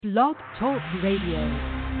Blog Talk Radio.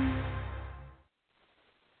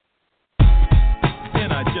 And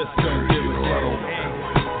I just don't give a damn.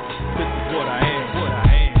 This is what I am.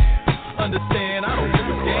 Understand, I don't give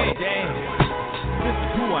a damn. This is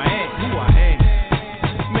who I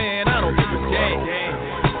am. Man, I don't give a damn.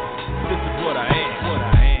 This is what I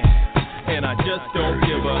am. And I just don't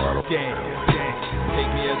give a damn. Take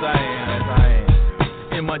me as I am.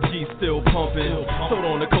 And my G still pumping. Sold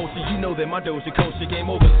on the culture, you know that my Doja culture game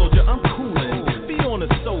over, soldier. I'm coolin'. Be on the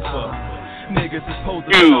sofa. Niggas is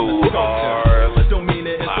posing. You are don't mean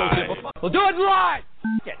it insulting. We'll do it live.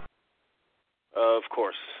 Of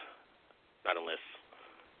course, not unless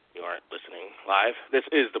you aren't listening live. This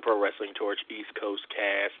is the Pro Wrestling Torch East Coast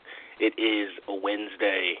Cast. It is a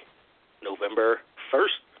Wednesday, November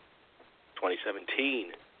 1st,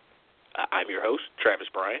 2017. I'm your host, Travis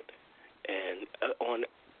Bryant, and on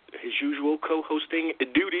his usual co-hosting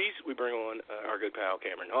duties, we bring on our good pal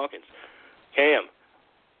Cameron Hawkins. Cam.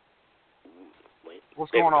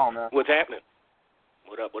 What's going on, man? What's happening?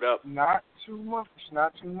 What up? Not too much.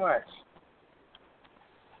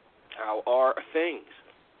 How are things?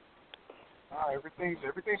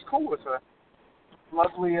 Everything's cool. It's a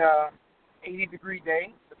lovely 80-degree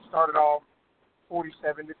day. It started off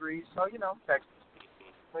 47 degrees, so, Texas.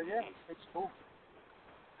 But, yeah, it's cool.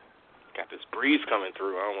 Got this breeze coming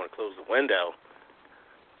through. I don't want to close the window.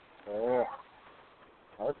 Yeah.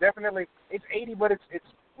 Well, it's 80, but it's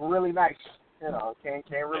really nice. Can't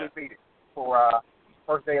really beat it for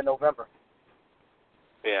first day of November.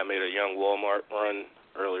 Yeah, I made a young Walmart run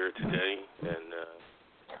earlier today, and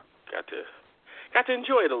got to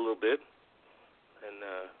enjoy it a little bit, and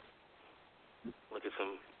look at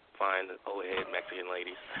some fine old-head Mexican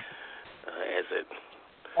ladies. As it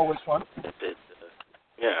always fun.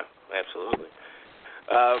 Yeah, absolutely.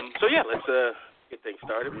 So yeah, let's get things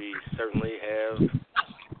started. We certainly have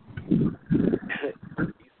a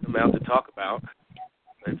decent amount to talk about.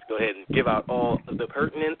 Let's go ahead and give out all of the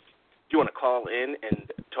pertinence. If you want to call in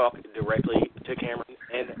and talk directly to Cameron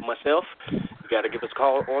and myself, you got to give us a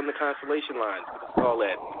call on the Constellation line. Give us a call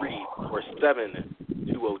at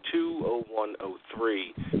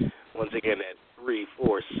 347-202-0103. Once again, at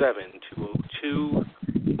 347-202-0103.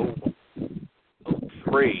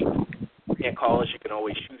 You can't call us. You can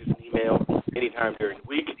always shoot us an email anytime during the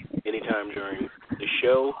week, anytime during the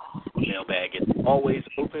show. Mailbag is always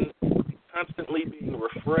open, constantly being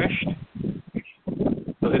refreshed.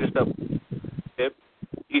 So hit us up at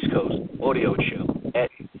East Coast Audio Show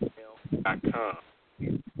at gmail.com.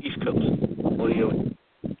 East Coast Audio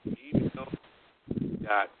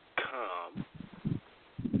gmail.com.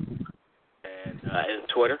 And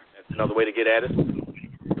Twitter, that's another way to get at us.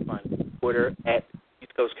 You can find Twitter at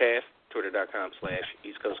East Coast Cast,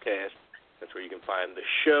 twitter.com/East Coast Cast. That's where you can find the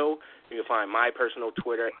show. You can find my personal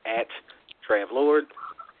Twitter at TravLord.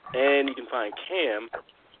 And you can find Cam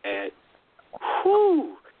at,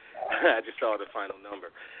 I just saw the final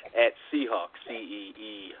number, at Seahawk,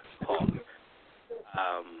 C-E-E Hawk.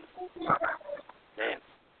 Man,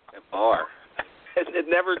 that bar. It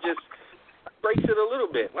never just breaks it a little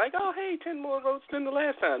bit. Like, oh, hey, 10 more votes than the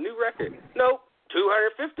last time. New record. Nope,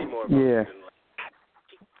 250 more votes than the last time.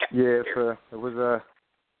 Yeah, it was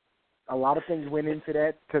a lot of things went into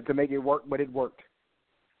that to make it work, but it worked.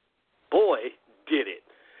 Boy, did it.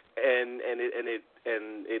 And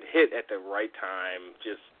it hit at the right time.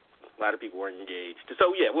 Just a lot of people were engaged.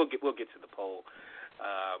 So yeah, we'll get to the poll.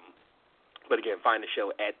 But again, find the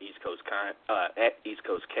show at East Coast Cast.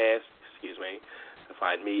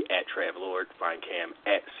 Find me at TravLord. Find Cam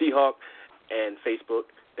at Seahawk, and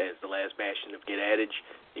Facebook. That is the last bastion of Get Adage.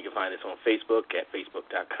 You can find us on Facebook at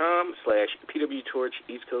facebook.com/PW Torch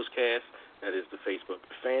East Coast Cast. That is the Facebook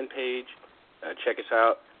fan page. Check us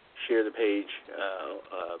out. Share the page.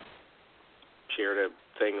 Share the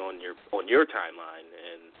thing on your timeline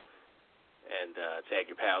and tag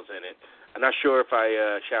your pals in it. I'm not sure if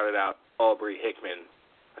I shouted out Aubrey Hickman.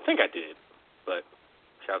 I think I did, but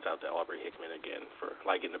shouts out to Aubrey Hickman again for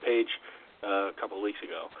liking the page a couple of weeks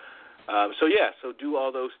ago. So do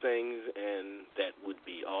all those things, and that would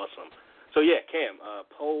be awesome. So yeah, Cam,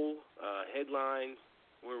 poll, headline,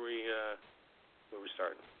 where we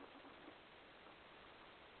starting?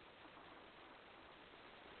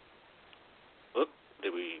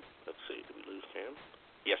 Did we lose Cam?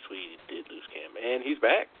 Yes, we did lose Cam, and he's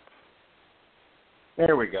back.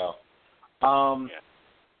 There we go.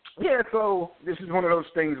 Yeah, so this is one of those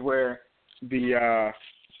things where the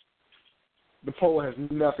poll has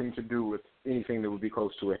nothing to do with anything that would be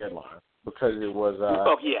close to a headline, because it was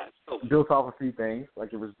built off a few things.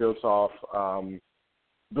 Like, it was built off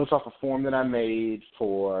built off a form that I made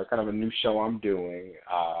for kind of a new show I'm doing,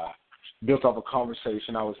 built off a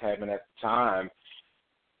conversation I was having at the time.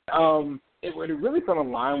 What it really fell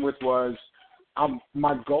in line with was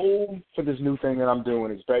my goal for this new thing that I'm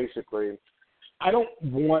doing is basically, of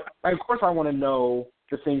course I want to know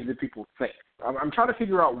the things that people think. I'm trying to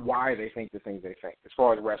figure out why they think the things they think as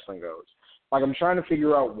far as wrestling goes. Like, I'm trying to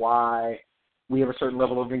figure out why we have a certain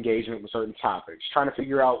level of engagement with certain topics, trying to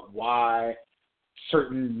figure out why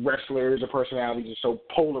certain wrestlers or personalities are so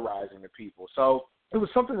polarizing to people. So it was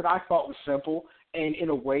something that I thought was simple, and in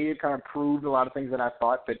a way it kind of proved a lot of things that I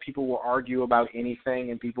thought, that people will argue about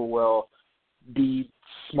anything and people will be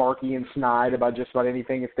smarky and snide about just about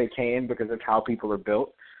anything if they can, because that's how people are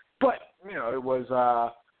built. But, it was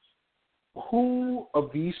who of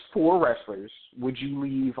these 4 wrestlers would you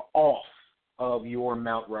leave off of your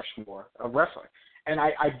Mount Rushmore of wrestling? And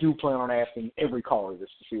I do plan on asking every caller this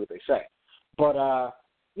to see what they say. But,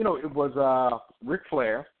 it was Ric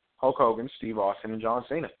Flair, Hulk Hogan, Steve Austin, and John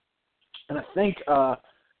Cena. And I think,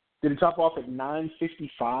 did it top off at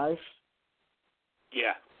 955?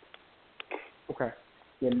 Yeah. Okay.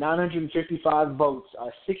 Yeah, 955 votes.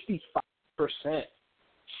 65%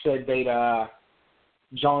 said they'd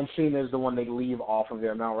John Cena is the one they leave off of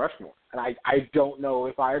their Mount Rushmore. And I don't know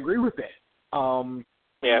if I agree with that.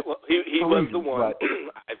 Yeah, well, he was the one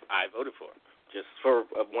I voted for, just for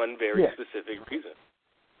one very specific reason.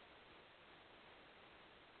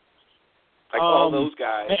 Like all those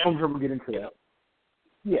guys. And we'll get into that.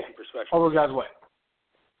 Yeah. Perspective. All those guys what?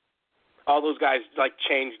 All those guys,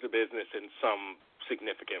 changed the business in some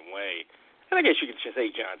significant way. And I guess you could just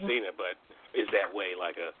say John Cena, but is that way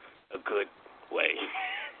a good way?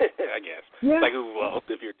 I guess. Yeah.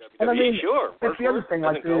 If you're WWE, sure. That's the other thing.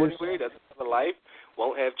 Doesn't go anywhere, doesn't have a life,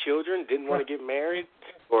 won't have children, didn't want to get married,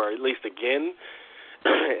 or at least again,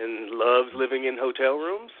 and loves living in hotel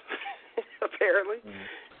rooms, apparently.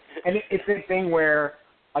 And it's a thing where,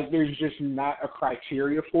 there's just not a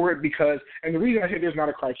criteria for it and the reason I say there's not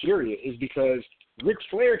a criteria is because Ric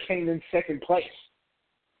Flair came in second place.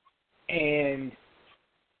 And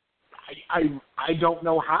I don't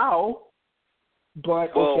know how,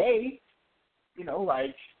 but okay.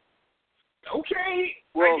 Okay,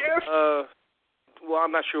 well, I guess. Well,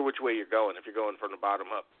 I'm not sure which way you're going, if you're going from the bottom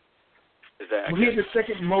up. Is that he had the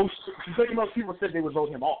second most people said they would vote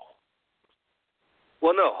him off.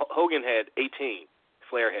 Well, no, Hogan had 18.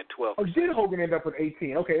 Flair had 12. Oh, did Hogan end up with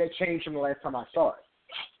 18? Okay, that changed from the last time I saw it.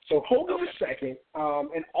 So Hogan was second,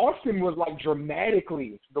 and Austin was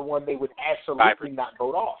dramatically the one they would absolutely not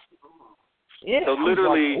vote off. Yeah. So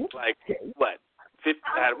literally, what? 50,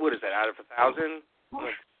 what is that? Out of 1,000,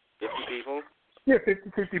 50 people? Yeah,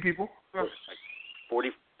 50 people.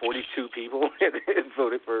 42 people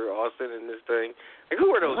voted for Austin in this thing.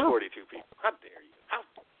 Who were those 42 people? How dare you? How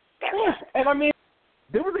dare you? And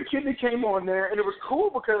there was a kid that came on there, and it was cool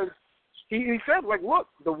because he said, look,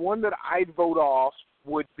 the one that I'd vote off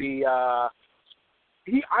would be,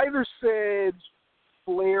 he either said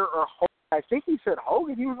Flair or Hogan. I think he said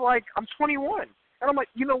Hogan. He was like, I'm 21. And I'm like,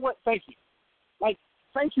 you know what? Thank you.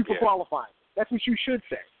 Thank you for qualifying. That's what you should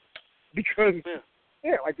say. Because,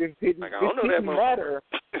 it didn't matter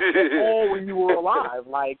at all when you were alive.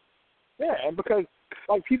 And because,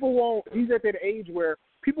 people won't, he's at that age where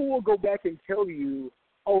people will go back and tell you,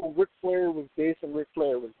 oh, Ric Flair was this and Ric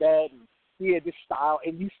Flair was that, and he had this style,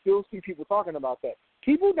 and you still see people talking about that.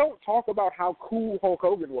 People don't talk about how cool Hulk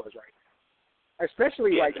Hogan was right now,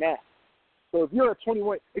 especially right now. So if you're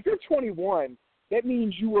 21, that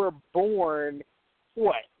means you were born,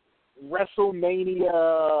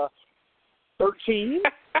 WrestleMania 13?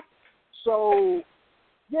 So,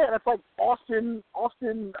 that's like Austin,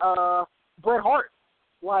 Bret Hart.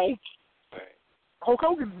 Hulk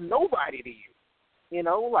Hogan's nobody to you.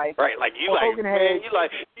 Right, you Hogan had,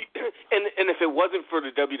 and if it wasn't for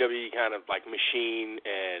the WWE kind of machine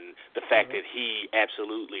and the fact that he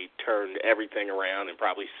absolutely turned everything around and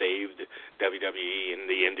probably saved WWE and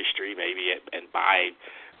the industry maybe, and by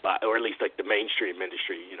or at least the mainstream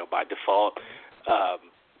industry, by default,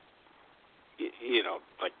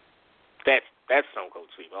 that's Stone Cold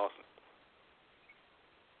Steve Austin.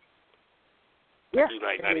 Yeah, you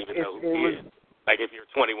might not even know who he is. If you're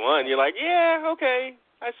 21, you're okay,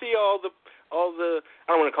 I see all the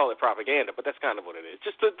I don't want to call it propaganda, but that's kind of what it is.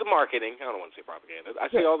 Just the marketing. I don't want to say propaganda.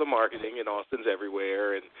 I see all the marketing, and Austin's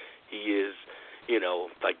everywhere, and he is, they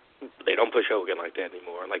don't push Hogan like that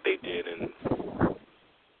anymore, like they did in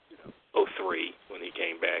 2003 when he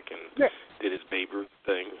came back and did his Babe Ruth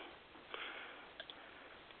thing.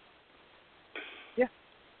 Yeah,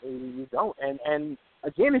 you don't. And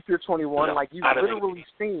again, if you're 21, you've literally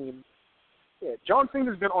seen Yeah, John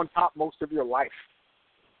Cena's been on top most of your life.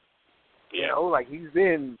 Yeah. You know, like he's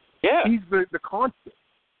the constant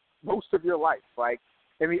most of your life. Like,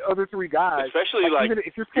 and the other three guys, especially like even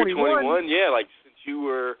if you're 21, yeah, like since you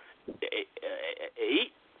were 8,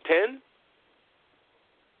 10.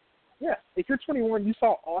 Yeah, if you're 21, you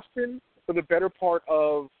saw Austin for the better part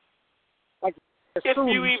of like. If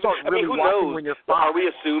you even, start really who watching knows? When you're 5. Are we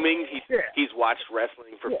assuming he's watched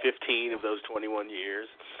wrestling for Yeah. 15 of those 21 years?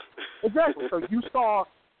 Exactly. So you saw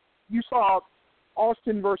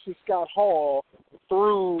Austin versus Scott Hall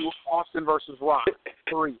through Austin versus Rock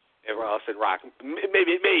 3. And Austin Rock,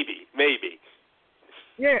 maybe.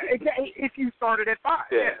 Yeah, if you started at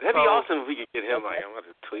 5. Yeah, that'd be so, awesome if we could get him. Like, I'm going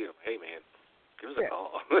to tweet him. Hey, man, give us a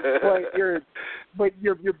call. but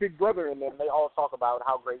your big brother and them, they all talk about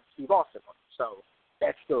how great Steve Austin was. So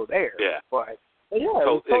that's still there. Yeah. But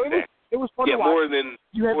exactly. It was fun to watch. more than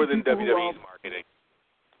WWE's who, marketing.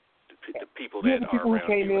 The people you that had the people are who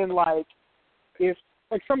came in like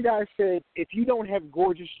some guy said, if you don't have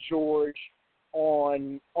Gorgeous George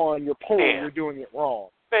on your poll, you're doing it wrong.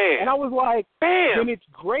 Bam. And I was like, Bam. then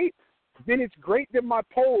it's great that my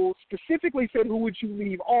poll specifically said who would you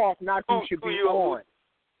leave off, not who should be on.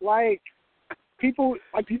 Like people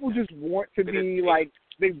just want to be like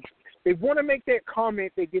they want to make that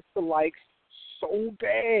comment that gets the likes so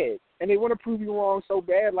bad, and they want to prove you wrong so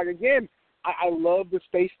bad. Like again, I love the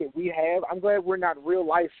space that we have. I'm glad we're not real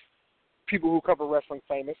life people who cover wrestling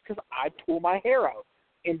famous, because I'd pull my hair out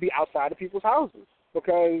and be outside of people's houses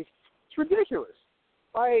because it's ridiculous.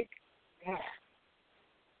 Like,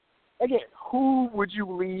 again, who would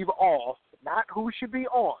you leave off? Not who should be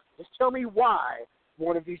on. Just tell me why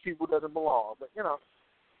one of these people doesn't belong. But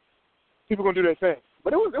people gonna do their thing.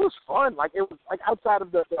 But it was fun. Like it was like outside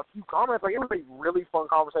of the few comments, like it was a really fun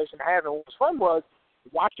conversation to have. And what was fun was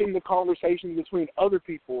watching the conversation between other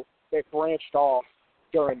people that branched off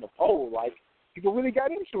during the poll. Like people really got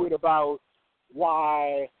into it about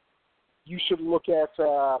why you should look at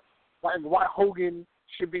why Hogan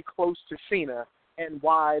should be close to Cena and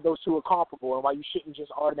why those two are comparable and why you shouldn't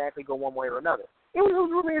just automatically go one way or another. It was a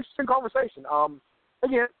really interesting conversation.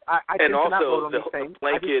 Again, I tend to not vote on these things.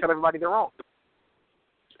 I just tell everybody they're wrong.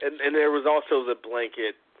 And there was also the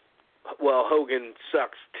blanket, well, Hogan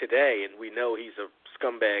sucks today, and we know he's a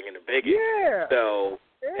scumbag and a bigot. Yeah. So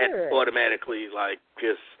that automatically, I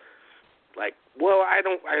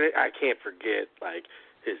can't forget,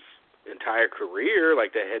 his entire career,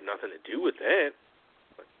 that had nothing to do with that.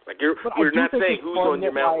 We're not saying who's on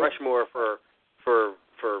your Mount Rushmore for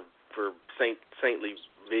saintly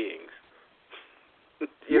beings.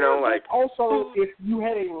 Also, if you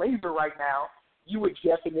had a laser right now, you would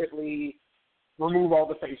definitely remove all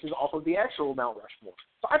the faces off of the actual Mount Rushmore.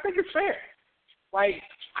 So I think it's fair. I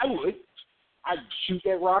would. I'd shoot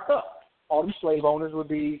that rock up. All these slave owners would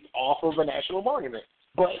be off of a national monument.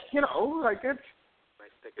 But, it's nice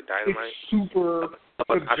stick of dynamite. It's super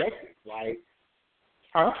subjective.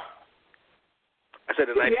 Huh? I said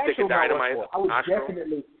a nice stick of dynamite. I would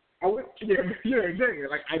definitely. Exactly.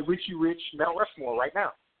 I'd Richie Rich Mount Rushmore right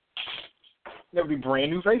now. There would be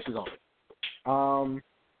brand new faces on it.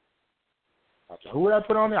 Who would I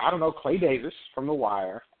put on there? I don't know. Clay Davis from The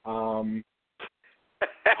Wire. I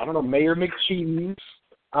don't know. Mayor McCheese.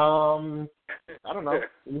 I don't know.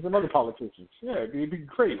 There's some other politicians. Yeah, it'd be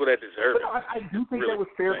great. People that deserve it. I do think that was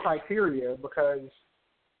fair criteria because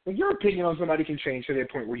your opinion on somebody can change to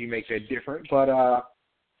that point where you make that different. But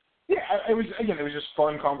it was just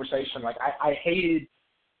fun conversation. I hated,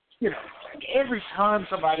 every time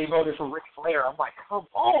somebody voted for Ric Flair, I'm like, come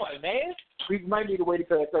on, man. We might need to wait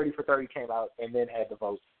until that 30 for 30 came out and then had the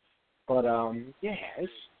vote. But it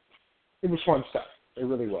was fun stuff. It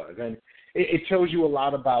really was, and it tells you a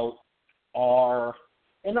lot about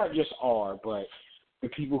and not just but the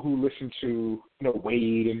people who listen to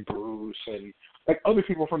Wade and Bruce and other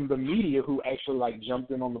people from the media who actually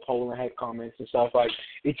jumped in on the poll and had comments and stuff.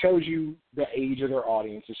 It tells you the age of their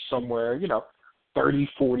audience is somewhere 30,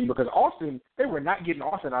 40, because Austin, they were not getting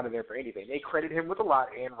Austin out of there for anything. They credit him with a lot,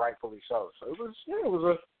 and rightfully so. So it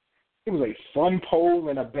was a fun poll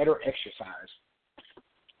and a better exercise.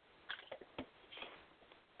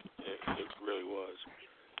 It really was.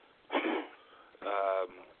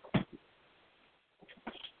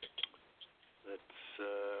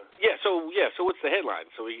 So what's the headline?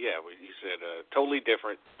 So you said totally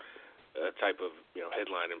different type of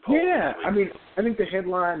headline and poll. Yeah, I think the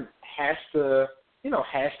headline has to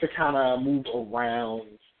kind of move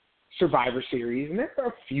around Survivor Series, and there are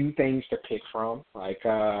a few things to pick from. I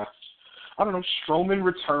don't know, Strowman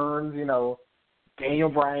returns. Daniel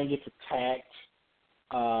Bryan gets attacked.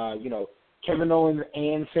 Kevin Owens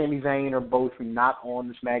and Sami Zayn are both not on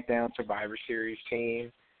the SmackDown Survivor Series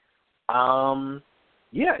team.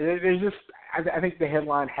 Yeah, there's just I think the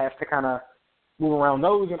headline has to kind of move around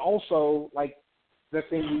those, and also like the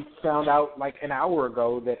thing we found out like an hour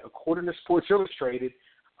ago that according to Sports Illustrated,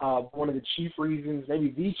 one of the chief reasons, maybe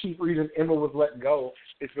the chief reason Emma was let go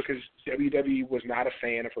is because WWE was not a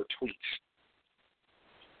fan of her tweets.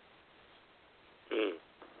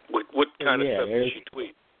 What kind of stuff did she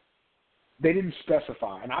tweet? They didn't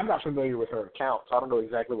specify, and I'm not familiar with her account, so I don't know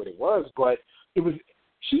exactly what it was, but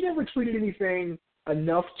she never tweeted anything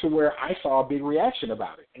enough to where I saw a big reaction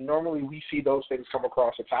about it. And normally we see those things come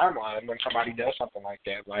across the timeline when somebody does something like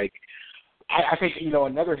that. Like, I think,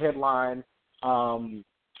 another headline,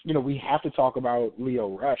 we have to talk about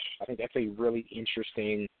Lio Rush. I think that's a really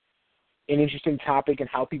interesting topic, and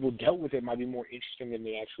how people dealt with it might be more interesting than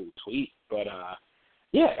the actual tweet. But,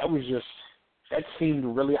 that seemed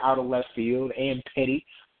really out of left field and petty,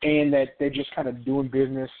 and that they're just kind of doing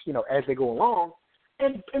business, as they go along.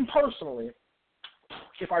 And personally,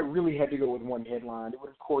 if I really had to go with one headline, it would,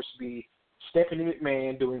 of course, be Stephanie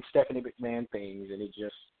McMahon doing Stephanie McMahon things, and it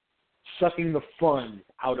just sucking the fun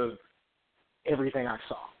out of everything I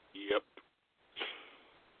saw. Yep.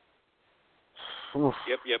 Oof.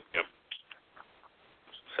 Yep.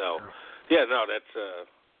 So, yeah, no, that's a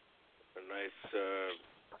nice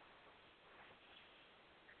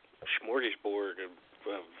smorgasbord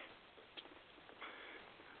of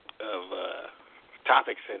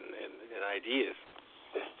topics and ideas,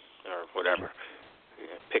 or whatever.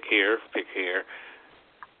 Yeah, pick here.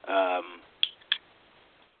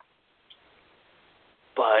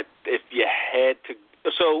 But if you had to,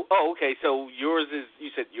 so yours is, you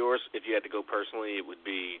said yours, if you had to go personally, it would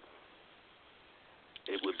be.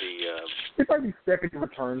 It might be Stephanie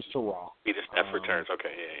returns to Raw. Be the Steph returns. Okay,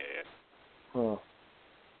 yeah. Huh.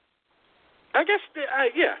 I guess,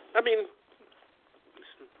 yeah. I mean,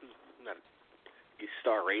 not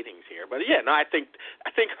star ratings here, but yeah. No, I think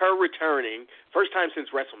her returning, first time since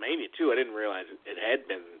WrestleMania too. I didn't realize it had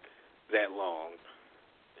been that long.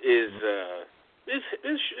 Is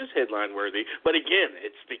headline worthy, but again,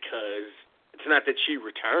 it's because it's not that she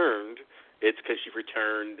returned. It's because she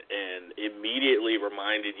returned and immediately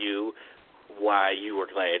reminded you why you were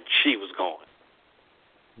glad she was gone.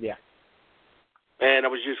 Yeah. And I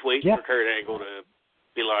was just waiting for Kurt Angle to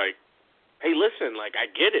be like, hey, listen, like, I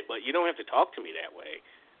get it, but you don't have to talk to me that way.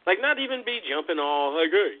 Like, not even be jumping all, like,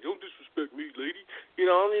 hey, don't disrespect me, lady. I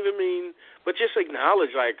don't even mean, but just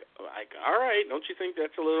acknowledge, like, all right, don't you think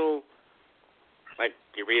that's a little, like,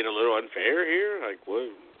 you're being a little unfair here? Like, what?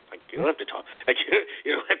 Like, you don't have to talk. Like,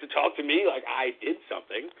 you don't have to talk to me like I did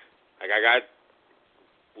something. Like,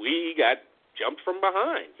 we got jumped from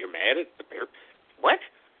behind. You're mad at the bear? What?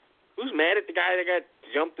 Who's mad at the guy that got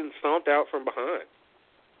jumped and stomped out from behind?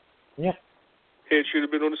 Yeah. Head should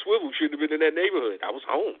have been on the swivel. Shouldn't have been in that neighborhood. I was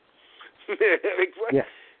home. Like, what? Yeah.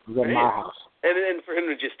 It was at my house. And then for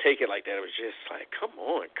him to just take it like that, it was just like, come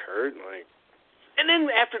on, Kurt. Like. And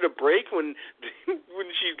then after the break, when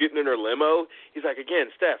she's getting in her limo, he's like,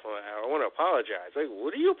 again, Steph, I want to apologize. Like,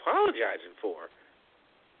 what are you apologizing for?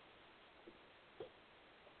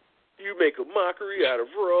 You make a mockery out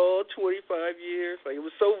of Raw, 25 years. Like, it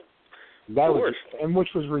was so forced. And which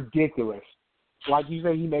was ridiculous. Like you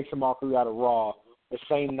say, he makes a mockery out of Raw. The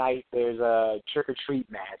same night, there's a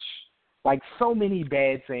trick-or-treat match. Like, so many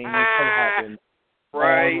bad things have happened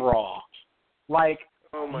on Raw. Like,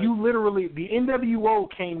 you literally, the NWO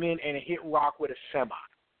came in and hit Rock with a semi.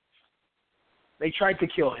 They tried to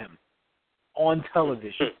kill him on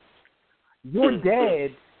television. Your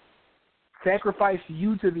dad sacrificed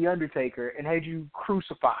you to The Undertaker and had you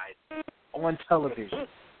crucified on television.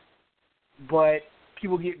 But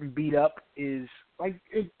people getting beat up is, like,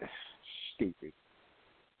 it's stupid.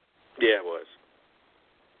 Yeah, it was.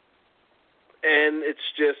 And it's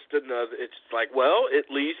just it's like, well,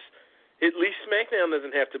 at least SmackDown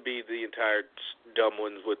doesn't have to be the entire dumb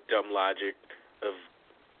ones with dumb logic of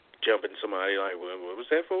jumping somebody like, what was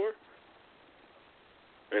that for?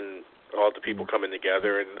 And all the people coming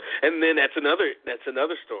together, and then that's another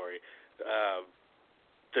story.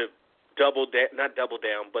 The not double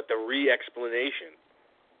down, but the re-explanation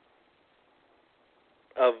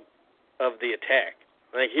of the attack.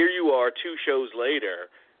 Like, here you are 2 shows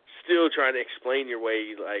later, still trying to explain your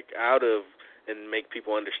way like out of and make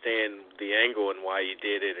people understand the angle and why you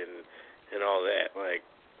did it and all that. Like,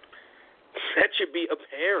 that should be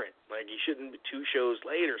apparent. Like, you shouldn't be 2 shows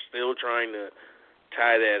later still trying to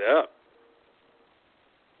tie that up.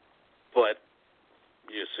 But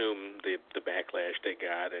you assume the backlash they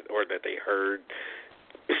got or that they heard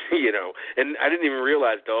You know, and I didn't even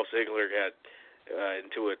realize Dolph Ziggler got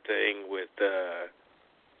into a thing with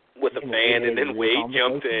a fan, and then Wade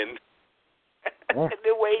jumped in. Yeah. And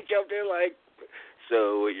then Wade jumped in like,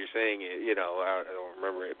 so what you're saying is, you know, I don't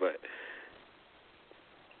remember it, but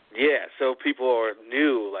yeah, so people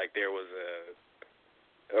knew like there was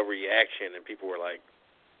a reaction, and people were like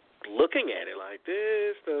looking at it like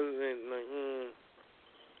this doesn't like,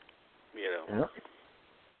 you know.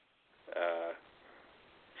 Yeah.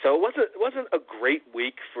 So it wasn't a great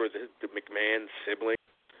week for the McMahon siblings,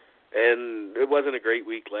 and it wasn't a great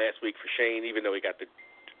week last week for Shane, even though he got to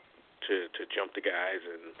jump the guys,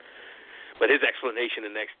 but his explanation the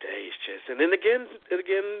next day is just, and then again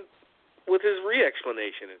with his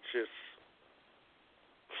re-explanation, it's just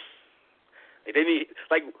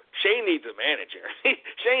like Shane needs a manager.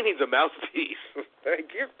 Shane needs a mouthpiece. Like,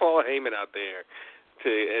 get Paul Heyman out there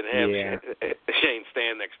and have Shane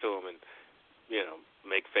stand next to him and, you know,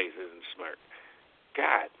 make faces and smirk.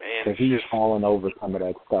 God, man. Because he's falling over some of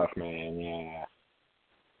that stuff, man, yeah.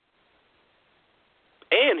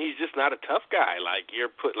 And he's just not a tough guy. Like,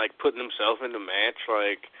 putting himself in the match.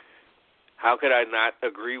 Like, how could I not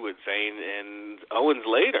agree with Zayn and Owens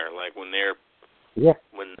later? Like, when Zayn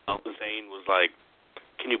was like,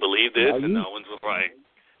 "Can you believe this?" And Owens was like,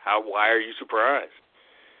 "Why are you surprised?"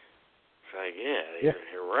 It's like, yeah,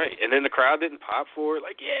 you're right. And then the crowd didn't pop for it.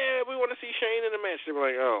 Like, yeah, we want to see Shane in the match. They were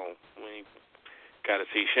like, oh, we got to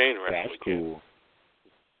see Shane wrestle. That's cool.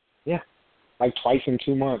 Yeah, like twice in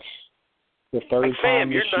 2 months. The third time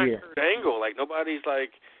this year. You're not Kurt Angle. Like, nobody's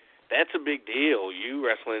like, that's a big deal. You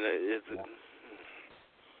wrestling is,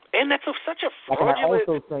 and that's such a fraudulent. Like,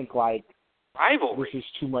 I also think like rivalry. This is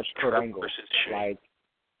too much Kurt Angle. Like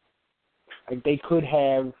they could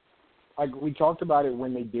have. Like, we talked about it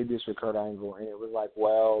when they did this with Kurt Angle, and it was like,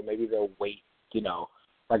 well, maybe they'll wait, you know.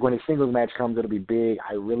 Like, when a singles match comes, it'll be big.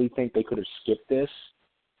 I really think they could have skipped this,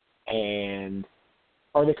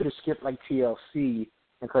 or they could have skipped, like, TLC,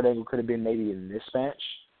 and Kurt Angle could have been maybe in this match,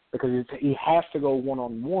 because he has to go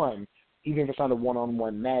one-on-one, even if it's not a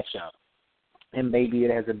one-on-one matchup. And maybe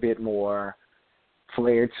it has a bit more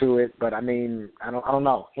flair to it, but, I mean, I don't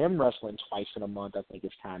know. Him wrestling twice in a month, I think,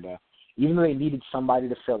 is kind of... Even though they needed somebody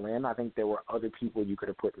to fill in, I think there were other people you could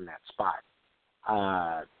have put in that spot.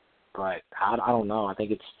 But I don't know. I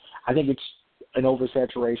think it's an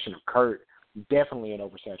oversaturation of Kurt. Definitely an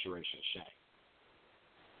oversaturation of Shane.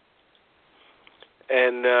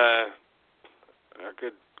 And our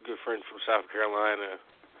good friend from South Carolina,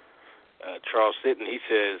 Charles Sitton, he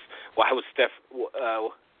says, why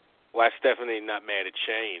Stephanie not mad at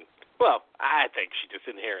Shane? Well, I think she just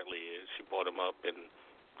inherently is. She brought him up and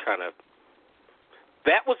kind of.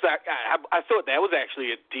 That was I thought that was actually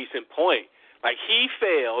a decent point. Like, he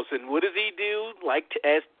fails, and what does he do? Like,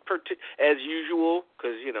 as usual,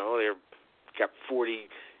 because you know they're got 40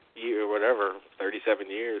 years or whatever, 37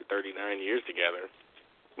 years, 39 years together.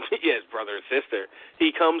 Yes, brother and sister. He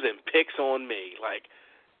comes and picks on me. Like,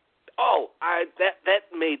 that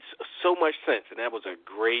made so much sense, and that was a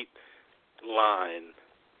great line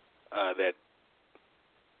that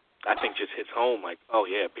I think just hits home. Like, oh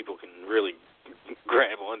yeah, people can really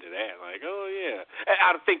grab onto that. Like, oh yeah.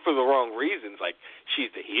 I think for the wrong reasons. Like,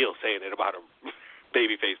 she's the heel saying it about her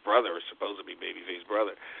babyface brother, or supposed to be babyface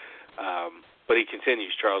brother. But he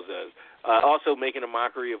continues. Charles does. Also making a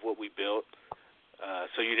mockery of what we built.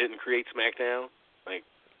 So you didn't create SmackDown? Like,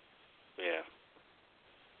 yeah.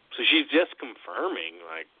 So she's just confirming,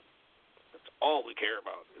 like, that's all we care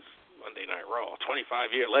about is Monday Night Raw,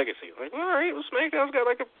 25-year legacy. Like, all right, well, SmackDown's got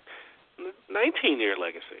like a 19-year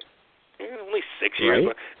legacy. Yeah, only 6 years.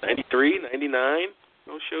 Right. 93, 99,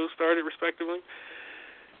 those shows started respectively.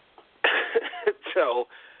 So,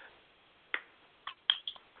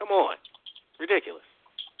 come on, ridiculous.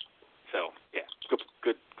 So, yeah,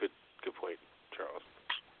 good point, Charles.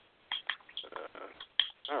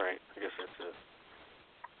 All right, I guess that's a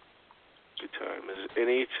good time. Is there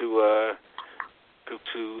any to go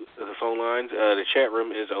to the phone lines? The chat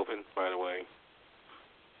room is open, by the way,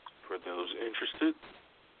 for those interested.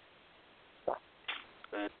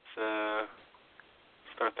 Let's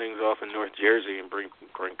start things off in North Jersey and bring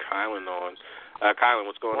Kylan on. Kylan,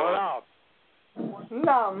 what's going on?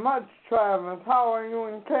 Not much, Travis. How are you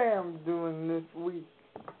and Cam doing this week?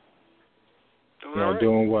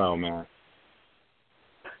 Doing well, man.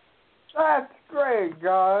 That's great,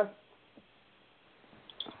 guys.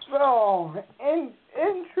 So,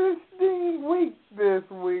 interesting week this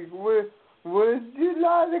week. Would you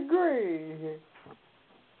not agree?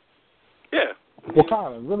 Yeah. Well,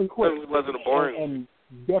 Colin, really quick. It wasn't a boring. And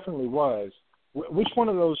definitely was. Which one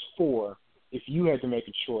of those four, if you had to make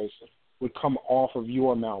a choice, would come off of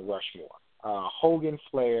your Mount Rushmore? Hogan,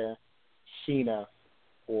 Flair, Cena,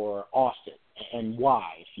 or Austin, and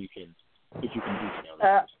why? If you can detail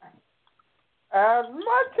that. As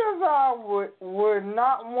much as I would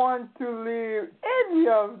not want to leave any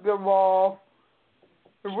of them off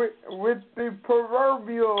with the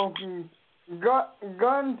proverbial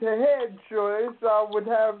gun to head choice, I would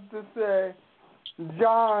have to say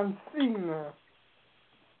John Cena.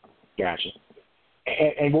 Gotcha.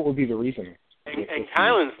 And what would be the reason? And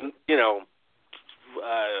Kylan's,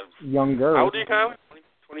 younger. How old are you, Kylan?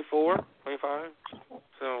 24, 25?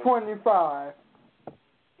 So 25.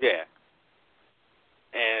 Yeah.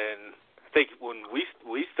 And I think when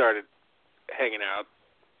we started hanging out,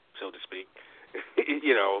 so to speak,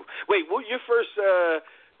 wait, what your first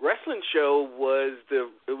wrestling show was the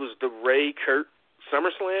Ray Kurt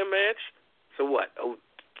SummerSlam match? So what?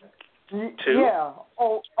 02? Yeah,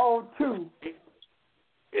 02.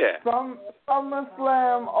 Yeah.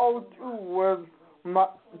 SummerSlam 02 was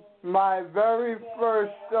my very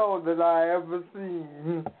first show that I ever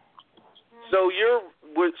seen. So your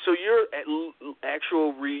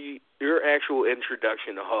actual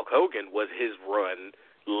introduction to Hulk Hogan was his run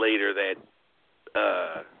later that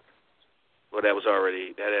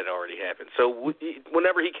that had already happened. So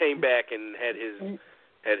whenever he came back and had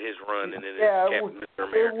his run and then Captain Mr.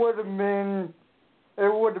 America.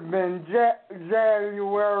 It would have been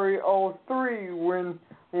January 03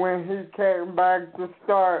 when he came back to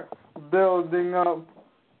start building up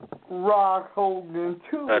Rock Hogan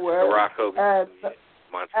 2 Rock Hogan at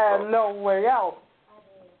No Way Out.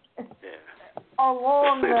 Yeah.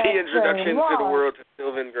 Along that the introduction same to the line, world to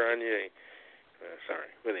Sylvain Grenier. Sorry,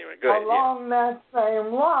 but anyway, go ahead. Along that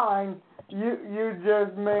same line, you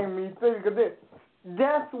just made me think of this.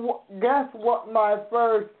 Guess what my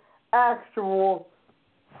first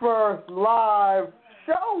live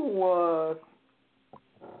show was?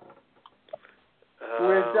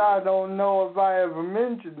 Which I don't know if I ever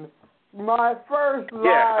mentioned. My first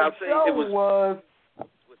live show was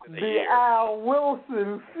the Al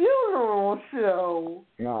Wilson funeral show.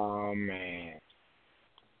 Oh, man.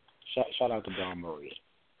 Shout out to Don Marie.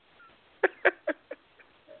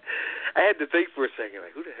 I had to think for a second,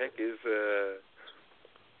 like, who the heck is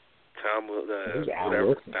Tom Who's Al whatever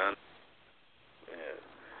Wilson? Don?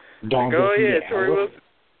 Yeah. Don like, oh Wilson, yeah, Tori Wilson.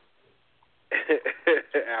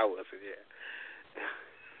 Al Wilson, yeah.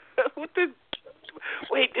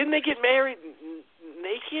 Wait, didn't they get married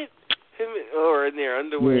naked? Him or in their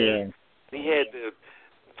underwear? Yeah. He had the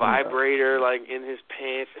vibrator like in his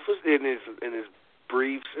pants. It was in his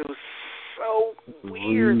briefs. It was so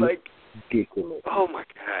weird. Like, ridiculous. Oh my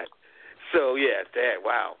God. So yeah, that.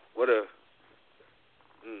 Wow, what a.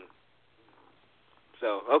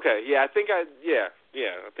 So okay, yeah, I think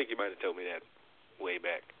you might have told me that way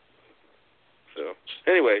back. So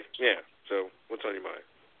anyway, yeah. So what's on your mind?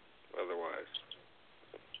 Otherwise.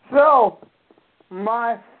 So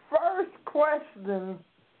my first question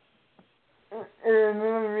in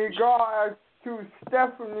regards to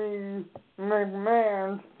Stephanie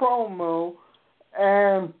McMahon's promo,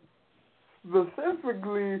 and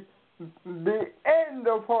specifically the end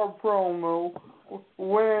of her promo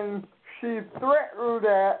when she threatened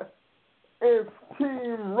that if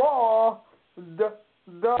Team Raw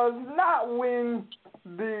does not win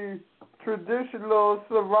the traditional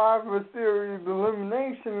Survivor Series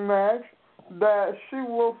elimination match, that she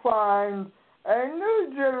will find a new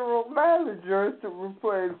general manager to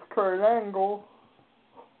replace Kurt Angle.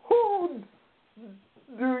 Who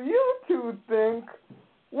do you two think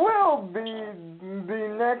will be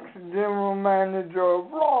the next general manager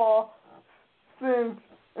of Raw, since,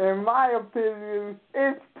 in my opinion,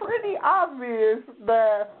 it's pretty obvious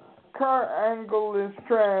that Kurt Angle is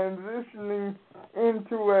transitioning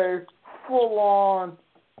into a full-on,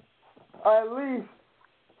 at least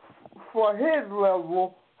for his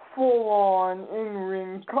level, full-on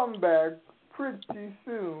in-ring comeback pretty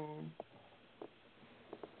soon.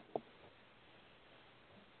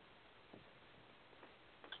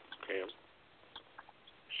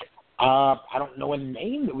 I don't know a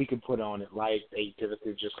name that we could put on it. Like, they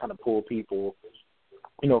typically just kind of pull people,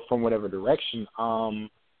 from whatever direction. I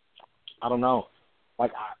don't know.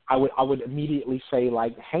 Like, I would immediately say,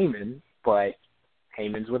 like, Heyman, but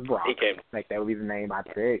Heyman's with Brock. Like, that would be the name I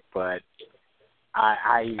pick, but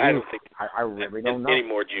I don't think I really don't know. Any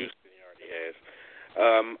more juice than he already has.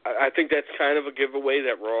 I think that's kind of a giveaway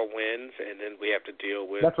that Raw wins, and then we have to deal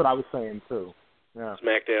with. That's what I was saying too. Yeah.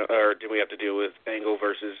 SmackDown, or do we have to deal with Angle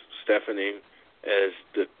versus Stephanie as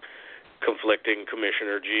the conflicting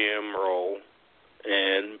commissioner GM role,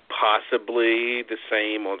 and possibly the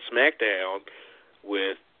same on SmackDown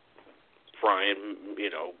with Bryan,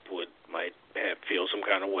 might feel some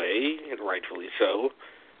kind of way, and rightfully so.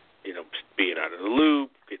 Being out of the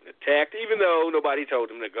loop, getting attacked, even though nobody told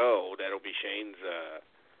him to go. That'll be Shane's.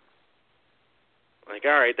 All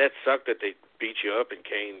right, that sucked that they beat you up and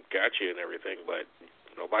Kane got you and everything, but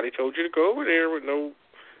nobody told you to go over there with no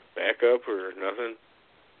backup or nothing.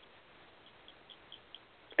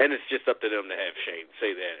 And it's just up to them to have Shane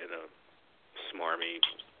say that in a smarmy,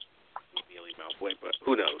 mealy mouth way, but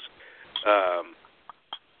who knows?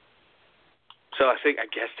 So I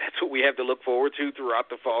guess that's what we have to look forward to throughout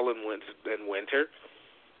the fall and winter.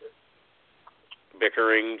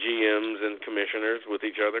 Bickering GMs and commissioners with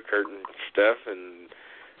each other, Kurt and Steph, and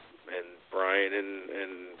Bryan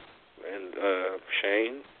and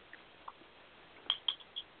Shane.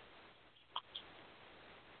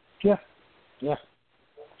 Yeah.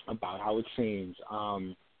 About how it seems.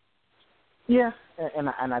 Yeah, and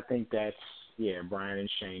I think that's Bryan and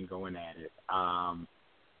Shane going at it.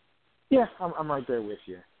 Yeah, I'm right there with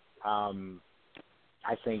you.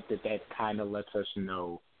 I think that kind of lets us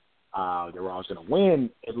know the Raw's going to win,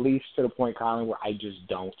 at least to the point, Colin, where I just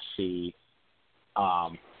don't see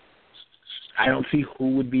I don't see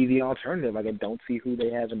who would be the alternative. I don't see who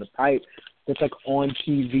they have in the pipe that's on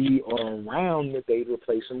TV or around that they'd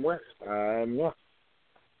replace him with. Yeah.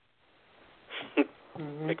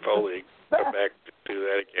 Mick Foley come back to do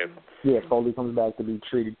that again. Yeah, Foley comes back to be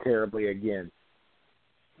treated terribly again.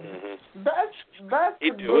 Mm-hmm. That's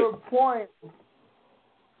a good point.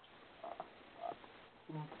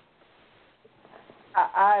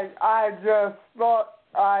 I just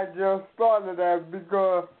thought of that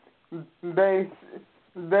because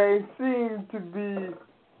they seem to be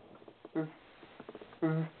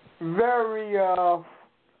very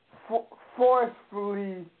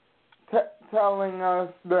forcefully telling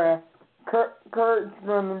us that Kurt's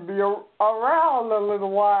going to be around a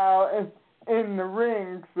little while in the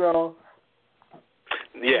ring, so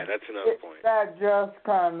yeah, that's another point. That just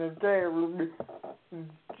kind of tells me,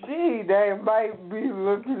 gee, they might be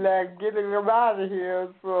looking at getting him out of here.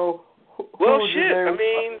 So, well, shit. I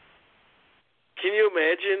mean, can you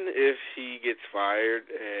imagine if he gets fired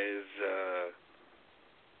as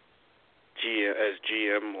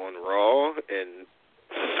GM on Raw and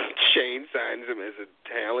Shane signs him as a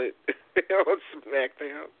talent on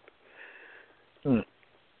SmackDown?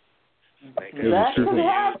 That could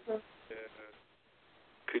happen.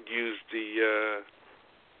 Could use the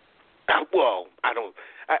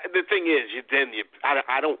the thing is,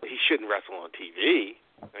 he shouldn't wrestle on TV.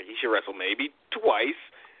 He should wrestle maybe twice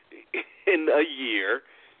in a year,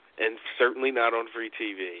 and certainly not on free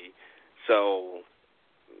TV. So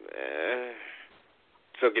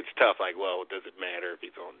it gets tough. Does it matter if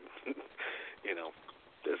he's on?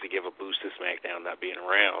 Does he give a boost to SmackDown not being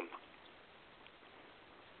around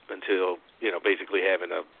until basically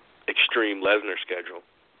having a extreme Lesnar schedule?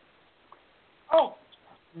 Oh,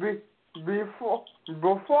 before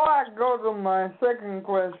I go to my second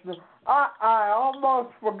question, I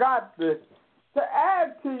almost forgot this. To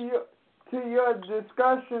add to your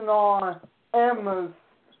discussion on Emma's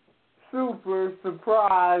super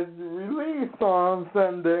surprise release on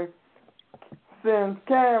Sunday, since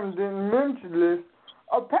Cam didn't mention this,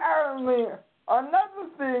 apparently another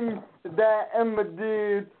thing that Emma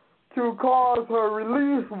did to cause her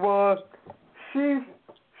release was she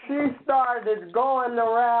started going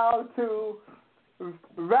around to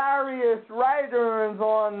various writers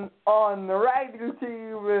on the writing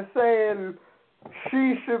team and saying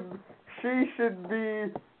she should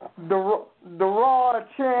be the Raw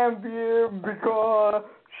champion because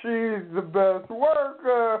she's the best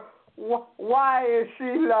worker. Why is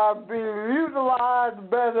she not being utilized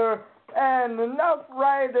better? And enough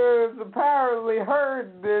writers apparently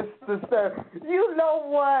heard this to say, you know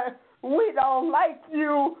what? We don't like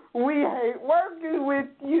you. We hate working with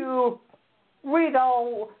you. We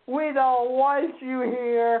don't want you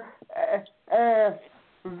here. And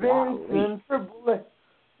Vince and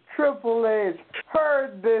Triple H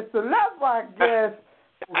heard this enough, I guess.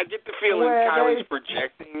 I get the feeling Kylie's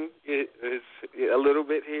projecting it a little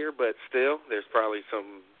bit here, but still, there's probably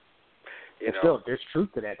some, Still, there's truth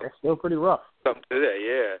to that. That's still pretty rough. Something to that,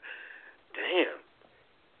 yeah. Damn.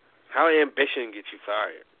 How ambition gets you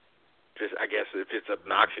fired? Just, I guess, if it's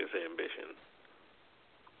obnoxious ambition.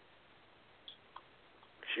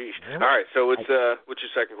 Sheesh. All right, so what's your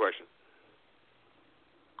second question?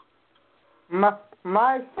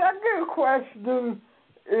 My second question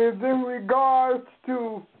is in regards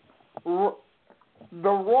to the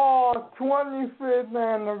Raw 25th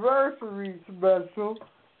anniversary special,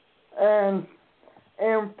 and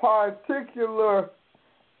in particular,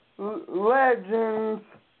 Legends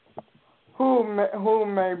who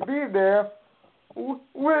may be there,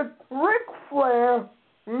 with Ric Flair,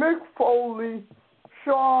 Mick Foley,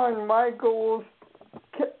 Shawn Michaels,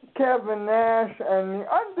 Kevin Nash, and The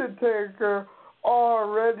Undertaker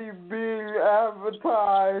already being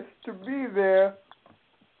advertised to be there.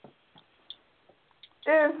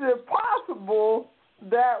 Is it possible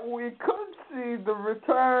that we could see the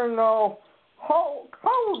return of Hulk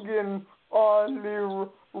Hogan on the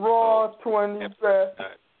Raw 25th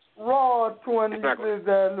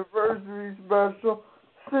anniversary special,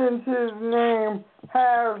 since his name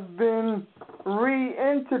has been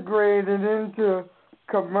reintegrated into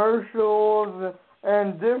commercials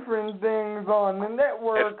and different things on the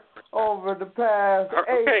network over the past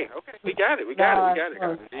Okay, we got it.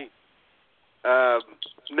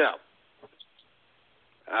 No.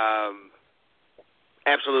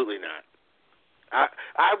 Absolutely not.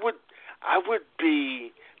 I would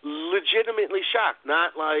be legitimately shocked.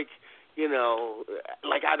 Not like,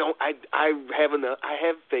 like I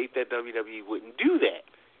have faith that WWE wouldn't do that,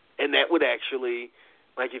 and that would actually,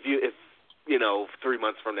 like, if 3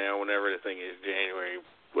 months from now, whenever the thing is, January,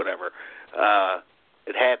 whatever,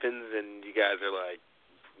 it happens, and you guys are like,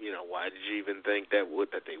 why did you even think that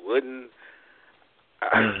they wouldn't?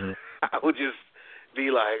 Mm-hmm. I would just be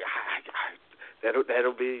like,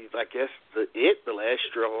 that'll be, I guess, the last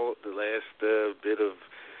straw, the last bit of,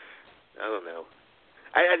 I don't know.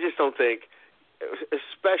 I just don't think,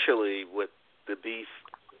 especially with the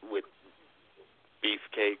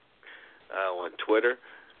Beefcake on Twitter.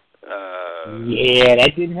 Yeah,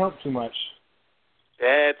 that didn't help too much.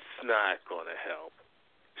 That's not going to help.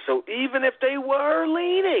 So even if they were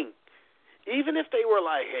leaning, even if they were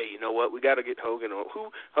like, hey, you know what, we got to get Hogan.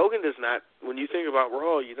 Hogan does not, when you think about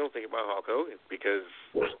Raw, you don't think about Hulk Hogan, because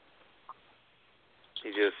he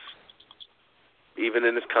just, even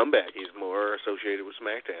in his comeback, he's more associated with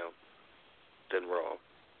SmackDown than Raw,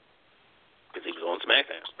 because he was on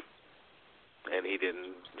SmackDown. And he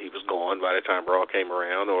was gone by the time Raw came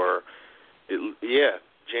around,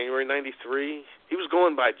 January 93. He was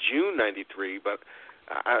gone by June 93, but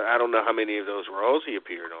I don't know how many of those Raws he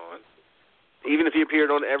appeared on. Even if he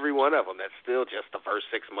appeared on every one of them, that's still just the first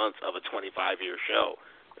 6 months of a 25-year show.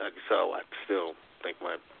 So I still think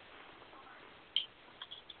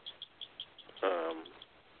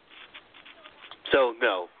So,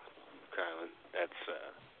 no, Kylan, that's...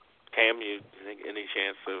 Cam, you think any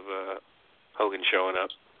chance of Hogan showing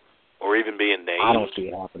up? Or even being named? I don't see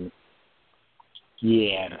it happening.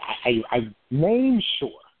 Yeah, I name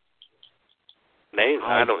sure. Name?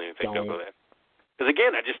 I don't even think they'll go there. Because,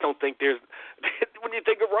 again, I just don't think there's... when you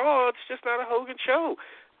think of Raw, it's just not a Hogan show.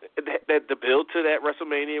 That the build to that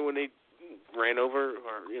WrestleMania when they ran over,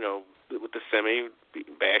 or, with the semi,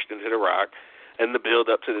 bashed into the Rock, and the build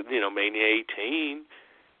up to, Mania 18,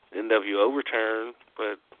 NWO return,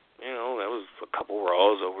 but, that was a couple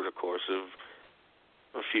Raws over the course of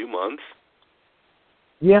a few months.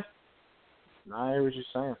 Yeah. I hear what you're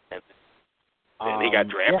saying. And he got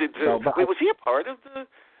drafted to... Wait, was he a part of the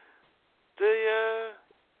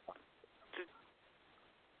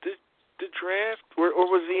draft, or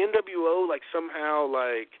was the NWO somehow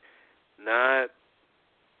not?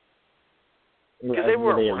 Because they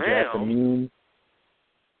were around.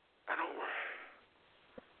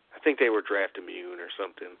 I think they were draft immune or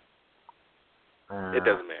something. It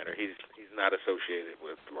doesn't matter. He's not associated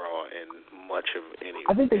with Raw in much of any.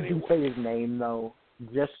 I think they do say his name though,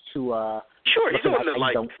 just to. Sure, he's on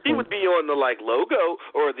the he would be on the logo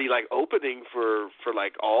or the opening for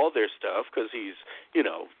all their stuff, because he's the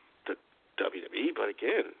WWE. But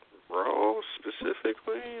again, Raw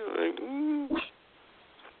specifically,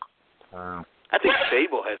 I think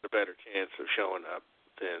Sable has a better chance of showing up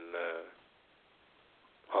than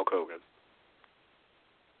Hulk Hogan.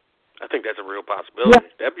 I think that's a real possibility. Yeah.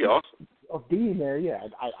 That'd be awesome. Of being there, yeah,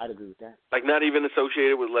 I'd agree with that. Not even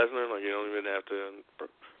associated with Lesnar. You don't even have to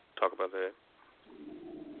talk about that.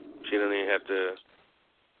 She doesn't even have to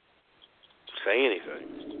say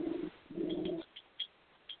anything.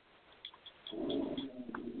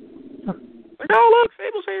 Oh, look,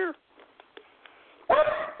 Sable's here.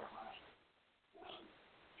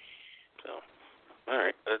 So, all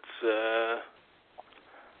right, let's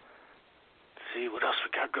see what else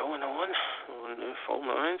we got going on the phone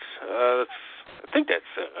lines. I think that's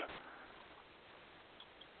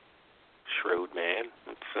Shrewd Man.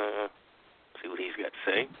 Let's see what he's got to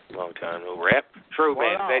say. Long time no rap. Shrewd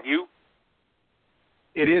Man, is that you?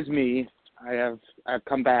 It is me. I've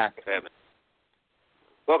come back.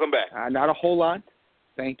 Welcome back. Not a whole lot.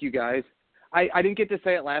 Thank you, guys. I didn't get to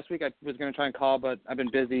say it last week. I was going to try and call, but I've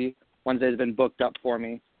been busy. Wednesday's been booked up for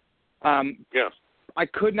me. Yeah. I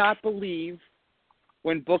could not believe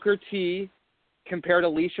when Booker T compared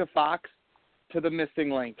Alicia Fox to the missing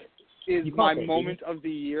link. Is my moment of the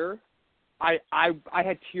year. I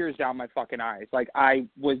had tears down my fucking eyes. Like, I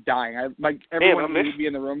was dying. Everyone needed me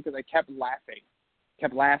in the room because I kept laughing.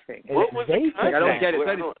 What was the I don't get it.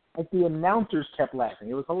 Like, the announcers kept laughing.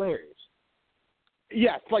 It was hilarious.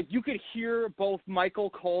 Yes, like, you could hear both Michael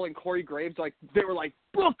Cole and Corey Graves, like, they were like,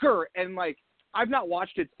 Booker! And, like, I've not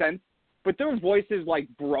watched it since, but their voices, like,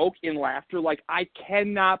 broke in laughter. Like, I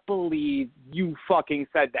cannot believe you fucking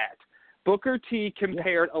said that. Booker T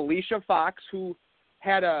compared Alicia Fox, who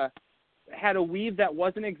had a weave that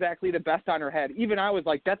wasn't exactly the best on her head. Even I was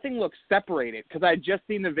like, that thing looks separated, because I had just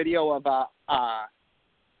seen the video of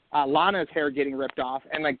Lana's hair getting ripped off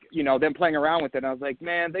and, like, you know, them playing around with it. And I was like,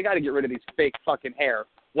 man, they got to get rid of these fake fucking hair.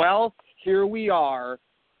 Well, here we are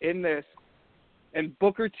in this, and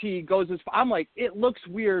Booker T goes as far. I'm like, it looks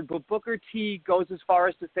weird, but Booker T goes as far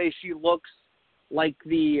as to say she looks like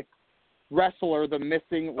the wrestler, the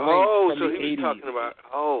missing link from the 80s. Oh, so he was talking about,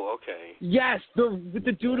 okay. Yes,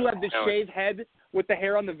 the dude who had the shaved head with the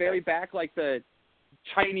hair on the very back, like the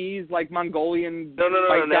Chinese, like, Mongolian. No.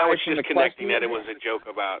 Now it's just connecting that it was a joke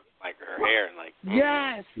about, like, her hair and, like.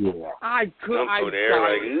 Yes. Yeah.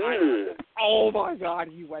 Oh my God,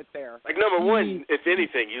 he went there. Like, number one, if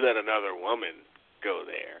anything, you let another woman go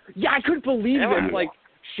there. Yeah, I couldn't believe this. Like,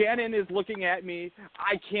 Shannon is looking at me.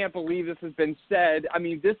 I can't believe this has been said. I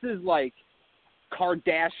mean, this is like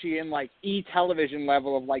Kardashian, like E-television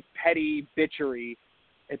level of, like, petty bitchery.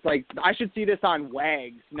 It's like, I should see this on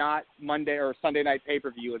WAGs, not Monday or Sunday night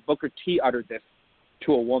pay-per-view, and Booker T uttered this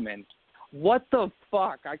to a woman. What the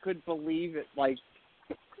fuck? I couldn't believe it. Like,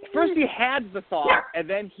 first he had the thought, and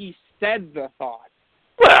then he said the thought.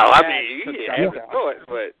 Well, I mean,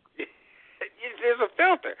 but there's a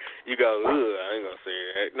filter. You go, ugh, I ain't going to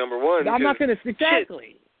say that. Number one. I'm not going to,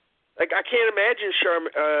 exactly. Shit, like, I can't imagine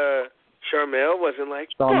Sharmell wasn't like,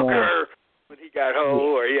 Booker, when he got home,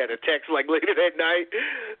 or he had a text, like, later that night.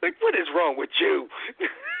 Like, what is wrong with you?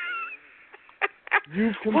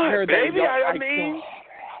 You compared that. Baby, I mean.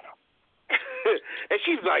 And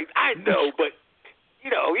she's like, I know, but, you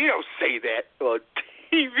know, you don't say that on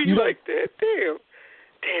TV like that.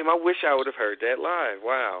 Damn, I wish I would have heard that live.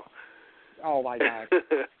 Wow. Oh, my God.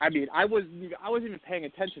 I mean, I wasn't even paying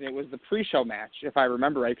attention. It was the pre-show match, if I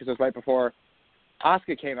remember right, because it was right before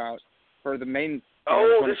Asuka came out for the main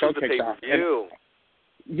when this the show was the kicks off. pay-per-view.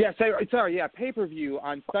 Yes, pay-per-view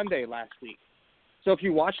on Sunday last week. So if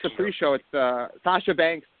you watch the pre-show, it's Sasha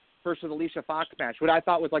Banks versus Alicia Fox match, what I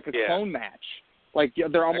thought was like a clone match. Like,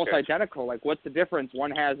 they're almost identical. Like, what's the difference?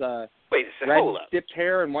 One has a red dipped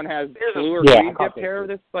hair and one has blue or green dipped hair.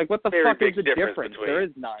 Like, what the fuck is the difference? There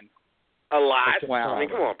is none. A lot. Wow. I mean,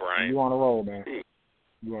 come on, Brian. You on a roll, man. Hey,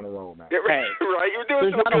 right, you're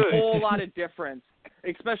doing there's not good. a whole lot of difference,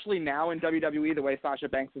 especially now in WWE, the way Sasha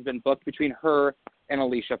Banks has been booked between her and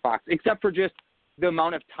Alicia Fox, except for just the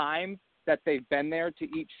amount of time that they've been there to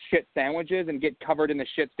eat shit sandwiches and get covered in the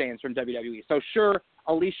shit stains from WWE. So sure,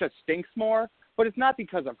 Alicia stinks more, but it's not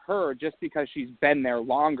because of her, just because she's been there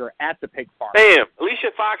longer at the pig farm. Damn,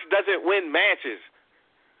 Alicia Fox doesn't win matches.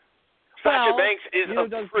 Sasha Banks is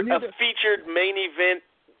a featured main event,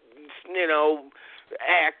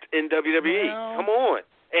 act in WWE. Well, come on.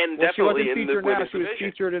 And definitely in the women's division. She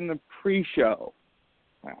was featured in the pre-show.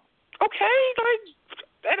 Wow. Okay, like,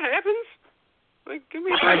 that happens. Like, give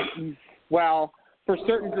me a break. Well, for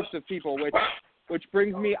certain groups of people, which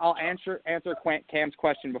brings me, I'll answer Cam's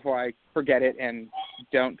question before I forget it and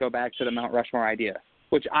don't go back to the Mount Rushmore idea,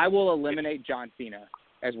 which I will eliminate John Cena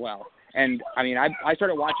as well. And, I mean, I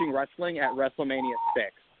started watching wrestling at WrestleMania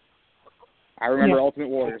 6. I remember Ultimate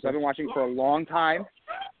Warriors. I've been watching for a long time.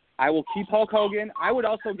 I will keep Hulk Hogan. I would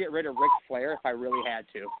also get rid of Ric Flair if I really had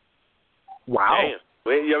to. Wow. Damn.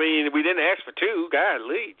 Well, I mean, we didn't ask for two.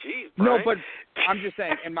 Golly, jeez. No, but I'm just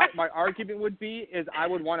saying, and my argument would be is I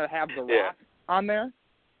would want to have The Rock on there.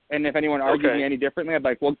 And if anyone argued me any differently, I'd be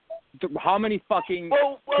like, well, how many fucking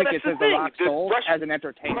tickets has The Rock sold as an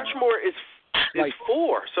entertainer? Rushmore is like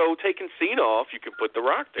 4, so taking Cena off, you can put The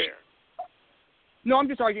Rock there. No, I'm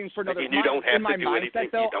just arguing for another. You don't have in my to do mindset, anything.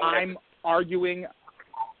 though, I'm arguing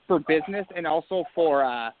for business and also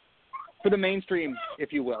for the mainstream,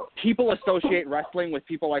 if you will. People associate wrestling with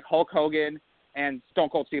people like Hulk Hogan and Stone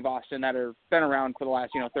Cold Steve Austin that have been around for the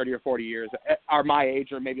last 30 or 40 years, are my age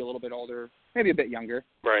or maybe a little bit older, maybe a bit younger.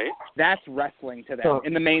 Right. That's wrestling to them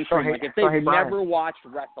in the mainstream. Like if they've never watched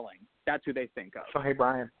wrestling, that's who they think of. So hey,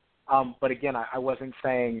 Brian. But again, I wasn't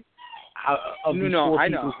saying of these I people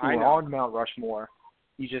know. who are on Mount Rushmore,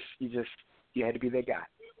 you had to be that guy.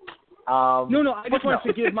 No, I just but wanted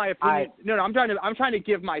to give my opinion. I- I'm trying to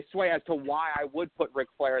give my sway as to why I would put Ric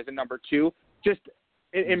Flair as a number 2, just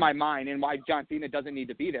in my mind, and why John Cena doesn't need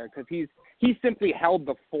to be there, because he's simply held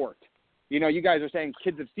the fort. You know, you guys are saying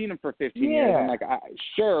kids have seen him for 15 years. I'm like,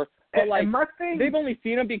 sure, but like they've only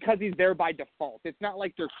seen him because he's there by default. It's not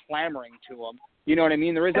like they're clamoring to him. You know what I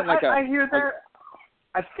mean? There isn't like I hear that.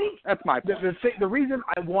 I think that's my point. The reason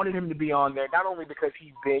I wanted him to be on there, not only because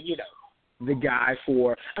he's been, the guy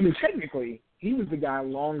for, I mean, technically, he was the guy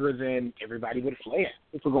longer than everybody but Flair.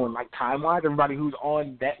 If we're going like time-wise, everybody who's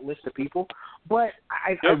on that list of people. But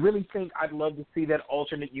I really think I'd love to see that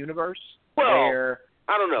alternate universe where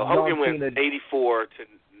I don't know. Hogan went 84 to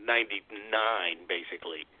 99,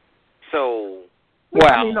 basically. So. Well,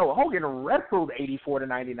 I mean, no, Hogan wrestled 84 to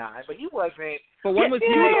 99, but he wasn't. But when was he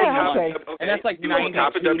okay. And that's like he was on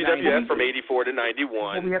top of WWF from 84 to 91.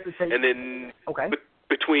 Well, we have to take, and then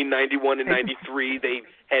between 91 and 93, they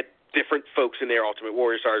had different folks in there, Ultimate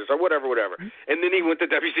Warrior stars or whatever. And then he went to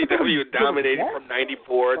WCW and dominated from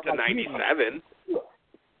 94 to 97.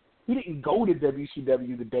 He didn't go to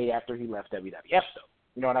WCW the day after he left WWF, though.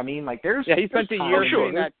 You know what I mean? Like, there's he spent a year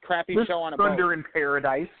doing that crappy show on a boat. Thunder in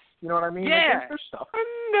Paradise. You know what I mean? Yeah. Like, there's stuff.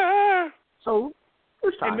 So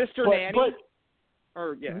there's time. And Mr. Nanny.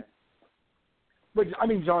 But I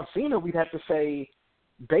mean, John Cena, we'd have to say,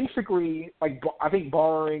 basically, like I think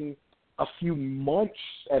barring a few months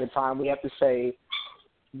at a time, we have to say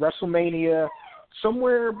WrestleMania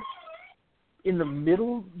somewhere in the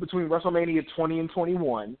middle between WrestleMania 20 and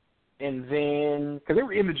 21. And then, because they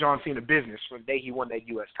were in the John Cena business from the day he won that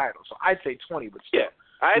U.S. title. So I'd say 20, but still. Yeah,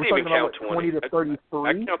 I didn't even count 20 to 33.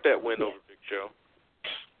 I count that win over Big Show.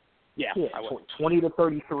 Yeah, 20 to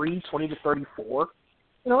 33, 20 to 34.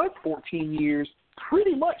 You know, that's 14 years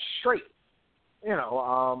pretty much straight. You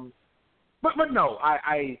know, but no,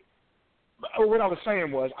 what I was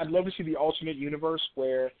saying was I'd love to see the alternate universe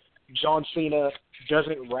where John Cena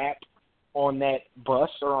doesn't rap on that bus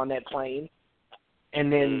or on that plane,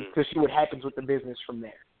 and then to see what happens with the business from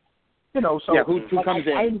there. You know, so who comes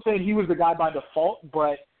in? I didn't say he was the guy by default,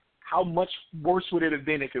 but how much worse would it have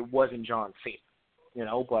been if it wasn't John Cena? You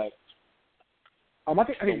know, but I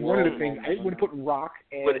think one of the things I would put Rock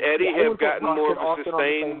and would Eddie have gotten more of a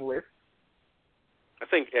sustained? I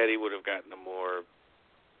think Eddie would have gotten a more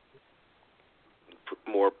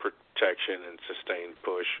protection and sustained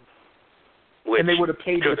push, which and they would have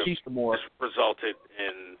paid Batista more. Resulted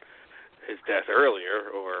in his death earlier,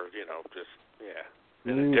 or just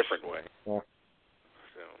in a different way. Yeah.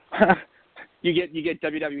 So you get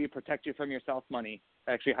WWE protect you from yourself money.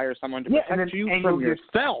 Actually hire someone to protect you Angle from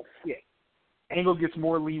yourself. Yeah. Angle gets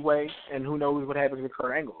more leeway, and who knows what happens with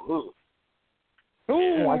Kurt Angle. Ooh. I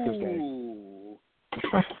don't like this guy.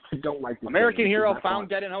 I don't like this American guy. Hero found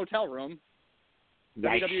dead in hotel room.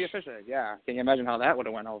 Nice. WWE official. Yeah. Can you imagine how that would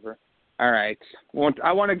have went over? All right. Well,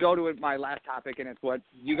 I want to go to my last topic, and it's what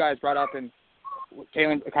you guys brought up and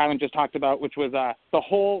Kylan just talked about, which was the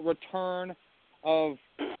whole return of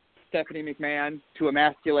Stephanie McMahon to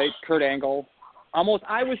emasculate Kurt Angle.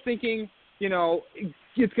 I was thinking,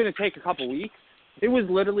 it's going to take a couple weeks. It was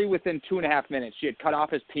literally within 2.5 minutes. She had cut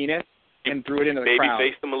off his penis and threw it into the crowd.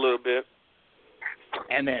 Baby faced him a little bit.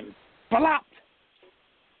 And then, flopped.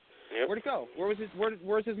 Yep. Where'd it go?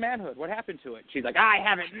 Where's his manhood? What happened to it? She's like, I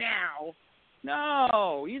have it now.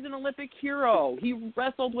 No, he's an Olympic hero. He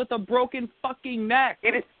wrestled with a broken fucking neck.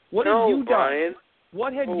 What have you done? Brian.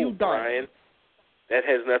 What have you done? Brian, that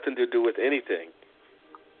has nothing to do with anything.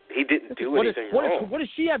 He didn't do anything wrong. What does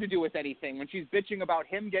she have to do with anything when she's bitching about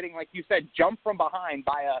him getting, like you said, jumped from behind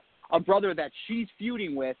by a brother that she's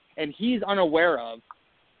feuding with and he's unaware of,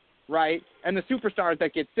 right? And the superstars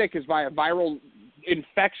that get sick is by a viral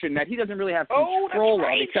infection that he doesn't really have control of,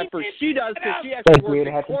 except for she does, because she actually works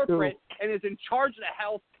in corporate and is in charge of the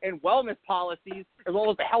health and wellness policies as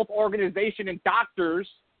well as the health organization and doctors.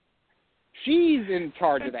 She's in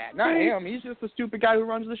charge of that, not him. He's just the stupid guy who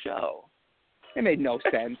runs the show. It made no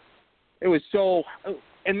sense. It was so...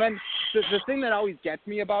 And then the thing that always gets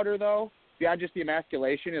me about her, though, beyond just the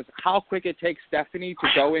emasculation, is how quick it takes Stephanie to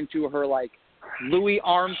go into her, like, Louis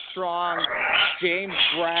Armstrong, James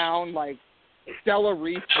Brown, like, Stella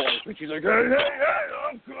Reese voice. And she's like, yeah,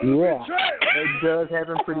 it does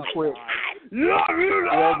happen pretty quick.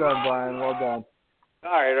 Well done, Brian. Well done.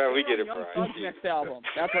 All right, we get it, Brian. Thug's next album.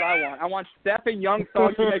 That's what I want. I want Steph and Young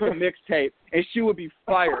Thug to make a mixtape, and she would be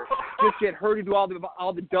fired. Just get her to do all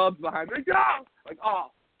the dubs behind her. Like, oh,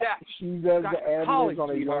 Steph. She does the ad-libs on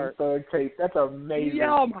a Young Thug tape. That's amazing.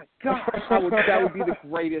 Yeah, oh my gosh, that would be the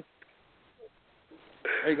greatest.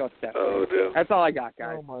 There you go, Steph. Oh, no. That's all I got,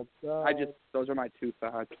 guys. Oh my God. Those are my two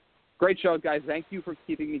thoughts. Great show, guys. Thank you for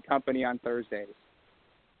keeping me company on Thursdays.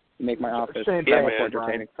 You make my office Same more thing,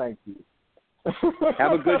 entertaining. Brian. Thank you.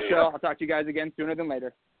 Have a good show. I'll talk to you guys again sooner than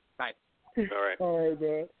later. Bye. All right. All right,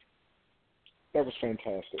 man. That was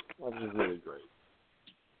fantastic. That was really great.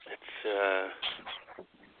 It's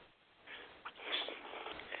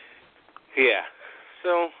yeah.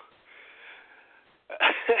 So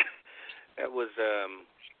that was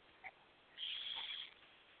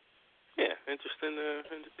yeah,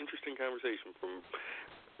 interesting conversation from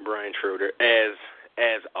Brian Schroeder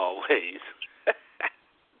as always.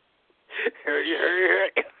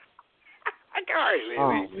 I got it, baby.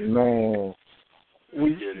 Oh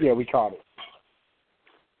man, we caught it.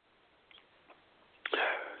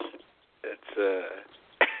 Let's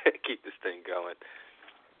keep this thing going,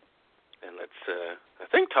 and let's I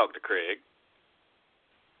think talk to Craig.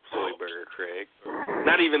 Soy Burger Craig.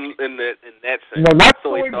 Not even in that sense. No, not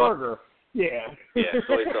soy soy burger. Yeah. Yeah,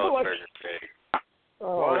 soy sauce burger Craig.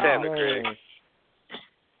 Oh, What's happening, man. Craig?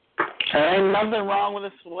 There ain't nothing wrong with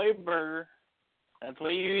a soy burger. That's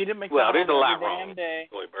what you eat at McDonald's Well, there's a lot every wrong damn with day.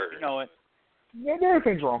 soy burger. You know it. Yeah,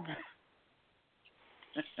 everything's wrong.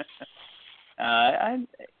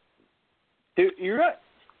 Dude,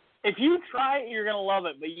 if you try it, you're gonna love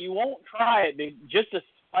it, but you won't try it just to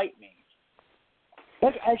spite me.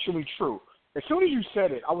 That's actually true. As soon as you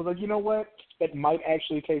said it, I was like, you know what? That might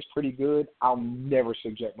actually taste pretty good. I'll never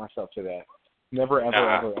subject myself to that. Never, ever,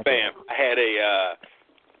 ever. Bam. I had a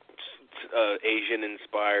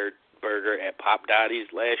Asian-inspired burger at Pop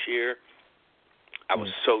Dottie's last year. I was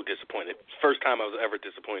so disappointed. First time I was ever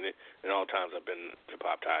disappointed in all times I've been to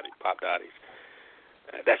Pop Dottie's.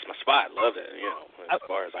 That's my spot. Love it. You know, as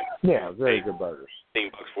far as like very good burgers.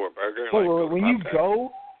 $15 for a burger. Wait, like, when you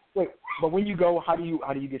go, but when you go, how do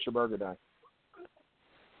you get your burger done?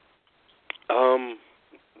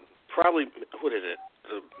 Probably what is it?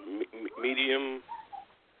 The medium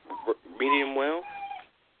well.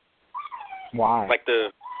 Why? Like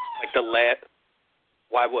the last.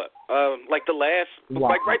 Why what? Like the last. Why?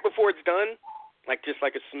 Like right before it's done. Like just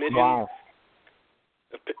like a smidgen. Why?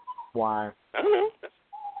 Why? I don't know.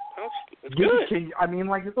 It's good. I mean,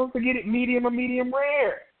 like you're supposed to get it medium or medium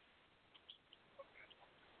rare.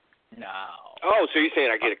 No. Oh, so you're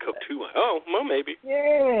saying I get it cooked too much? Oh, well, maybe.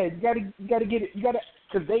 Yeah, you gotta get it.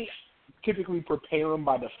 Because they typically prepare them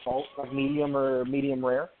by default, like medium or medium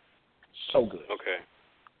rare. So good. Okay.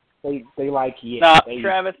 They like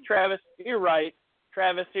Travis, you're right.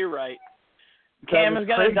 Travis, you're right. Cam is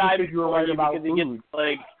gonna die before you because he gets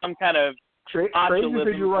like some kind of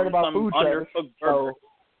botulism you're right about some food, undercooked burger. So,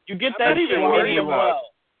 You get that medium well.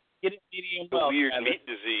 Get it medium well. Weird Travis. meat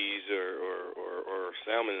disease or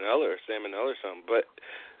salmonella or something, but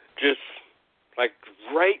just like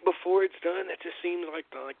right before it's done, it just seems like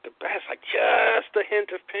the best. Like just a hint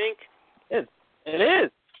of pink. It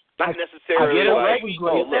is. Not necessarily get it like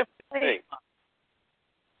right. look, pink.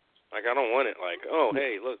 Like I don't want it like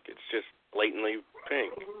hey look, it's just blatantly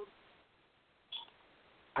pink.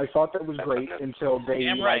 I thought that was great until they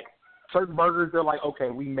certain burgers. They're like, okay,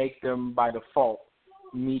 we make them by default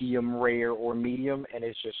medium rare or medium, and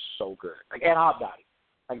it's just so good. Like at Hot Dottie,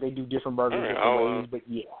 like they do different burgers different ways, but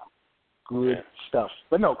good stuff.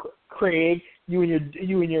 But no, Craig, you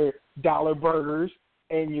and your dollar burgers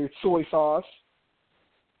and your soy sauce.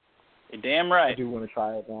 You're damn right. I do want to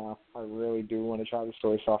try it now. I really do want to try the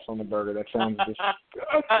soy sauce on the burger. That sounds just.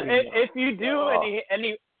 If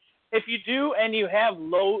you do and you have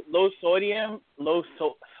low sodium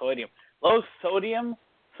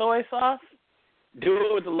soy sauce, do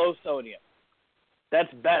it with the low sodium.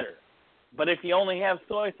 That's better. But if you only have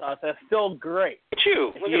soy sauce, that's still great.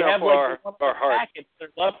 Look at you how have far our packets that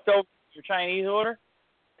are left over your Chinese order.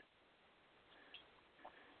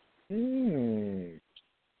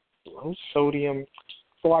 Low sodium.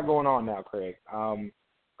 There's a lot going on now, Craig.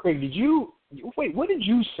 Craig, what did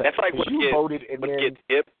you say? That's like get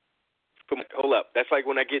dip. Hold up. That's like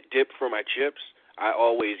when I get dip for my chips, I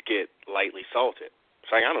always get lightly salted.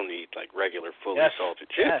 It's like I don't need like regular fully salted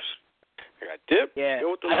chips. Yes. I got dip. Yeah,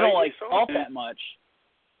 I don't like salt that much.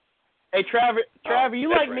 Hey, Trevor, you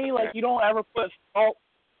like me? Like you don't ever put salt.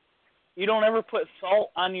 You don't ever put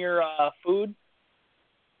salt on your food.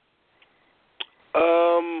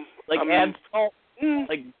 Add salt.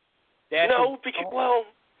 Like no, because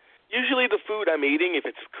usually the food I'm eating, if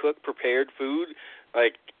it's cooked, prepared food,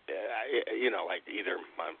 like like either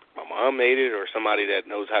my mom made it or somebody that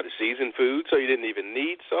knows how to season food, so you didn't even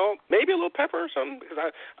need salt. Maybe a little pepper or something, because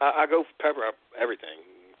I go for pepper up everything.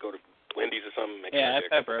 Go to Wendy's or something.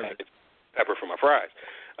 Pepper for my fries.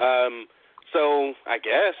 So I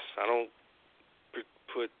guess I don't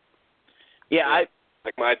put. Yeah,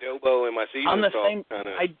 Like my adobo and my seasoning the salt same. kind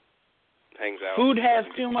of hangs out. Food has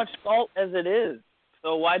too much salt as it is,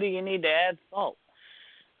 so why do you need to add salt?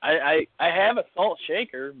 I have a salt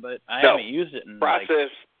shaker, but I haven't used it in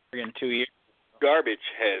processed like 2 years. Garbage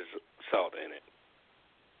has salt in it.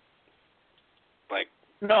 Like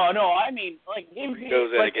no, I mean like if you, goes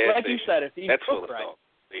at a gas like you station. said, if you That's cook full of right, salt.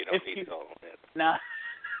 So you don't need salt on that. nah.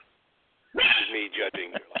 This is me judging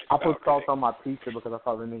your I lifestyle. put salt on my pizza because I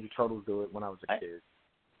saw the Ninja Turtles do it when I was a kid.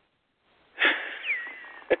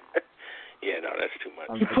 Yeah, no, that's too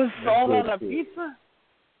much. You put salt on a pizza?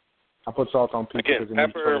 I put salt on pizza Again, because the Ninja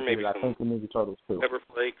pepper, Turtles maybe did it. I think the Ninja Turtles too. Pepper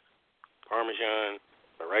flakes, Parmesan,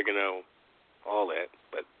 oregano, all that,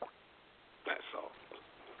 but not salt.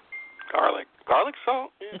 Garlic. Garlic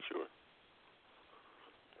salt? Yeah, sure.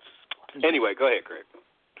 Anyway, go ahead, Craig.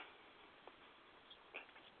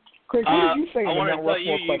 Craig, what did you say in the wanna Mount tell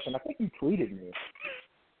Rushmore you- question? I think you tweeted me.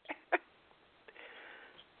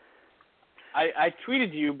 I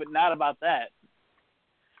tweeted you, but not about that.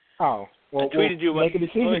 Oh, well, I tweeted you. make a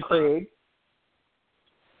decision, Craig.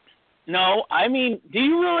 No, I mean, do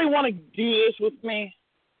you really want to do this with me?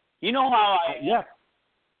 You know how I am. Yes.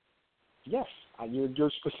 Yes.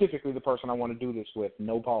 You're specifically the person I want to do this with.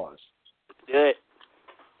 No pause. Good.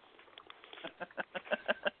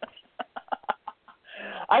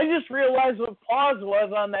 I just realized what pause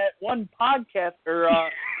was on that one podcast, or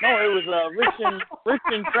no, it was Rich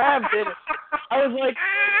and Trav did it. I was like,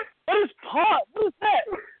 what is pause? What is that?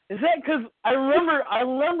 Is that because I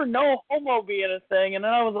remember no homo being a thing, and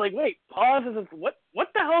then I was like, wait, pause is what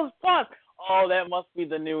the hell is pause? Oh, that must be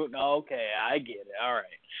the new. Okay, I get it. All right.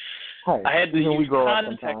 Hey, I had to use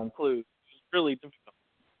context sometimes. clues. It was really difficult.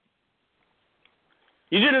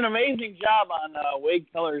 You did an amazing job on Wade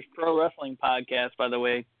Keller's Pro Wrestling podcast, by the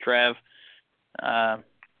way, Trav.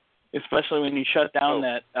 Especially when you shut down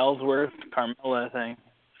that Ellsworth Carmella thing.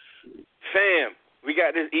 Sam, we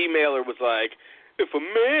got this emailer was like, if a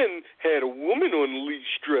man had a woman on a leash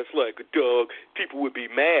dressed like a dog, people would be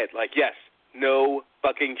mad. Like, yes, no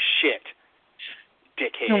fucking shit,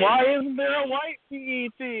 dickhead. And why isn't there a white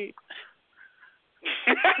PET?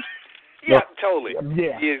 Yeah, totally.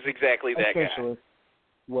 Yeah. He is exactly that guy. Essentially.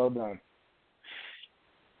 Well done.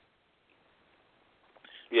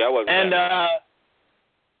 Yeah, I wasn't. And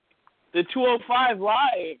the 205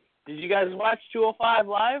 Live. Did you guys watch 205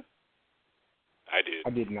 Live? I did. I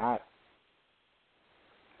did not.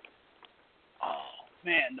 Oh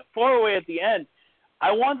man, the 4-way at the end.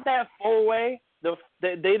 I want that 4-way.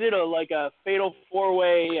 They did a fatal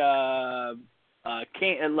 4-way,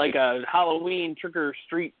 like a Halloween trick or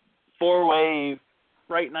treat 4-way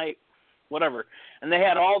Fright Night, whatever. And they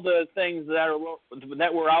had all the things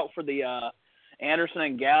that were out for the Anderson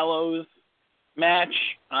and Gallows match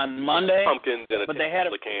on Monday. Pumpkins and but they had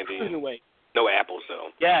a candy. cruiserweight. No apples though.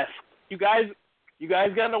 Yes, you guys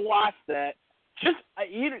got to watch that.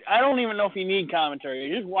 I don't even know if you need commentary.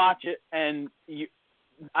 You just watch it, and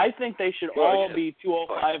I think they should all be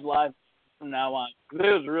 205 Live from now on. It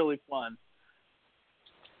was really fun.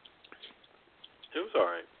 It was all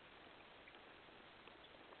right.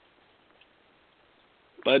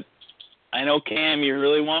 But I know, Cam, you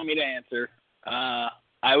really want me to answer.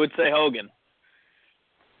 I would say Hogan.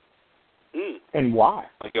 And why?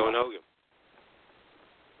 Like going Hogan.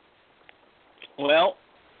 Well,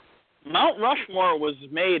 Mount Rushmore was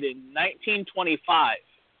made in 1925.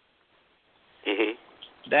 Mhm.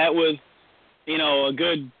 That was, a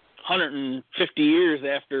good 150 years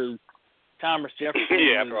after Thomas Jefferson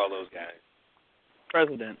Yeah, was after all those guys.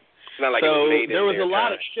 president. It's not like so it was made there in was their a lot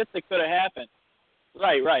time. of shit that could have happened.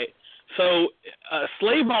 Right. So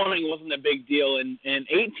slave owning wasn't a big deal in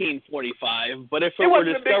 1845, but if it were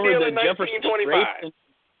wasn't a big discovered deal that in Jefferson 1925. raped,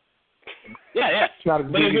 yeah. It's not as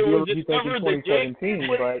But big if a it deal was as you think in discovered that 2017,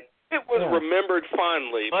 but It was yeah. remembered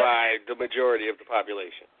fondly But- by the majority of the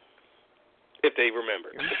population. If they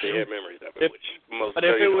remembered. If they had memories of it, which most But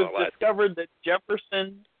tell if you it was a lot. discovered that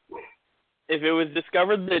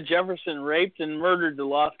Jefferson raped and murdered the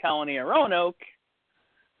lost colony of Roanoke,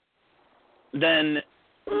 then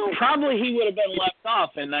probably he would have been left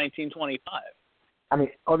off in 1925. I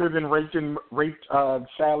mean, other than raped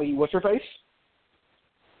Sally, what's her face?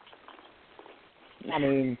 I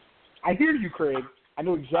mean, I hear you, Craig. I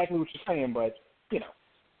know exactly what you're saying, but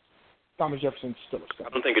Thomas Jefferson's still a I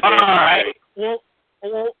scumbag. don't think a All damn right. thing.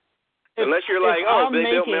 Well, Unless you're like, I'm they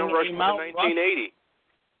built making Mount a Rushmore Mount in 1980.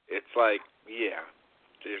 It's like, yeah.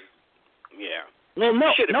 Yeah. Well,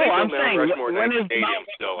 no, Shit, if no, they built I'm Mount saying Rushmore in when is 1980, Mount I'm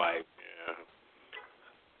still like,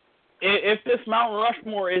 if this Mount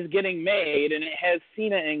Rushmore is getting made and it has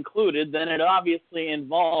Cena included, then it obviously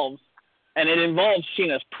involves and it involves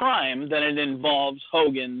Cena's prime than it involves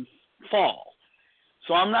Hogan's fall.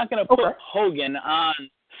 So I'm not going to put Hogan on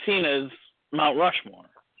Cena's Mount Rushmore.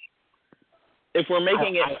 If we're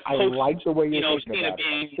making it I like the way you're thinking Cena about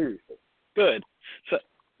being it. Seriously. good. So,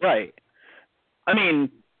 right. I mean,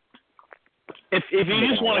 if you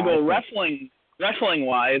just want to go wrestling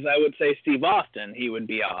wise, I would say Steve Austin. He would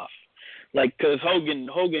be off. Like, because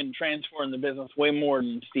Hogan transformed the business way more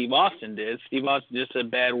than Steve Austin did. Steve Austin just said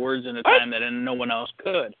bad words in a time that no one else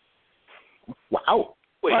could. Wow.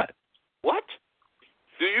 Wait. What?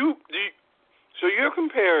 So you're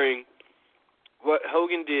comparing what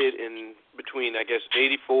Hogan did in between, I guess,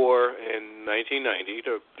 84 and 1990,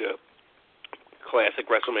 the classic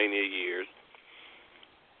WrestleMania years,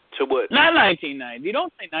 to what? Not 1990.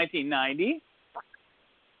 Don't say 1990.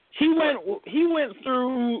 He went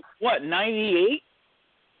through what, 98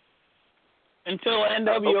 until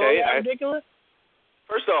NWO got ridiculous.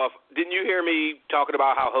 First off, didn't you hear me talking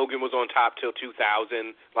about how Hogan was on top till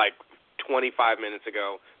 2000, like 25 minutes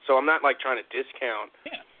ago? So I'm not like trying to discount.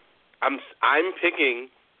 Yeah. I'm picking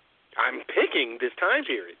this time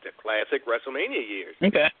period, the classic WrestleMania years.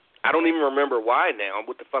 Okay. I don't even remember why now.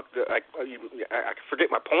 What the fuck? I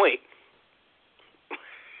forget my point.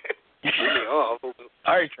 Threw me off.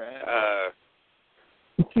 Sorry, Trav.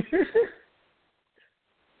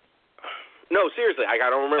 No, seriously, I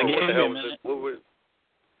don't remember what the hell was this.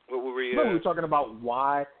 What were we? No, we were talking about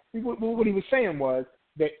why. What he was saying was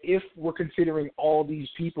that if we're considering all these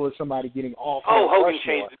people as somebody getting off, Hogan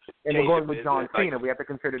changed, and we're going with John Cena, we have to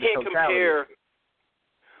consider the totality.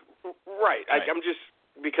 Right. I'm just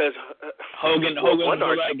because Hogan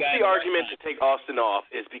the argument to take Austin off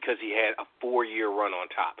is because he had a 4-year run on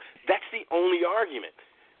top. That's the only argument.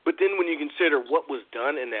 But then when you consider what was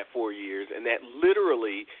done in that 4 years, and that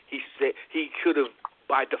literally he could have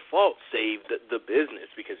by default saved the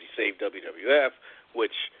business because he saved WWF,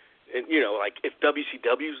 which, like if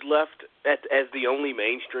WCW's left as the only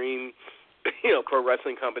mainstream, pro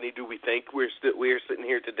wrestling company, do we think we're sitting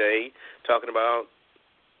here today talking about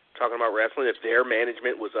wrestling? If their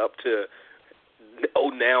management was up to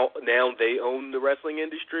now they own the wrestling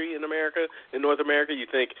industry in America, in North America, you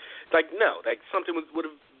think no, something would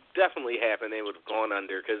have definitely happened. They would have gone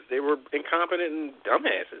under because they were incompetent and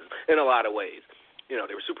dumbasses in a lot of ways.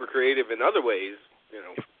 They were super creative in other ways,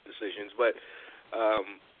 decisions. But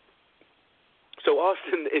so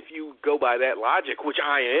Austin, if you go by that logic, which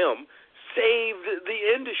I am, saved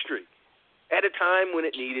the industry at a time when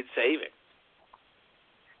it needed saving.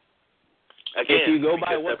 Again, if you go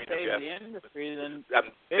by what saved the industry, then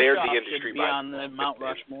Bischoff should be on the Mount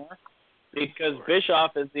Rushmore, because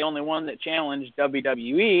Bischoff is the only one that challenged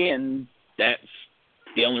WWE, and that's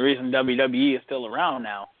the only reason WWE is still around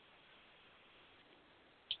now.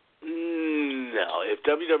 No, if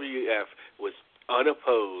WWF was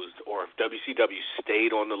unopposed, or if WCW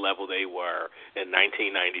stayed on the level they were in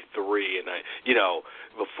 1993, and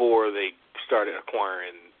before they started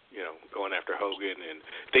acquiring, going after Hogan, and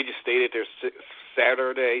they just stayed at their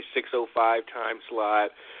Saturday 6:05 time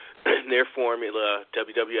slot, their formula,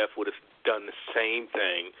 WWF would have done the same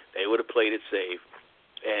thing. They would have played it safe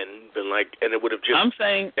and been like, and it would have just. I'm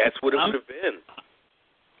saying that's what it would have been.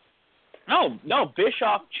 No,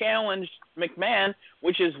 Bischoff challenged McMahon,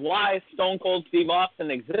 which is why Stone Cold Steve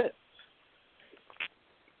Austin exists.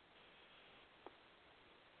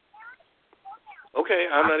 Okay,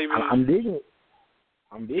 I'm not even. I'm digging it.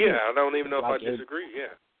 Yeah, I don't even know if I disagree.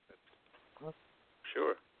 Yeah,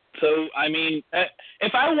 sure. So, I mean,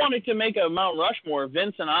 if I wanted to make a Mount Rushmore,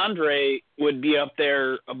 Vince and Andre would be up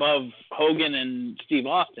there above Hogan and Steve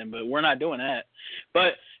Austin, but we're not doing that.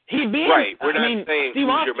 But he'd be right. We're not saying Steve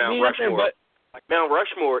who's your Mount Rushmore. There, but Mount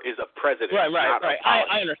Rushmore is a president. Right. Not a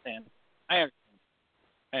I understand. I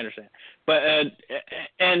understand. But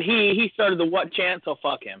and he started the what chant, so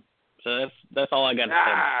fuck him. So that's all I got to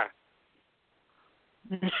say.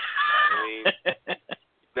 I mean,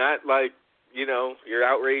 not like, your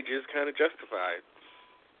outrage is kind of justified.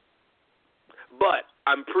 But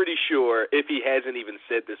I'm pretty sure if he hasn't even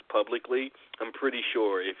said this publicly, I'm pretty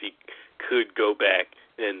sure if he could go back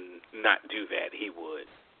and not do that, he would.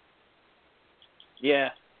 Yeah,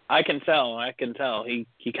 I can tell.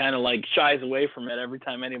 He kind of like shies away from it every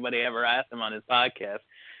time anybody ever asks him on his podcast.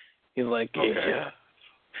 He's like, okay.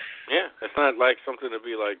 Yeah, it's not like something to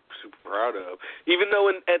be like super proud of. Even though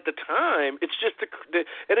at the time, it's just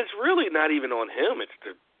and it's really not even on him. It's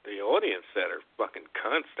the audience that are fucking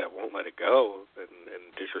cunts that won't let it go and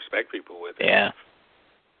disrespect people with it. Yeah.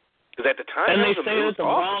 Because at the time, and they say it at the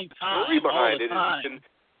wrong time. The story behind it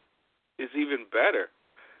is even better.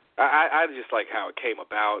 I just like how it came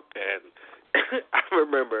about, and I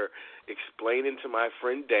remember explaining to my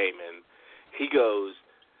friend Damon. He goes,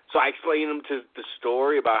 so I explained him to the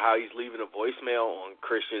story about how he's leaving a voicemail on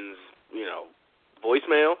Christian's,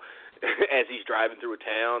 voicemail as he's driving through a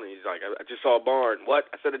town. And he's like, I just saw a barn.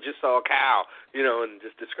 What? I said, I just saw a cow. And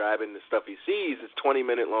just describing the stuff he sees. It's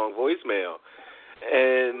 20-minute long voicemail.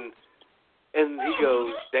 And he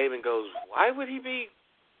goes, Damon goes, why would he be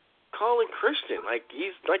calling Christian? Like,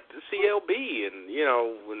 he's like the CLB, and,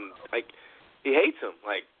 when, like, he hates him.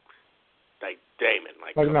 Like Damon.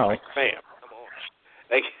 Like no. Fam.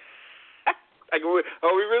 Like,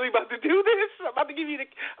 are we really about to do this? I'm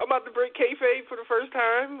about to break kayfabe for the first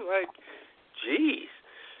time. Like, jeez,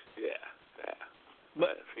 yeah.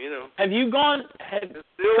 But have you gone?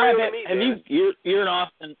 You're in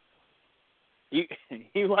Austin.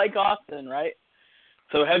 You like Austin, right?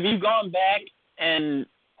 So have you gone back and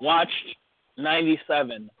watched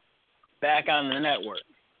 '97 back on the network?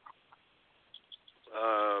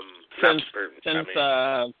 Since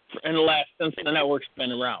the network's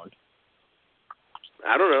been around.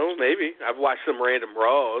 I don't know, maybe. I've watched some random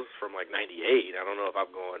Raws from like '98. I don't know if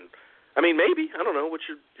I'm going. I mean, maybe. I don't know. What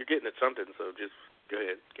you're getting at something. So just go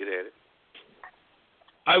ahead, get at it.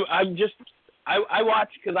 I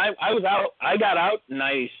watched because I was out. I got out in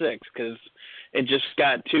 '96 because it just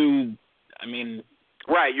got too. I mean.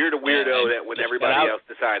 Right, you're the weirdo that when everybody else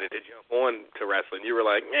decided to jump on to wrestling, you were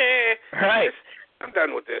like, right. I'm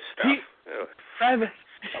done with this stuff. Travis,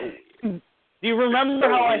 do you remember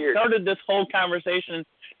how I started this whole conversation?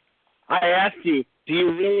 I asked you, do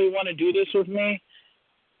you really want to do this with me?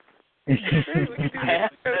 I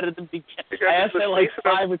asked that at the beginning. I asked that like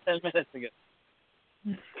 5 or 10 minutes ago.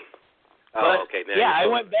 Oh, okay. Now I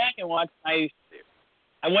went back and watched. I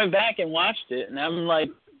went back and watched it, and I'm like,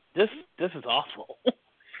 this is awful.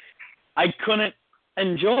 I couldn't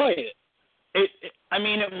enjoy it. I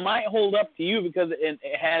mean, it might hold up to you because it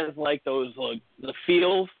has like those the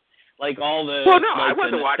feels, like all the I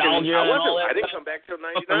wasn't watching. I didn't come back till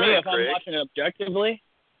 '99. But for me, if I'm watching it objectively,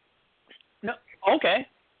 no, okay.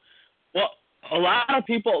 Well, a lot of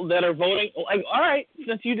people that are voting, like, all right,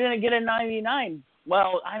 since you didn't get a '99.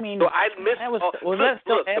 Well, I mean, so I missed. That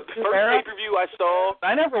still the first pay-per-view I saw.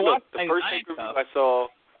 I never watched the first pay-per-view I saw.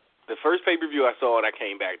 The first pay-per-view I saw and I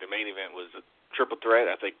came back, the main event was a triple threat.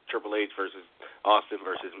 I think Triple H versus Austin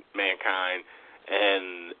versus Mankind,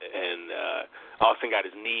 and Austin got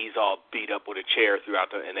his knees all beat up with a chair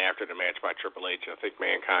throughout and after the match by Triple H. I think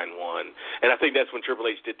Mankind won, and I think that's when Triple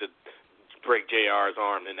H did the break JR's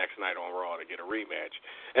arm the next night on Raw to get a rematch.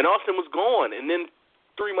 And Austin was gone, and then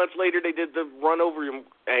 3 months later they did the run over him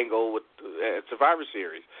angle with Survivor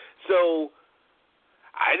Series. So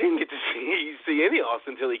I didn't get to see any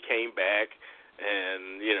Austin until he came back,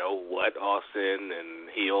 and Austin and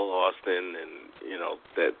heel Austin, and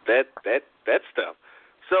that stuff.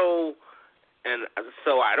 So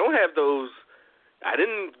I don't have those. I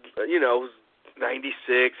didn't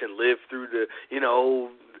 96 and live through the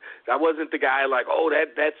I wasn't the guy like,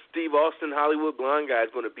 that Steve Austin Hollywood Blonde guy is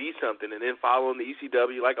going to be something, and then following the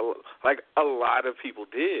ECW like a lot of people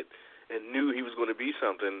did, and knew he was going to be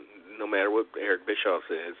something, no matter what Eric Bischoff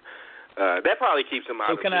says. That probably keeps him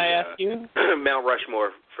out of can I ask you? Mount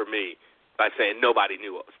Rushmore for me by saying nobody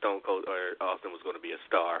knew Stone Cold or Austin was going to be a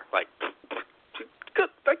star. Like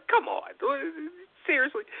come on,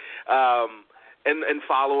 seriously. And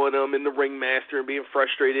following him in the Ringmaster and being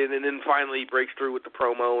frustrated, and then finally he breaks through with the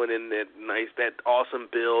promo, and then that awesome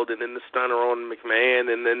build, and then the stunner on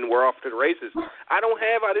McMahon, and then we're off to the races. I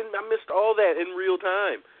missed all that in real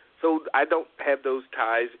time, so I don't have those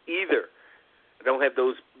ties either. I don't have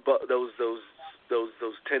those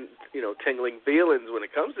tingling feelings when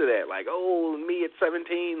it comes to that. Like, me at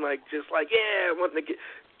 17, like I want to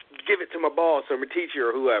give it to my boss or my teacher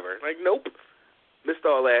or whoever. Like, nope, missed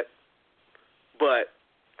all that. But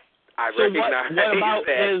I recognize what about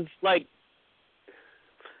that. his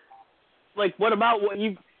what about what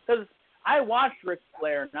you? Because I watched Ric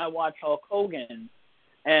Flair and I watched Hulk Hogan,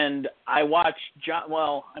 and I watched John.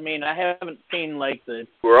 Well, I mean, I haven't seen like the.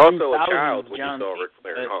 You were also a child when John you saw Ric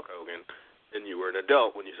Flair and Hulk Hogan, and you were an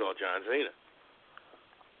adult when you saw John Cena.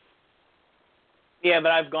 Yeah,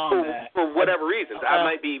 but I've gone back for whatever reasons. I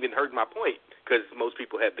might be even hurting my point because most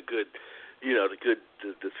people have the good,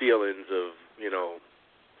 the feelings of.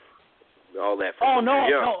 All that.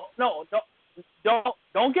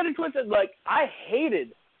 Don't get it twisted. Like, I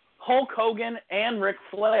hated Hulk Hogan and Ric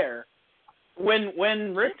Flair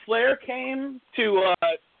when Ric Flair came to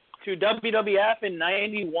WWF in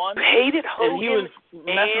 '91. Hated Hogan and he was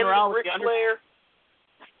messing around with Ric Flair.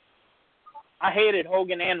 I hated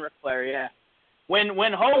Hogan and Ric Flair. Yeah,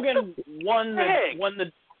 when Hogan won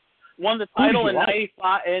the won the title in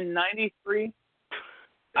 '93.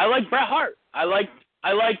 I like Bret Hart. I like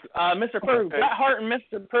Mr. Perfect. Bret Hart and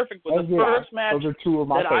Mr. Perfect was the first match those are two of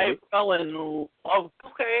my that favorites. I fell in love.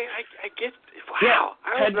 Okay, I get. Wow,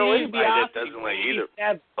 I don't know anybody that doesn't like either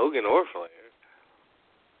Hogan or Flair.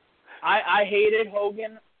 I hated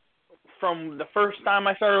Hogan from the first time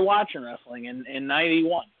I started watching wrestling in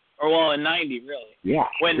 '91, or in '90 really. Yeah.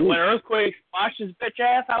 When Earthquake squashed his bitch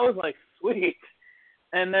ass, I was like, sweet.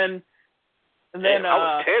 And then I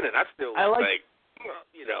was 10 and I still I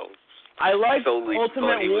like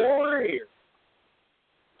Ultimate Warrior.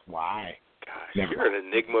 Why? Gosh, you're an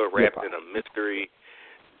enigma wrapped in a mystery.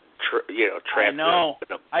 Trapped. I know.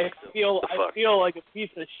 I feel like a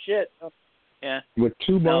piece of shit. Yeah. With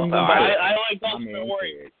two bones. I like Ultimate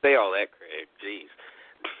Warrior. Say all that, Craig. Jeez.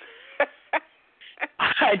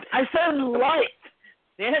 I said light.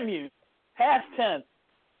 Damn you. Past tense.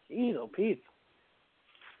 Jeez, oh Pete.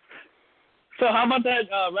 So how about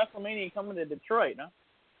that WrestleMania coming to Detroit, no?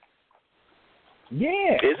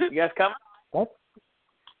 Yeah. Is it? You guys coming? What?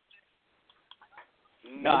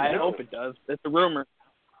 No, I hope it does. It's a rumor.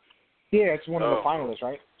 Yeah, it's one of the finalists,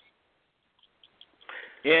 right?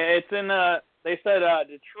 Yeah, it's in they said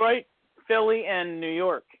Detroit, Philly, and New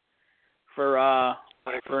York for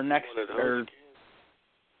next or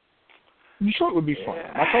Detroit would be fun.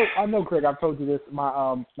 Yeah. I know, Craig. I've told you this.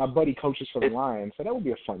 My buddy coaches for the Lions, so that would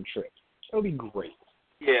be a fun trip. That would be great.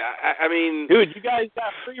 Yeah, I mean, dude, you guys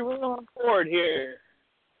got free room on board here.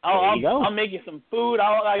 I'll make you some food.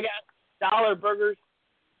 I got dollar burgers,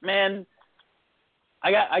 man.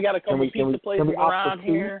 I got a couple pizza places around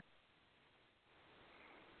here.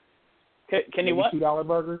 Can you what? $2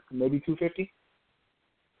 burgers, maybe $2.50.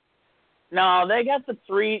 No, they got the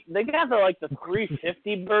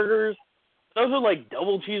 $350 burgers. Those are like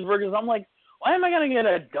double cheeseburgers. I'm like, why am I gonna get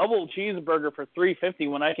a double cheeseburger for $3.50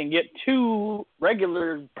 when I can get two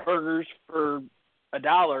regular burgers for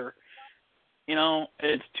 $1? You know,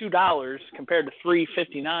 it's $2 compared to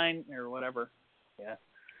 $3.59 or whatever. Yeah,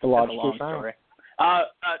 a long story.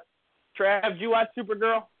 Trav, did you watch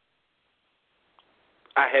Supergirl?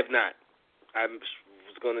 I have not. I was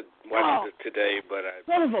going to watch it today, but I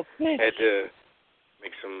had to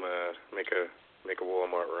make some make a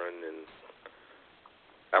Walmart run, and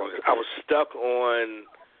I was stuck on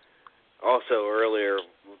also earlier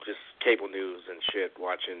just cable news and shit,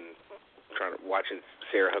 watching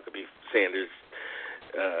Sarah Huckabee Sanders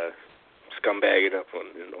scumbag it up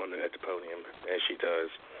at the podium as she does,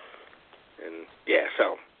 and yeah,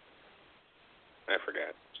 so I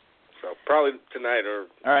forgot. So probably tonight or.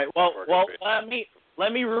 All right. Well,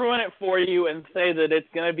 let me ruin it for you and say that it's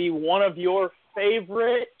going to be one of your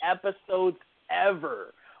favorite episodes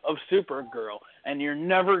ever of Supergirl, and you're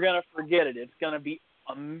never going to forget it. It's going to be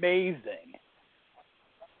amazing.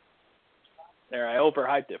 There, I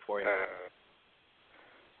overhyped it for you.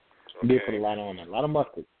 Okay. You put a lot on it. A lot of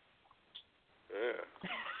mustard. Yeah.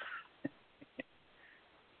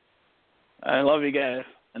 I love you guys,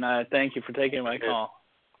 and I thank you for taking my call.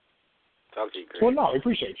 Talk to you, Chris. Well, no, I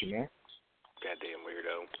appreciate you, man. Goddamn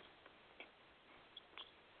weirdo.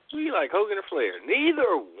 Who you like, Hogan or Flair?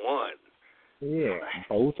 Neither one. Yeah,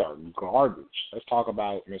 both are garbage. Let's talk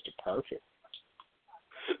about Mr. Perfect.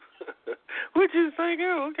 Which is like,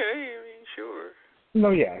 oh, okay, I mean, sure.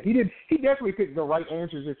 No, yeah, he did. He definitely picked the right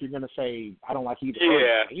answers. If you're gonna say I don't like either.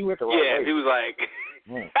 Yeah, he went the right way. Yeah, he was like,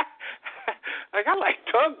 like I like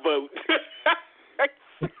tugboat.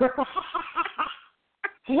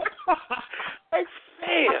 Like,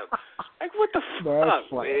 fam, like what the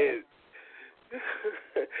fuck, man?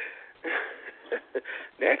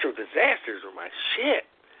 Natural disasters were my shit.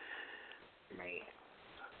 Man.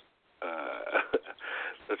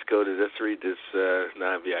 Let's go to let's read this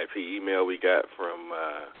non-VIP email we got from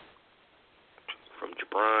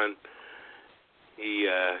Jabron. He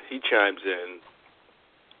chimes in.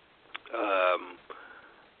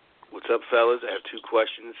 What's up, fellas? I have 2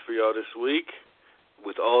 questions for y'all this week.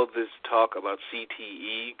 With all this talk about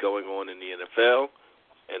CTE going on in the NFL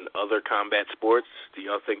and other combat sports, do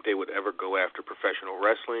y'all think they would ever go after professional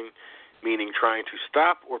wrestling, meaning trying to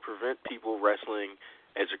stop or prevent people wrestling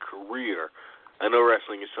as a career? I know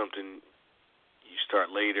wrestling is something you start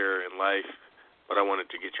later in life, but I wanted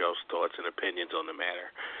to get y'all's thoughts and opinions on the matter.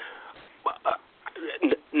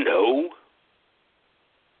 No.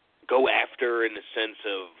 Go after in the sense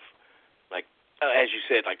of, like, as you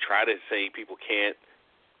said, like try to say people can't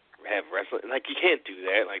have wrestling. Like, you can't do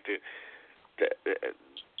that. Like,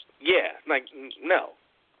 yeah, like, no.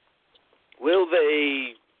 Will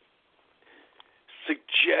they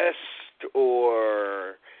suggest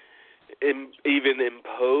or even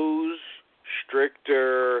impose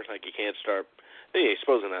stricter. Like you can't start. You're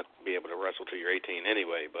supposed to not be able to wrestle till you're 18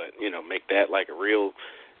 anyway, but make that like a real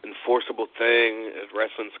enforceable thing at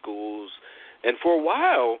wrestling schools. And for a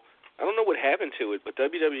while, I don't know what happened to it, but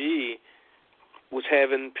WWE was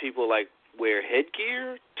having people like wear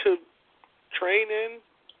headgear to train in.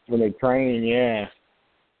 When they train, yeah.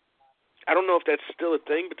 I don't know if that's still a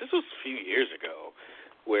thing, but this was a few years ago,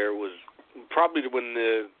 where it was probably when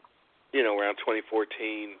around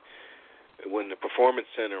 2014, when the Performance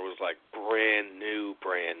Center was like brand new.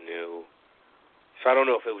 So I don't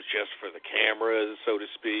know if it was just for the cameras, so to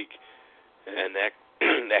speak, and that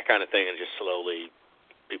that kind of thing, and just slowly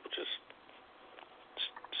people just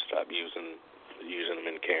stop using them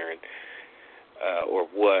and caring or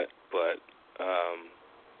what. But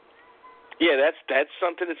yeah, that's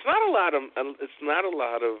something. It's not a lot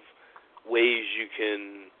of ways you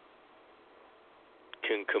can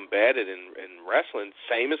combat it in wrestling.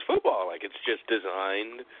 Same as football. Like it's just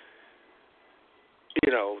designed,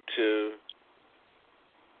 to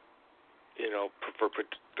for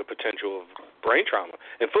the potential of brain trauma.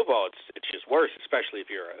 In football, it's just worse, especially if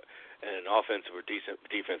you're an offensive or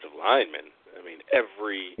defensive lineman. I mean,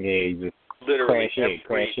 literally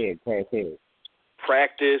every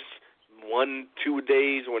practice, 1-2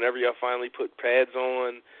 days, whenever y'all finally put pads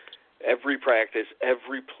on, every practice,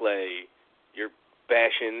 every play, you're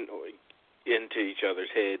bashing into each other's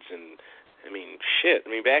heads. And I mean, shit. I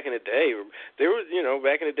mean, back in the day,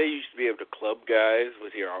 back in the day, you used to be able to club guys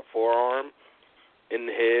with your forearm in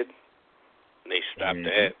the head, and they stopped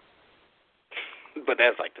that. But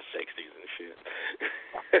that's like the 60s and shit.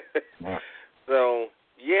 So,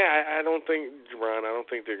 yeah, I don't think, Ron,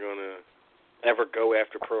 they're going to ever go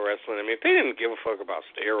after pro wrestling. I mean, if they didn't give a fuck about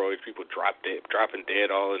steroids, people dropping dead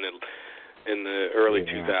all in the early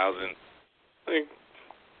 2000s. Like,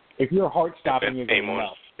 if your heart stopping is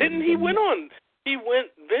enough. Vince went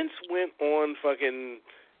on fucking,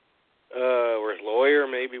 or his lawyer,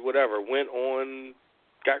 maybe, whatever,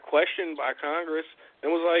 got questioned by Congress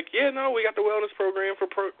and was like, yeah, no, we got the wellness program for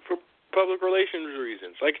public relations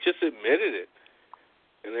reasons. Like, just admitted it.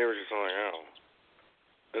 And they were just like, oh.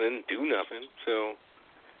 And didn't do nothing. So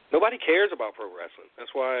nobody cares about pro wrestling.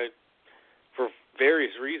 That's why, for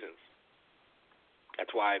various reasons.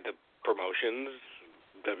 That's why the promotions,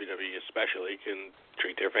 WWE especially, can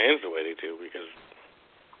treat their fans the way they do, because,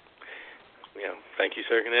 thank you,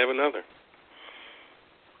 sir, can I have another?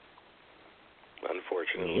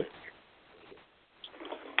 Unfortunately.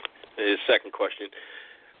 His second question,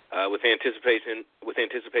 with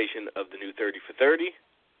anticipation of the new 30 for 30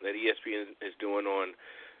 that ESPN is doing on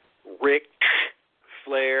Ric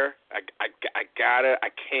Flair, I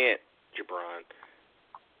can't, Jabron.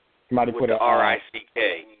 Somebody with put the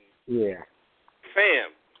RICK. Yeah. Fam,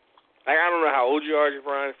 I don't know how old you are,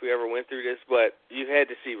 Jabron, if we ever went through this, but you had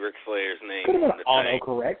to see Ric Flair's name on the thing.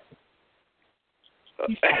 Autocorrect.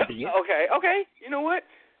 Okay. You know what?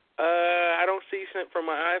 I don't see sent from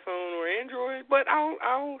my iPhone or Android, but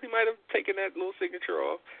he might have taken that little signature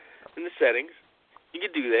off in the settings. You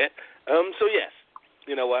could do that. So yes,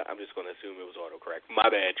 you know what? I'm just going to assume it was autocorrect. My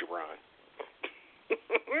bad, Jabron.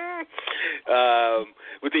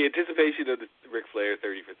 With the anticipation of the Ric Flair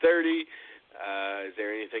 30 for 30, is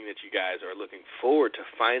there anything that you guys are looking forward to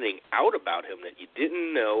finding out about him that you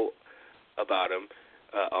didn't know about him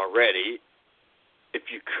already? If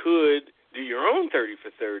you could do your own 30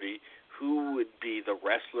 for 30, who would be the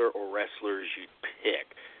wrestler or wrestlers you'd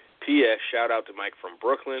pick? P.S. Shout out to Mike from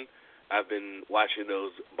Brooklyn. I've been watching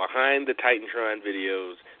those Behind the Titantron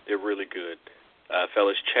videos. They're really good.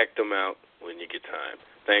 Fellas, check them out when you get time.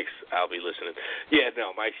 Thanks. I'll be listening. Yeah,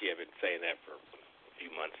 no, Mikey, I've been saying that for a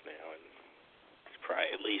few months now, and it's probably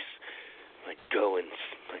at least go and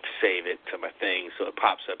save it to my thing so it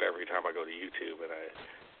pops up every time I go to YouTube, and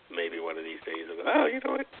maybe one of these days I'll go, oh, you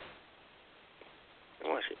know what?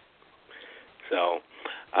 I watch it. So,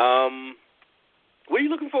 what are you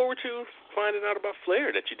looking forward to finding out about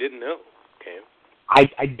Flair that you didn't know, Cam?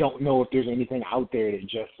 I don't know if there's anything out there that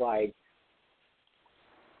just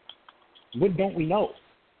what don't we know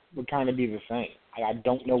would kind of be the same. I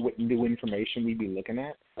don't know what new information we'd be looking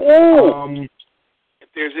at. If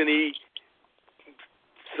there's any,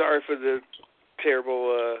 sorry for the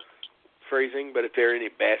terrible phrasing, but if there are any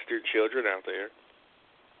bastard children out there.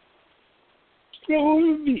 Yeah, well, it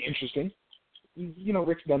would be interesting.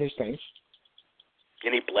 Rick's done his thing.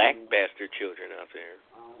 Any black bastard children out there?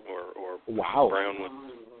 Or wow. Brown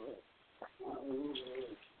ones?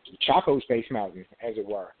 Chaco Space Mountain, as it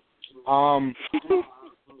were.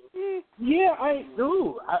 Yeah, I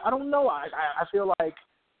don't know. I feel like,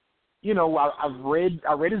 I've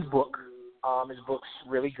read his book, His book's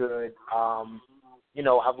really good. You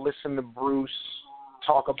know, I've listened to Bruce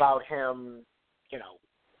talk about him, you know,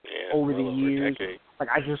 over the years. Like,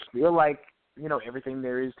 I just feel like, you know, everything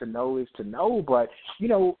there is to know. But, you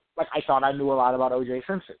know, like, I thought I knew a lot about O.J.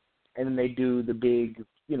 Simpson. And then they do the big,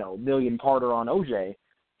 you know, million-parter on O.J.,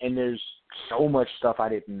 and there's so much stuff I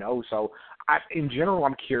didn't know. So, in general,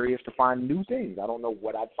 I'm curious to find new things. I don't know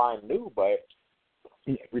what I'd find new, but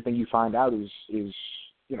everything you find out is you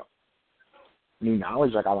know, new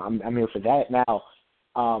knowledge. Like, I'm here for that. Now,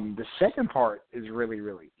 the second part is really,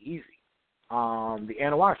 really easy. The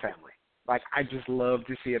Anwar family. Like, I just love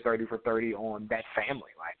to see a 30 for 30 on that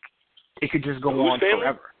family. Like, it could just go on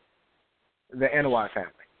forever. The Anwar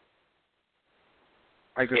family.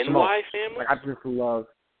 Like the NY family? Like, I just love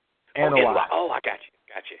Anwar. Oh, I got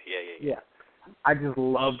you. Yeah. I just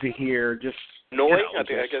love to hear just Noi? You know, I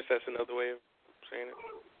guess that's another way of saying it.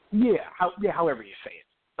 Yeah, however you say it.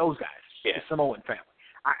 Those guys. Yeah. The Samoan family.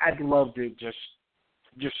 I'd love to just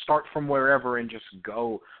start from wherever and just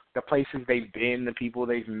go. The places they've been, the people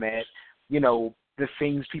they've met, you know, the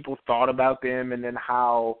things people thought about them, and then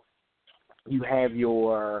how you have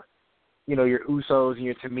your, you know, your Usos and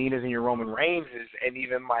your Taminas and your Roman Reigns, and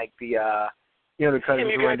even like the, you know, the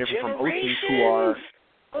cousins who are different from Otis who are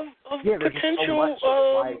of potential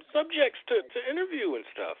subjects to interview and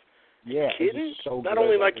stuff. Yeah, kidding? So not good.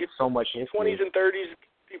 only like it's so much history. 20s and 30s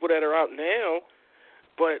people that are out now,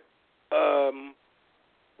 but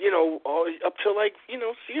you know, all up to like, you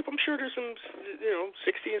know, see if I'm sure there's some, you know,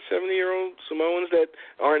 60 and 70-year-old Samoans that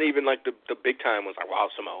aren't even like the big time ones, like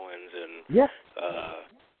Wild Samoans and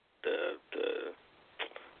the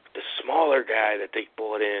smaller guy that they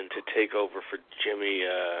brought in to take over for Jimmy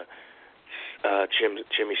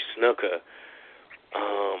Snuka.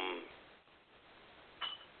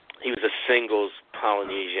 He was a singles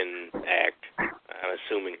Polynesian act. I'm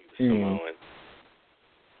assuming he was Samoan.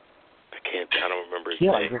 I don't remember his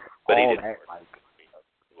name, but he didn't. It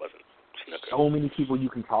wasn't Snuka. So many people you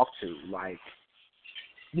can talk to, like,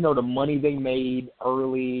 you know, the money they made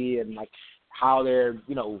early and like how they're,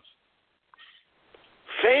 you know,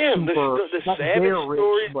 fam, the savage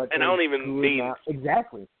stories, and I don't even mean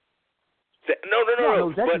exactly. No,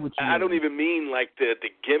 exactly but I don't even mean like the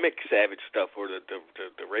gimmick savage stuff or the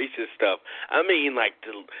racist stuff. I mean like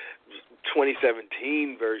the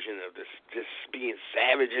 2017 version of this, just being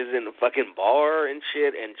savages in the fucking bar and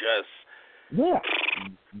shit, and just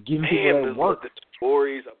giving people that work. The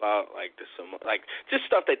stories about like just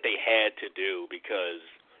stuff that they had to do because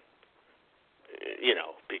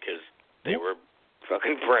they were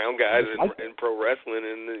fucking brown guys in pro wrestling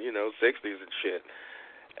in the 60s and shit.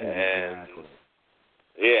 And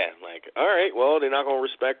like, all right, well, they're not going to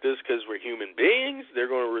respect us because we're human beings. They're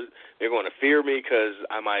going to fear me because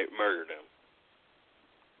I might murder them.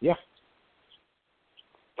 Yeah.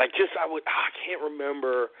 Like, I can't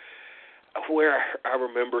remember where I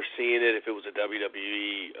remember seeing it. If it was a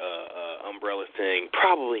WWE umbrella thing,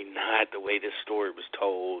 probably not the way this story was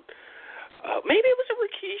told. Maybe it was a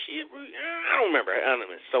Rikishi. I don't remember. I don't know.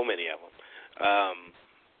 So many of them.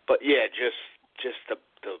 But yeah, just the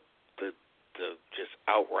just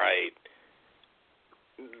outright,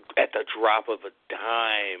 at the drop of a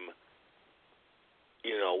dime,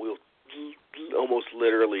 we'll almost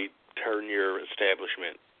literally turn your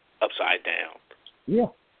establishment upside down. Yeah.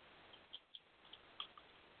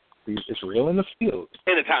 It's real in the field.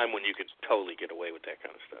 In a time when you could totally get away with that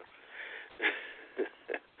kind of stuff.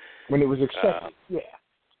 When it was accepted,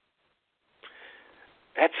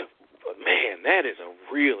 that is a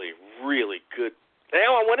really, really good.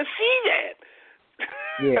 Now I want to see that.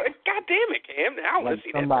 Yeah. God damn it, Cam. Now I want to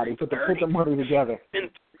see somebody that. Put the money together. In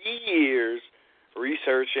 3 years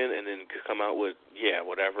researching and then come out with,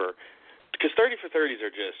 whatever. Because 30 for 30s are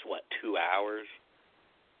just, 2 hours?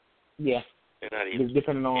 Yeah. They're not even.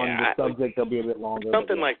 Depending on the subject, they'll be a bit longer.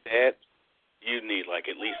 Something like that, you need like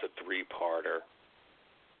at least a 3-parter.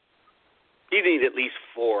 You need at least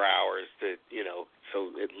 4 hours to,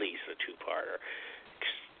 so at least a 2-parter.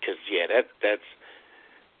 Because, that's...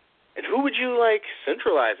 And who would you,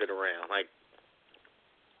 centralize it around? I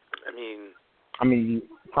mean, you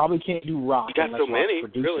probably can't do Rock. You got so many,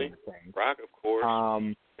 really. Rock, of course.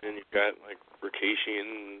 And you've got, Rikishi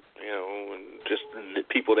and, and just the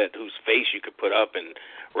people whose face you could put up, and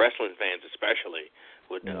wrestling fans especially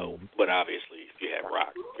would know. But obviously, if you have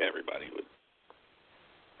Rock, everybody would.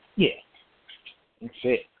 Yeah. That's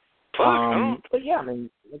it. But yeah,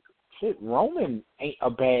 Roman ain't a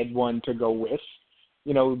bad one to go with.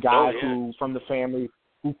 Guy who from the family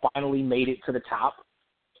who finally made it to the top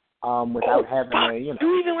without having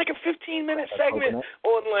do even a 15-minute segment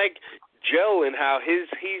on Joe and how he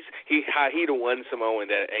the one Samoan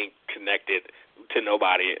that ain't connected to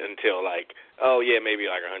nobody until like, oh yeah, maybe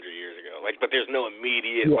like 100 years ago. Like, but there's no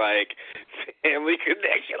immediate like family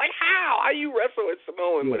connection. Like, how you wrestle with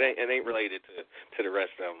Samoan but ain't related to the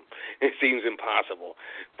rest of them? It seems impossible.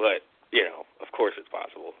 But you know, of course it's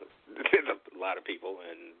possible. There's a lot of people,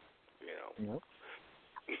 and you know,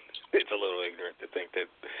 it's a little ignorant to think that,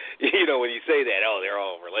 you know, when you say that, oh, they're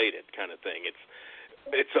all related, kind of thing. It's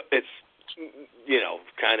you know,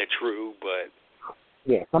 kind of true, but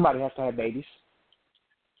yeah, somebody has to have babies.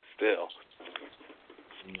 Still,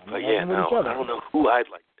 but yeah, no, I don't know who I'd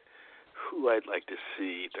like to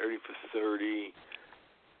see 30 for 30.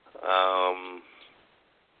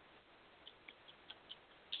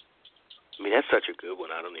 I mean, that's such a good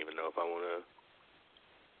one. I don't even know if I want to.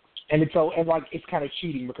 And it's it's kind of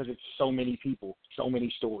cheating because it's so many people, so many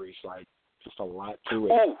stories, like just a lot to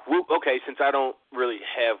it. Oh, okay. Since I don't really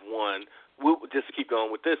have one, we'll just keep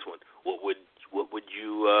going with this one. What would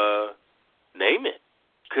you name it?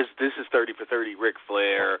 Because this is 30 for 30, Ric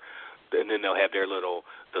Flair, and then they'll have their little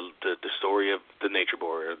the story of the Nature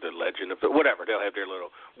Boy or the legend of whatever. They'll have their little.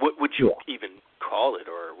 What would you even call it,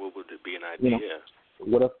 or what would it be an idea?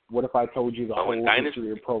 You know, what if I told you the whole history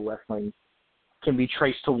of pro wrestling can be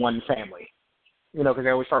traced to one family? You know, because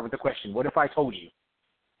I always start with the question, what if I told you?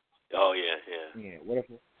 Oh yeah. Yeah.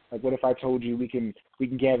 What if I told you we can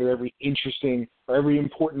gather every interesting or every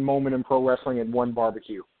important moment in pro wrestling at one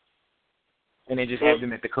barbecue, and then just have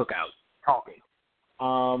them at the cookout talking.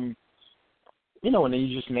 You know, and then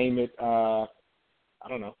you just name it. I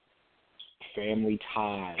don't know. Family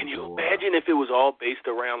Ties. Can you imagine if it was all based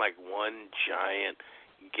around like one giant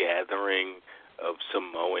gathering of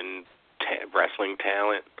Samoan wrestling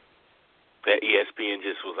talent? That ESPN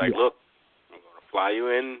just was like, look, I'm going to fly you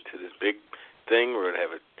in to this big thing. We're going to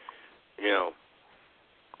have a, you know,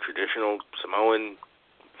 traditional Samoan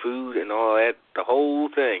food and all that. The whole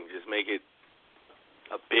thing. Just make it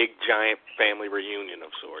a big giant family reunion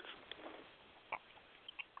of sorts.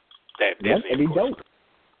 That Disney, it'd be dope.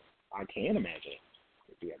 I can imagine.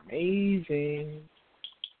 It'd be amazing.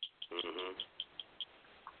 Mm-hmm.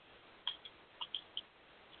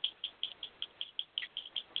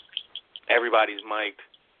 Everybody's mic'd.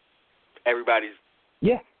 Everybody's,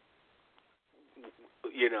 you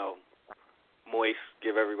know, moist.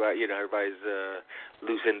 Give everybody, you know, everybody's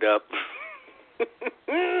loosened up.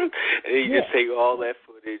 And you just take all that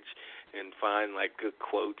footage and find like good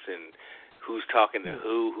quotes and who's talking to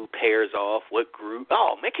who pairs off, what group.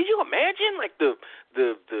 Oh man, can you imagine like the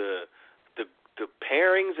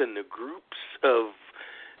pairings and the groups of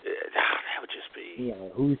that would just be. Yeah,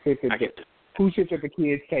 who sits at the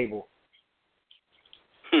kids' table?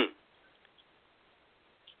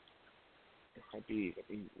 That'd be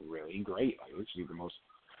really great. Like, it would be the most.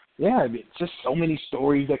 Yeah, it's just so many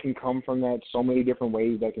stories that can come from that. So many different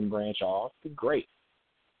ways that can branch off. It'd be great.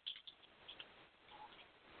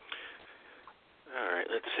 All right,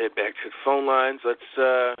 let's head back to the phone lines. Let's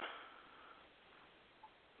damn,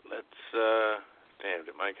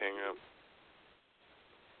 did Mike hang up?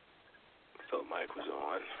 I thought Mike was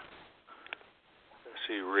on. I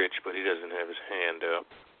see Rich, but he doesn't have his hand up.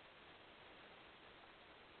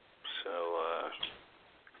 So,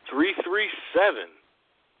 337.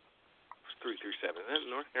 It's 337. Is that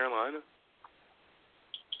North Carolina?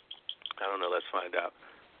 I don't know. Let's find out.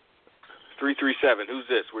 337. Who's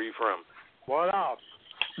this? Where you from? What up?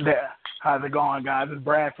 There. How's it going, guys? It's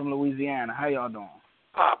Brad from Louisiana. How y'all doing?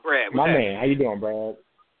 Brad. My man. How you doing, Brad?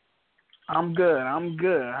 I'm good.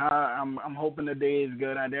 I'm hoping the day is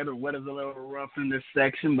good out there. The weather's a little rough in this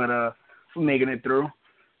section, but we're making it through.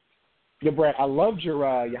 Yeah, Brad, I loved your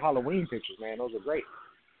Halloween pictures, man. Those are great.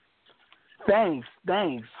 Thanks. I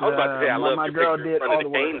was about to say, I love my your girl picture did in front all of the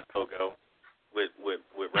the Canes work. logo with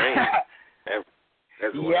Rain.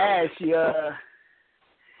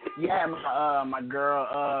 My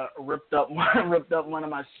girl ripped up one of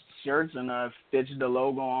my shirts and stitched the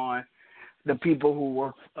logo on. The people who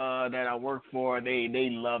work that I work for, they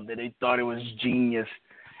loved it. They thought it was genius.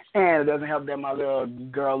 And it doesn't help that my little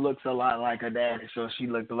girl looks a lot like her daddy, so she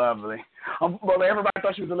looked lovely. Well, everybody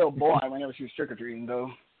thought she was a little boy whenever she was trick-or-treating,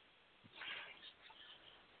 though.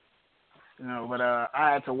 You know, but I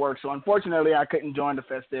had to work, so unfortunately I couldn't join the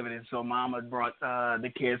festivities, so Mama brought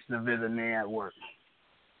the kids to visit me at work.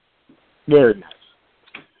 Very nice.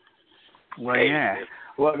 Well, yeah.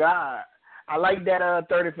 Well, God, I like that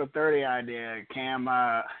 30 for 30 idea, Cam.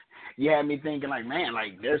 You had me thinking, like, man,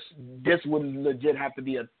 like this would legit have to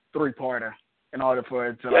be a 3-parter in order for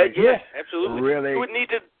it to, like, absolutely. Really,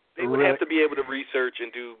 they would have to be able to research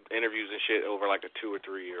and do interviews and shit over like a 2 or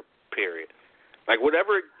 3 year period. Like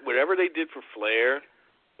whatever they did for Flair,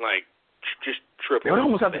 like just triple. They would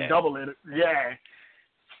almost have that. to double it. Yeah.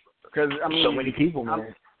 Because I mean, so many people,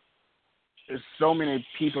 man. There's so many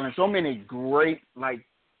people and so many great, like,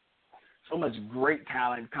 so much great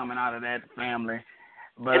talent coming out of that family.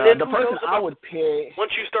 But the person I would pick.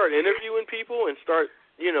 Once you start interviewing people and start,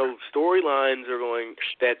 storylines are going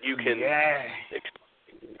that you can. Yeah.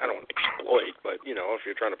 I don't want to exploit, but if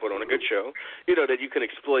you're trying to put on a good show, that you can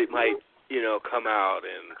exploit might, come out,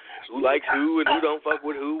 and who likes who and who don't fuck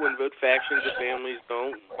with who, and what factions of families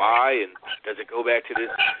don't, why, and does it go back to this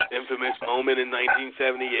infamous moment in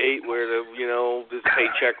 1978 where this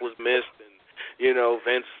paycheck was missed and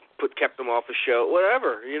Vince kept them off the show,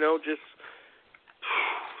 whatever, just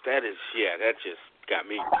that just got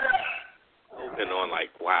me open on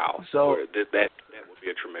like wow, so that would be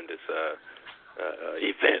a tremendous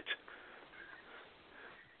event.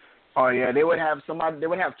 Oh yeah, they would have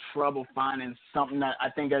trouble finding something that I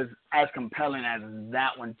think is as compelling as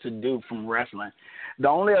that one to do from wrestling. The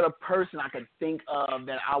only other person I could think of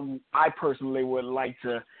that I personally would like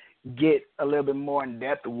to get a little bit more in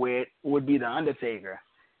depth with would be The Undertaker.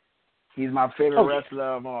 He's my favorite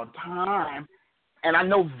wrestler of all time, and I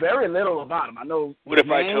know very little about him. I know. What if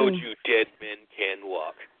I told you dead men can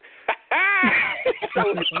walk?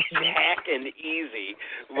 So hack and easy,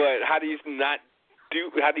 but how do you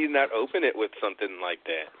not open it with something like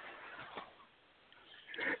that?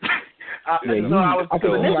 I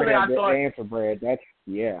thought answer, Brad.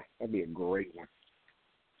 That'd be a great one.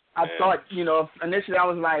 I thought, initially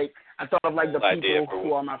I thought of like the people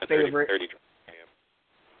who are my favorite.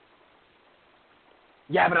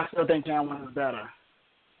 Yeah, but I still think Cam one is better.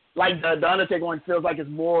 Like the Undertaker one feels like it's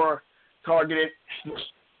more targeted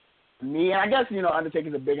me, and I guess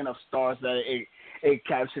Undertaker's a big enough star so that it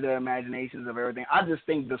captured their imaginations of everything. I just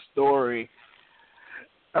think the story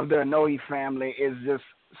of the Anoa'i family is just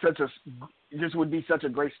would be such a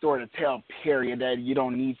great story to tell. Period. That you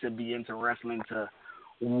don't need to be into wrestling to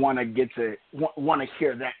want to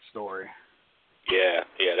hear that story. Yeah,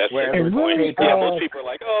 that's the point. Most people are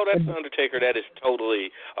like, "Oh, that's the Undertaker." That is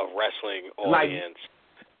totally a wrestling audience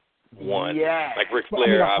one. Yeah, like Ric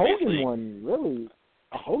Flair, obviously.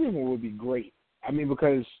 A Hogan one would be great. I mean,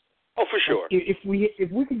 because for sure, if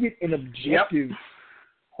we could get an objective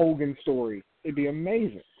Hogan story, it'd be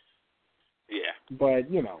amazing. Yeah, but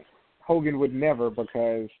Hogan would never,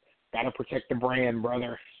 because gotta protect the brand,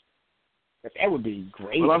 brother. That would be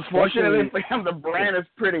great. Well, unfortunately for him, the brand is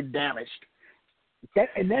pretty damaged.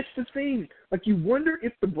 And that's the thing. Like, you wonder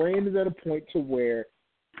if the brand is at a point to where,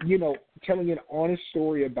 telling an honest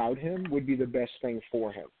story about him would be the best thing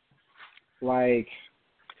for him. Like,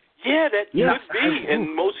 yeah, that could be,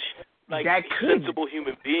 and most sensible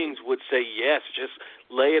human beings would say yes. Just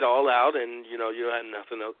lay it all out, and you had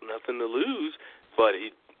nothing to lose. But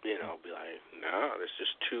he'd be like, no, there's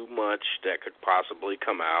just too much that could possibly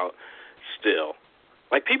come out. Still,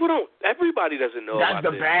 like everybody doesn't know about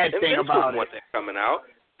this. That's the bad thing about it. Want that coming out.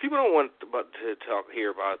 People don't want to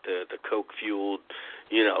hear about the coke fueled,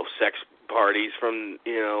 sex parties from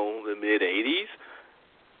the mid '80s.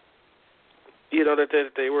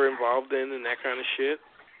 That they were involved in and that kind of shit.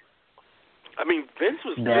 I mean, Vince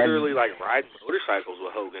was literally like riding motorcycles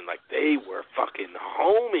with Hogan. Like, they were fucking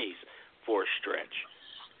homies for a stretch.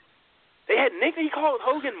 They had nicknames. He called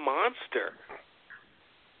Hogan Monster.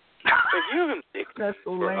 If you have a nickname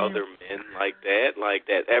for other men like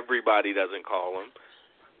that everybody doesn't call him.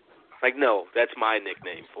 Like, no, that's my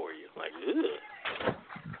nickname for you. Like, ugh.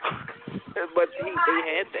 But they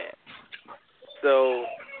had that. So,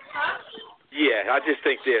 yeah, I just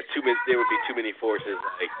think there would be too many forces.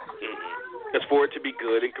 Like, because for it to be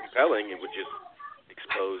good and compelling, it would just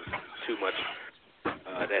expose too much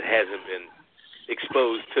that hasn't been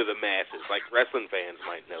exposed to the masses. Like, wrestling fans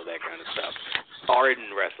might know that kind of stuff. Ardent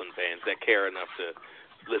wrestling fans that care enough to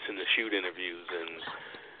listen to shoot interviews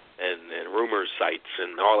and rumor sites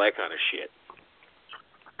and all that kind of shit.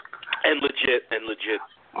 And legit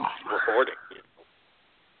reporting.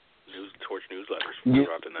 Torch newsletters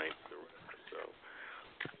throughout the night.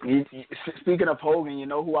 Speaking of Hogan, you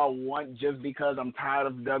know who I want just because I'm tired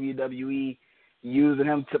of WWE using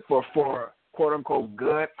him for quote unquote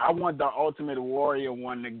good? I want the Ultimate Warrior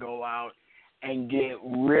one to go out and get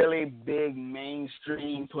really big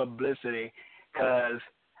mainstream publicity, because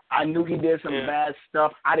I knew he did some bad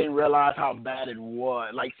stuff. I didn't realize how bad it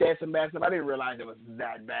was. Like, said some bad stuff. I didn't realize it was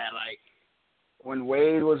that bad. Like, when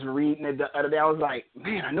Wade was reading it the other day, I was like,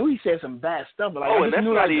 man, I knew he said some bad stuff, but like, I just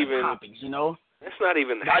knew like the topics, That's not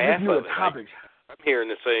even half of it. I'm hearing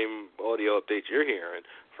the same audio updates you're hearing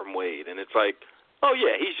from Wade, and it's like, oh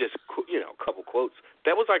yeah, he's just a couple quotes.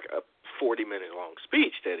 That was like 40-minute long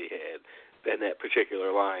speech that he had, and that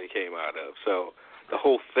particular line came out of. So the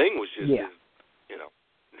whole thing was just,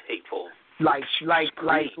 hateful. Like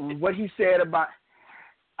what he said about.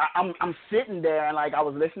 I'm sitting there and like I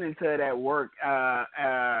was listening to it at work.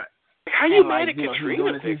 How you mad at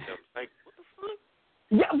Katrina victims? Like, what the fuck?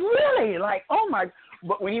 Yeah, really? Like, oh my!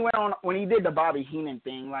 But when he did the Bobby Heenan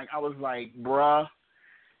thing, like I was like, bruh.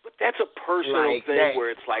 But that's a personal thing where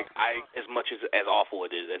it's like, as much as awful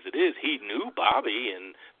it is as it is, he knew Bobby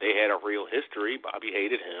and they had a real history. Bobby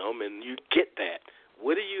hated him, and you get that.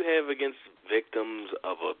 What do you have against victims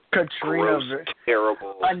of a Katrina, gross,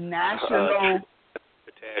 terrible, national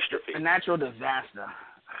catastrophe, a natural disaster?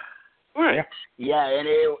 Right. Yeah, and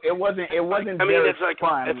it wasn't. I mean, it's like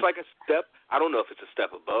fun. It's like a step. I don't know if it's a step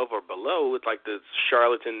above or below. It's like the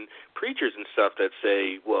charlatan preachers and stuff that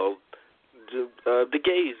say, well, the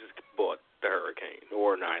gays bought the hurricane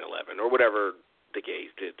or 9/11 or whatever the gays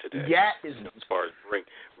did today. Yeah, as far as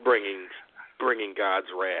bringing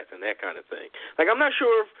God's wrath and that kind of thing. Like, I'm not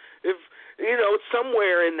sure if it's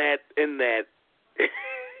somewhere in that in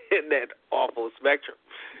that awful spectrum.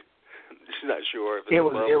 Just not sure if it's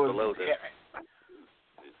above or below that.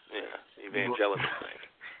 Evangelical thing.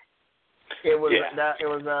 It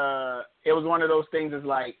was one of those things. It's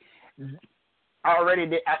like I already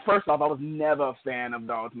did. First off, I was never a fan of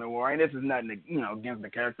the Ultimate Warrior, and this is nothing against the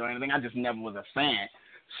character or anything. I just never was a fan.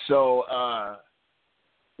 So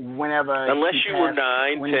whenever unless you were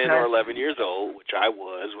 9, 10, or 11 years old, which I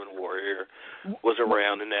was when Warrior was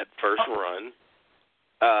around in that first run.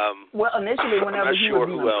 Well, initially, whenever he was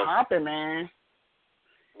even popping, man.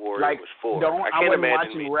 Warrior was 4. I can't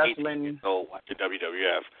imagine being 18 years old watching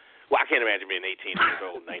WWF. Well, I can't imagine being 18 years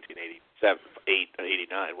old in 1987,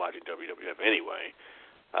 89 watching WWF anyway.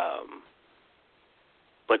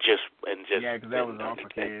 But just because that was all for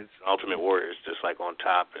kids. Ultimate Warrior is just like on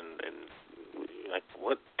top and like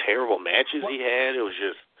what terrible matches he had. It was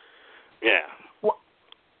just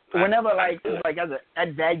Whenever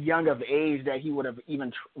at that young of age that he would have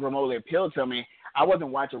even remotely appealed to me, I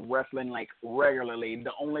wasn't watching wrestling like regularly.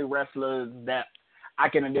 The only wrestlers that I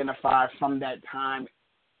can identify from that time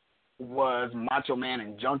was Macho Man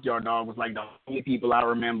and Junkyard Dog was like the only people I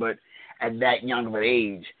remembered at that young of an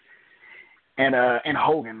age. And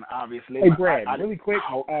Hogan, obviously. Hey, Brad, really quick.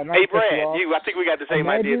 Hey, Brad, I think we got the same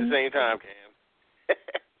idea at the same time, Cam.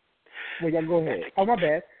 Wait, go ahead. Oh, my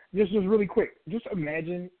bad. Just really quick. Just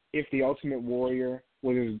imagine if the Ultimate Warrior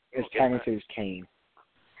was as talented as Kane,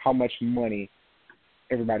 how much money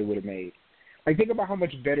everybody would have made. Like, think about how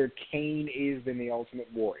much better Kane is than the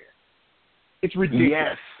Ultimate Warrior. It's ridiculous.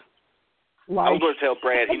 Yes. Like, I was going to tell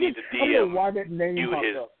Brad he needs to DM you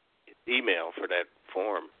his email for that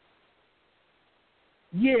form.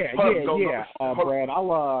 Yeah. Brad,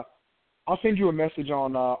 I'll send you a message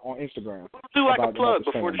on Instagram. Do like a plug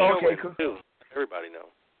before the show ends, too. Everybody know.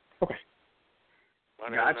 Okay.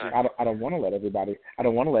 Gotcha. I don't want to let everybody.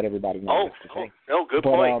 know. No, good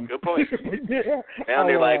point. Good point. Now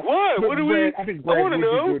they're like, what? What do we? I think Brad want to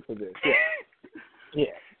know. Be good for this.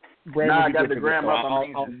 Yeah. Brad, I got the gram up.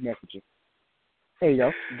 I'll message you. There you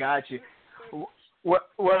go. Gotcha. Well,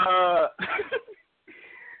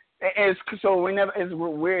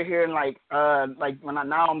 we're hearing like when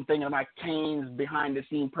now I'm thinking about Kane's behind the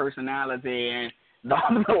scene personality and the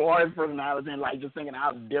Warrior's personality, and like just thinking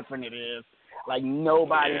how different it is. Like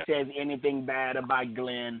nobody says anything bad about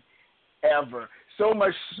Glenn ever. So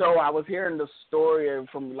much so, I was hearing the story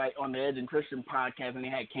from like on the Edge and Christian podcast, and they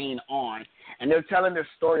had Kane on, and they're telling this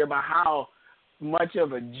story about how much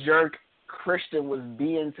of a jerk Christian was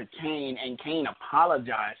being to Kane, and Kane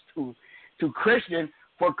apologized to Christian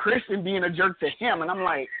for Christian being a jerk to him, and I'm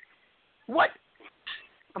like, what?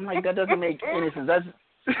 I'm like, that doesn't make any sense. That's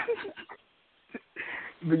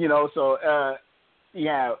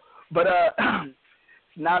But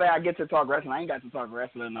now that I get to talk wrestling, I ain't got to talk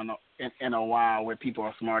wrestling in a while where people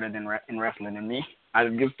are smarter in wrestling than me. I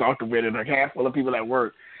just talked with a handful of people at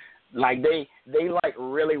work. Like they like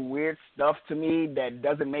really weird stuff to me that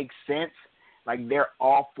doesn't make sense. Like they're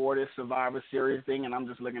all for this Survivor Series thing, and I'm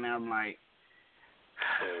just looking at them like.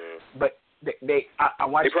 But I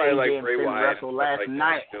watched AJ and Finn wrestle last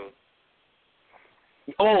night.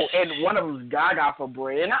 Oh, and one of them's Gaga for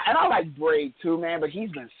Bray, and I like Bray too, man. But he's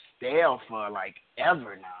been stale for like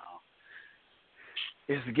ever now.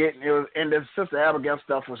 And the Sister Abigail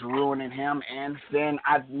stuff was ruining him. And Finn,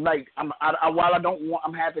 I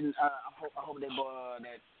hope that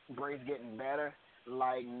Bray's getting better.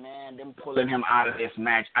 Like, man, them pulling him out of this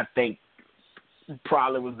match, I think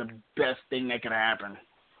probably was the best thing that could happen.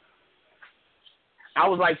 I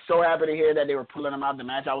was like so happy to hear that they were pulling him out of the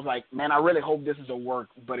match. I was like, man, I really hope this is a work,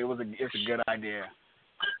 but it's a good idea.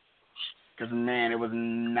 Because, man, it was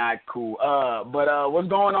not cool. But what's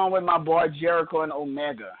going on with my boy Jericho and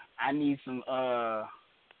Omega? I need some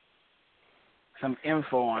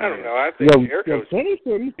info on I don't this. know. I think Jericho's Kenny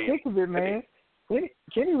said he's sick of it, man.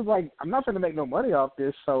 Kenny was like, I'm not going to make no money off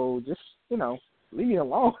this, so just, leave me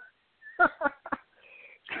alone.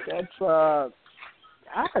 That's,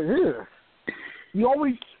 You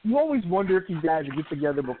always wonder if these guys get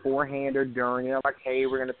together beforehand or during, like, hey,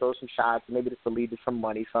 we're going to throw some shots, maybe this will lead to some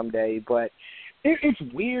money someday. But it's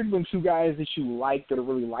weird when two guys that you like that are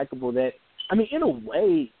really likable that, I mean, in a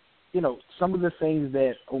way, some of the things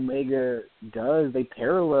that Omega does, they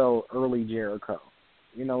parallel early Jericho,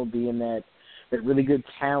 being that really good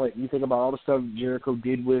talent. You think about all the stuff Jericho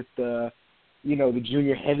did with, the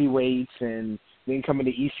junior heavyweights and then coming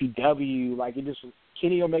to ECW, like it just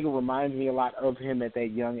Kenny Omega reminds me a lot of him at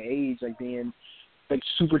that young age, like being like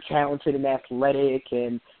super talented and athletic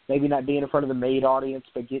and maybe not being in front of the maid audience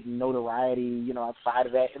but getting notoriety, outside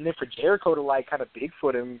of that. And then for Jericho to like kind of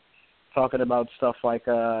Bigfoot him, talking about stuff like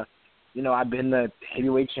I've been the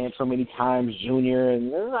heavyweight champ so many times, junior,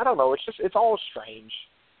 and I don't know, it's all strange.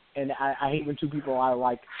 And I hate when two people I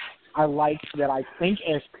like that I think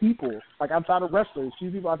as people, like outside of wrestlers, few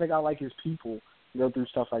people I think I like as people go through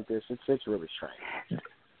stuff like this. It's really strange.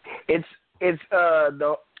 It's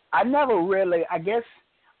I never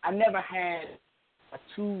had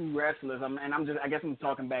two wrestlers, I guess I'm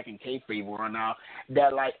talking back in kayfabe world now,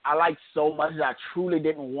 that like I like so much that I truly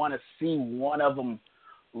didn't want to see one of them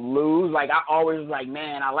lose. Like I always was like,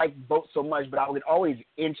 man, I like both so much, but I would always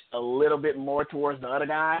inch a little bit more towards the other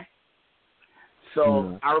guy.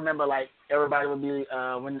 So I remember like everybody would be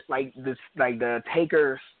when like this like the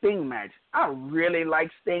Taker Sting match. I really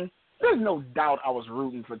like Sting. There's no doubt I was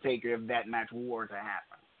rooting for Taker if that match were to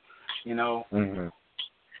happen. Mm-hmm.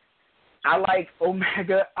 I like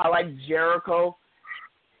Omega. I like Jericho.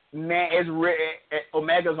 Man,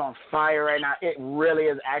 Omega's on fire right now. It really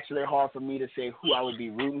is actually hard for me to say who I would be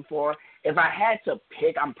rooting for. If I had to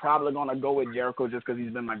pick, I'm probably going to go with Jericho just because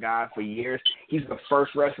he's been my guy for years. He's the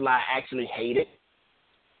first wrestler I actually hated.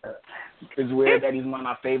 It's weird that he's one of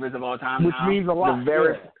my favorites of all time. Which now. means a lot.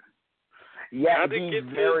 Yeah, did he's get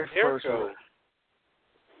very first. Jericho?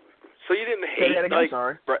 So you didn't hate like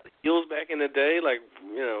sorry. heels back in the day, like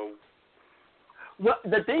Well,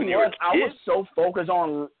 the thing was, I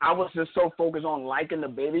was just so focused on liking the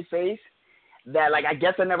babyface that like I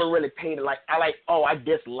guess I never really paid it. Like I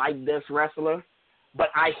dislike this wrestler, but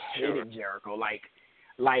I hated Jericho. Like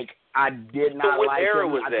I did not what like era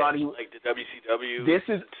him. Was I that? thought he like the WCW. This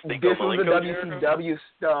is the WCW Jericho?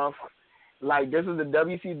 stuff. Like this is the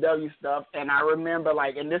WCW stuff, and I remember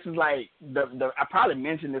and this is like I probably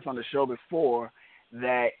mentioned this on the show before,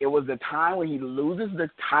 that it was the time when he loses the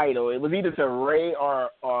title. It was either to Ray or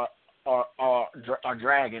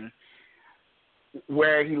Dragon,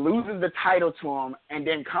 where he loses the title to him, and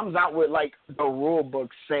then comes out with like the rule book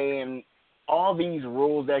saying all these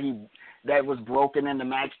rules that was broken in the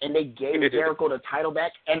match, and they gave Jericho the title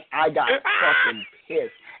back, and I got fucking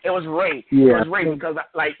pissed. It was Ray. Yeah. It was Ray because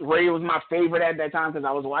like Ray was my favorite at that time because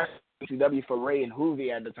I was watching WCW for Ray and Hoovy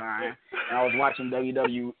at the time, and I was watching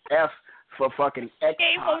WWF for fucking X.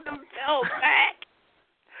 Gave him themselves back.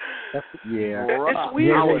 Yeah. It's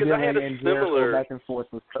weird because I had a similar back and forth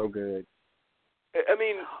was so good. I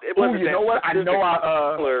mean, it wasn't you know what? I know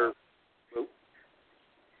similar.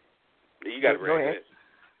 You got it Go ahead.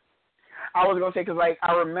 I was gonna say because like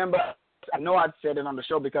I remember, I know I said it on the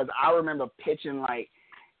show because I remember pitching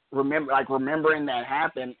remembering that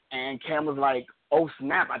happened, and Cam was like, "Oh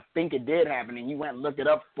snap! I think it did happen," and you went and looked it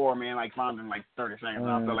up for me and like found it in like 30 seconds.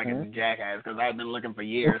 I felt like it's a jackass because I had been looking for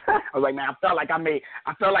years. I was like, man, I felt like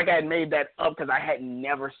I had made that up because I had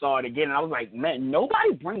never saw it again, and I was like, man,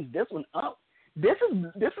 nobody brings this one up. This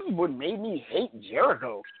is what made me hate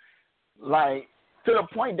Jericho, like to the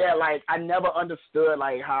point that like I never understood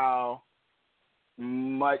like how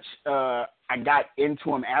much I got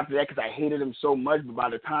into him after that because I hated him so much. But by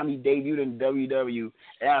the time he debuted in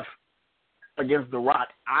WWF against The Rock,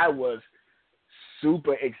 I was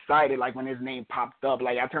super excited. Like when his name popped up,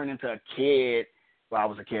 like I turned into a kid. Well, I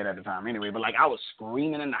was a kid at the time anyway, but like I was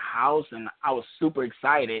screaming in the house and I was super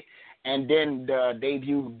excited. And then the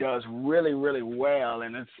debut does really, really well,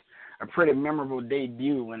 and it's a pretty memorable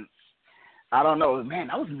debut. And I don't know, man,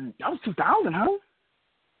 that was 2000, huh?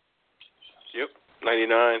 Yep,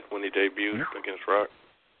 99 when he debuted against Rock.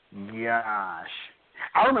 Gosh,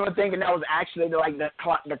 I remember thinking that was actually like the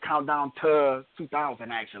countdown to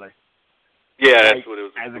 2000, actually. Yeah, like, that's what it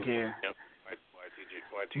was. As a kid. Yep.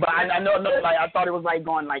 But I know, like I thought it was like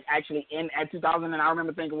going like actually in at 2000, and I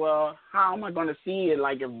remember thinking, well, how am I going to see it?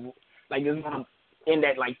 Like if like it's going to end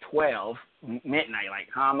at like 12 midnight. Like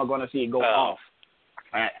how am I going to see it go off?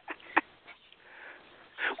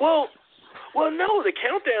 Well, no, the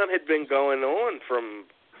countdown had been going on from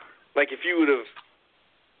like if you would have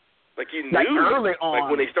like you knew like early on, like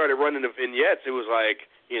when they started running the vignettes, it was like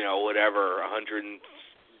whatever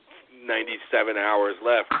 197 hours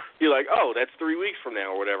left. You're like, oh, that's 3 weeks from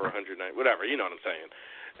now or whatever, 109, whatever. You know what I'm saying?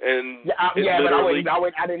 And but I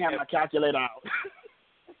didn't have my calculator out.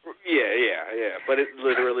 Yeah. But it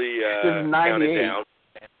literally counted down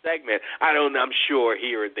that segment. I'm sure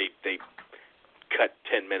here they cut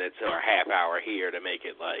 10 minutes or a half hour here to make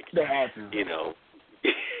it like they had to.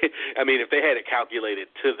 I mean, if they had it calculated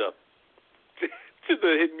to the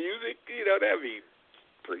hit music, that'd be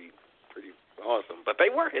pretty awesome. But they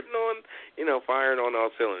were hitting on, firing on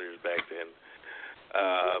all cylinders back then.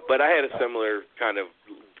 But I had a similar kind of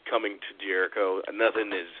coming to Jericho. I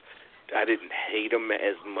didn't hate him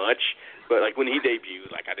as much, but like when he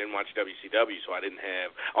debuted, like I didn't watch WCW, so I didn't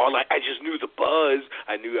have I just knew the buzz.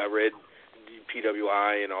 I read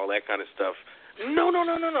PWI and all that kind of stuff. No.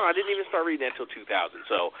 I didn't even start reading that until 2000.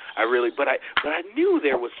 So I knew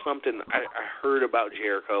there was something I heard about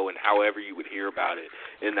Jericho and however you would hear about it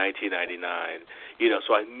in 1999.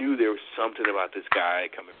 So I knew there was something about this guy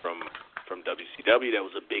coming from WCW that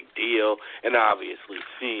was a big deal, and obviously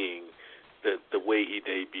seeing the way he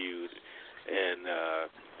debuted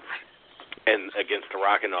and against The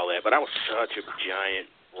Rock and all that. But I was such a giant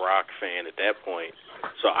Rock fan at that point,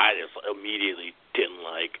 so I just immediately didn't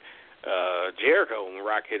like Jericho when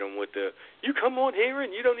Rock hit him with you come on here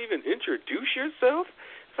and you don't even introduce yourself.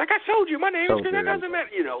 It's like, I told you my name is that doesn't matter.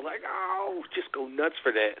 Just go nuts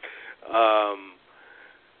for that.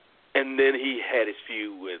 And then he had his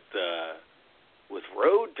feud with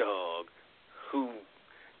Road Dogg, who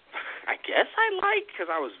I guess I like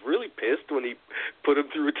because I was really pissed when he put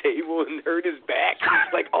him through a table and hurt his back.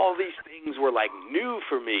 Like, all these things were, like, new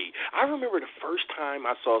for me. I remember the first time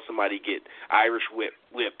I saw somebody get Irish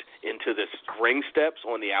whipped into the ring steps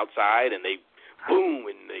on the outside, and they, boom,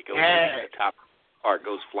 and they go the top part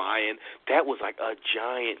goes flying. That was, like, a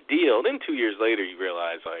giant deal. Then 2 years later, you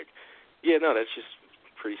realize, like, yeah, no, that's just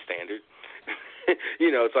pretty standard.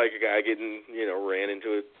 It's like a guy getting, ran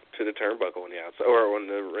into to the turnbuckle on the outside or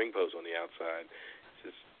on the ring post on the outside.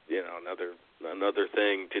 It's just, another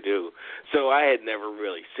thing to do. So I had never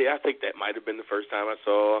really I think that might have been the first time I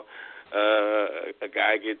saw a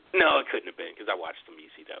guy get. No, it couldn't have been because I watched some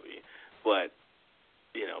ECW. But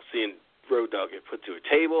seeing Road Dogg get put to a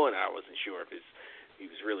table, and I wasn't sure if he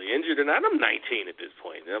was really injured or not. I'm 19 at this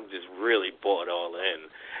point, and I'm just really bought all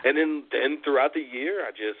in. And then throughout the year,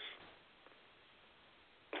 I just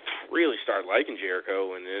really started liking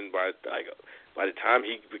Jericho, and then by the time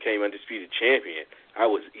he became undisputed champion, I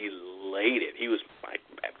was elated. He was my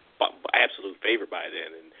absolute favorite by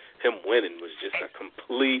then, and him winning was just a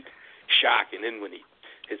complete shock. And then when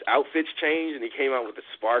his outfits changed and he came out with the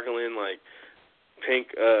sparkling like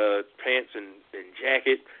pink pants and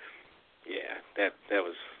jacket, that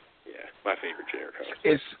was my favorite Jericho.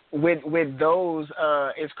 It's with those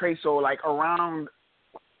it's crazy. So like around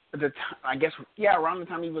around the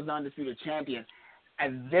time he was the undisputed champion,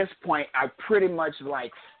 at this point I pretty much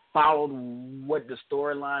like followed what the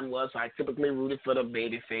storyline was. So I typically rooted for the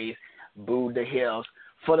babyface, booed the heels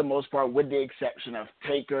for the most part, with the exception of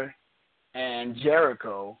Taker and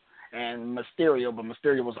Jericho and Mysterio. But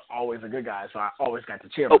Mysterio was always a good guy, so I always got to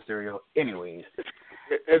cheer Mysterio anyways.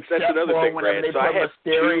 That's another thing, Brad. So I have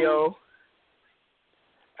Mysterio.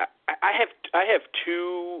 I have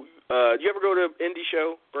two. Do you ever go to indie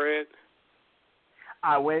show, Brad?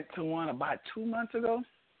 I went to one about 2 months ago.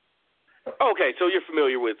 Okay, so you're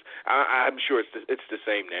familiar with. I'm sure it's the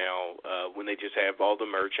same now when they just have all the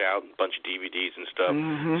merch out and a bunch of DVDs and stuff.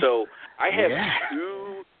 Mm-hmm. So I have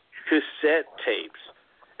two cassette tapes,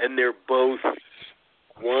 and they're both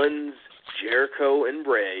one's Jericho and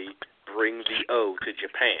Ray bring the O to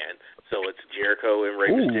Japan. So it's Jericho and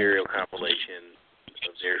Rey Mysterio compilation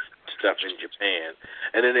of their stuff in Japan,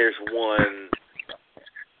 and then there's one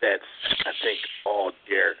that's I think all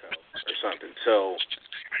Jericho or something. So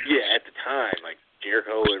at the time, like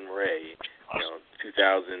Jericho and Ray,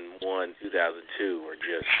 2001, 2002 were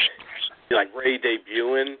just like Ray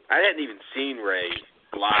debuting. I hadn't even seen Ray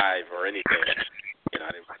live or anything. I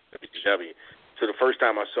didn't watch WCW. So the first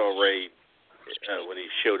time I saw Ray when he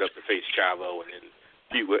showed up to face Chavo and then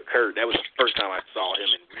feud with Kurt, that was the first time I saw him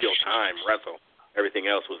in real time wrestle. Everything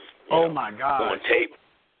else was my God, on tape.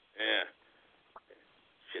 Yeah,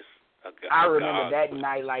 just a I remember that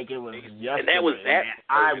night like it was yesterday. And that was that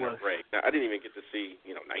version of Ray. Now, I didn't even get to see,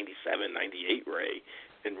 97, 98 Ray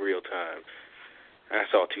in real time. I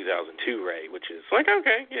saw 2002 Ray, which is like,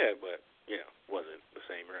 okay, yeah, but, wasn't the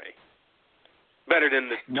same Ray. Better than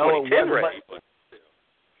the 2010 Ray, but still.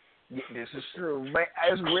 Yeah, this is true. But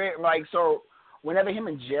it's weird, like, so whenever him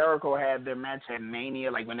and Jericho had their match at Mania,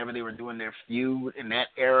 like whenever they were doing their feud in that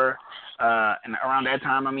era, and around that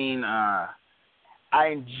time, I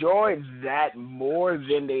enjoyed that more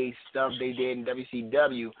than the stuff they did in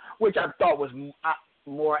WCW, which I thought was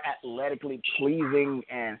more athletically pleasing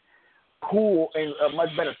and cool and a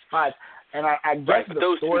much better spot. And I guess the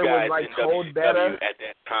those story two guys was like in told WCW better. at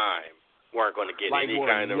that time weren't going to get like any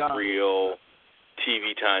kind of real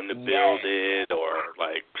TV time to build it or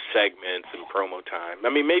like segments and promo time. I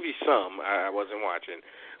mean, maybe some. I wasn't watching,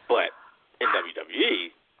 but in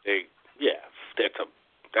WWE,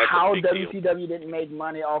 that's how a big WCW deal. didn't make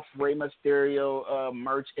money off Rey Mysterio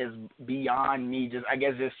merch is beyond me. Just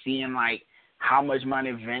seeing like how much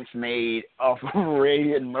money Vince made off of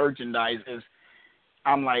Rey and merchandise is.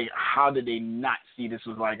 I'm like, how did they not see this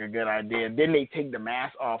was like a good idea? Then they take the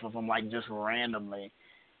mask off of him like just randomly.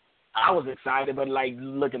 I was excited, but like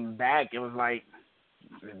looking back, it was like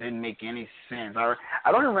it didn't make any sense. I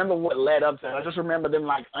don't remember what led up to it. I just remember them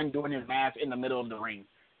like undoing his mask in the middle of the ring.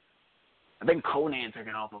 I think Conan took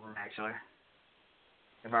it off of him actually,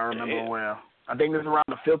 if I remember well. I think this was around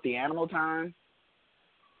the Filthy Animal time.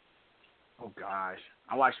 Oh gosh,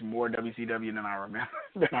 I watched more WCW than I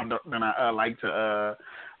remember than I like to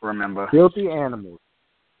remember. Filthy Animals,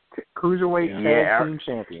 cruiserweight tag team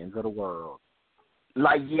champions of the world.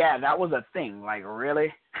 Like, that was a thing. Like,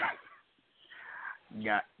 really?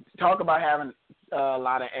 Talk about having a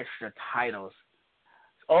lot of extra titles.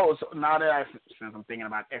 Oh, so now that since I'm thinking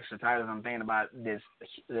about extra titles, I'm thinking about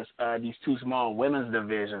these two small women's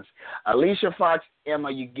divisions. Alicia Fox, Emma,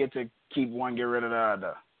 you get to keep one, get rid of the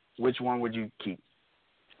other. Which one would you keep?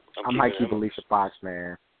 I might keep Alicia Fox,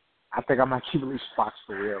 man. I think I might keep Alicia Fox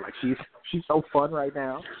for real. Like she's so fun right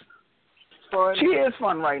now. She is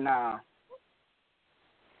fun right now.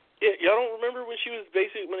 Yeah, y'all don't remember when she was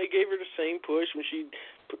when they gave her the same push when she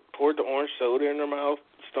poured the orange soda in her mouth,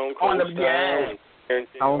 Stone Cold style,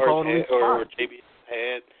 or JB's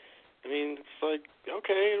head. I mean, it's like,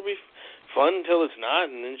 okay, it'll be fun until it's not,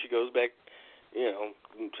 and then she goes back,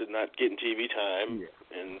 to not getting TV time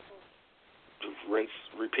and rinse,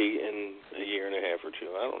 repeat in a year and a half or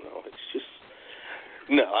two. I don't know. It's just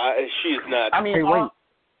she's not. I mean, hey, wait.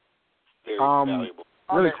 Very valuable.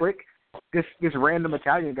 Really quick. This random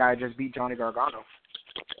Italian guy just beat Johnny Gargano.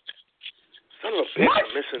 Son of a bitch,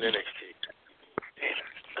 I'm missing NXT. Damn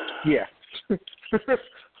it. Yeah.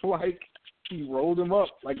 Like, he rolled him up.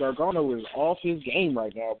 Like, Gargano is off his game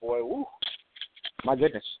right now, boy. Woo. My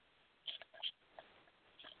goodness.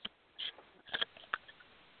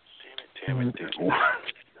 Damn it. It's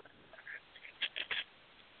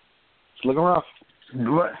looking rough.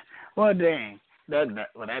 Well, dang.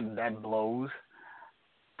 That blows.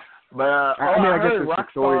 But I guess it's the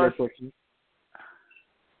story that's what you.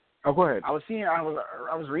 Oh, go ahead. I was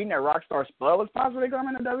reading that Rockstar Spud was possibly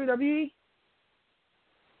coming to WWE.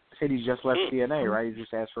 Said he just left TNA, right? He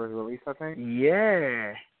just asked for his release, I think.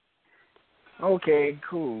 Yeah. Okay,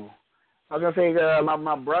 cool. I was gonna say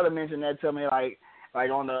my brother mentioned that to me like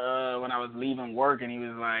on the when I was leaving work, and he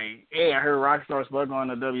was like, "Hey, I heard Rockstar Spud going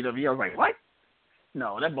to WWE." I was like, "What?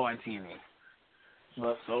 No, that boy in TNA."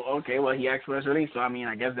 Well, so okay, well he asked for his release, so I mean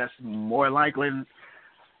I guess that's more likely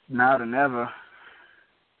now than ever.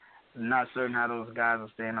 I'm not certain how those guys are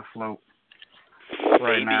staying afloat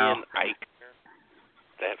right now. Fabian Eichner,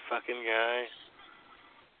 that fucking guy.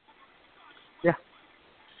 Yeah,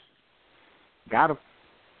 got him.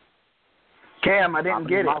 Cam, I didn't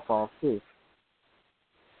get it. Off too.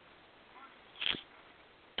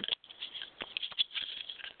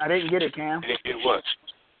 I didn't get it, Cam. Didn't get what?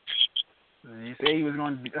 You say he was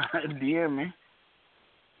going to DM me.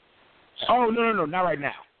 Oh, no, not right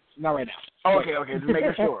now. Not right now. Oh, okay, just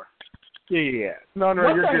making sure. Yeah. No,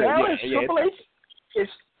 what you're the good. Hell Yeah, is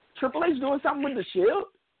Triple H doing something with the Shield?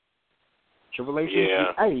 Triple H,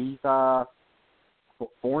 yeah. He's a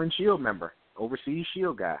foreign Shield member, overseas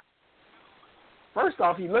Shield guy. First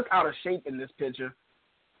off, he looked out of shape in this picture.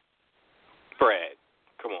 Brad,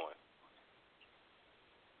 come on.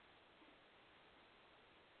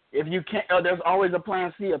 If you can't, there's always a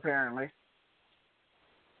plan C, apparently.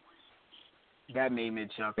 That made me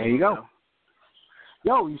chuckle. There you go.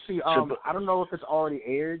 Yo, you see, I don't know if it's already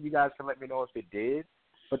aired. You guys can let me know if it did.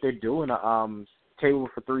 But they're doing a Table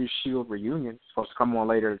for Three Shield reunion. It's supposed to come on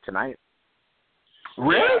later tonight.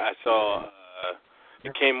 Really? Yeah, I saw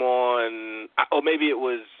It came on. Oh, maybe it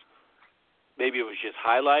was just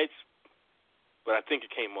highlights, but I think it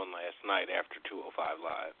came on last night after 205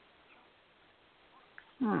 Live.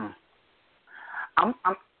 I'm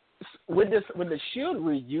with the Shield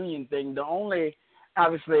reunion thing. The only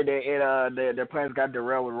obviously their plans got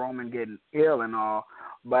derailed with Roman getting ill and all.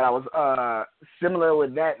 But I was similar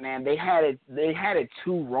with that, man. They had it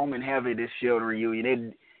too Roman heavy, this Shield reunion.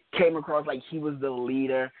 It came across like he was the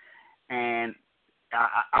leader, and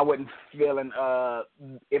I wasn't feeling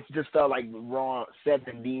it just felt like Raw, Seth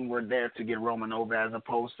and Dean were there to get Roman over, as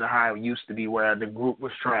opposed to how it used to be where the group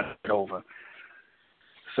was trying to get over.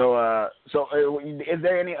 So is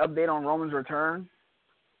there any update on Roman's return?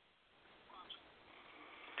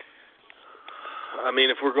 I mean,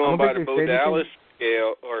 if we're going by the Bo Dallas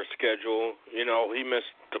schedule, you know, he missed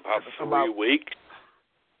about 3 weeks,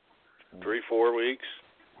 3-4 weeks.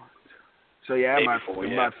 So yeah, about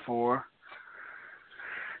 4.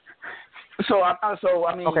 So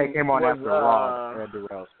I mean, okay, came on after Raw. Ed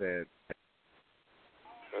Durrell said.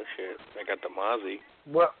 Oh shit! I got the Mozzie.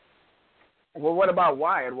 Well, what about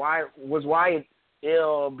Wyatt? Was Wyatt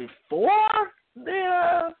ill before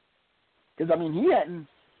the? Because I mean, he hadn't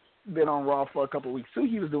been on Raw for a couple of weeks too.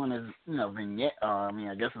 He was doing his, vignette.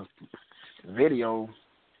 I guess his video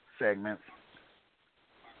segments.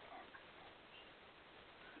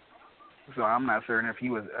 So I'm not certain if he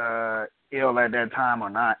was ill at that time or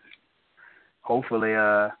not. Hopefully,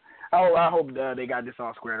 I hope they got this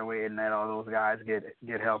all squared away and that all those guys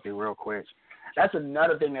get healthy real quick. That's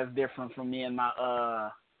another thing that's different from me and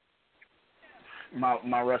my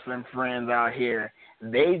wrestling friends out here.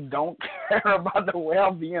 They don't care about the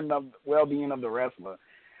well-being of the wrestler.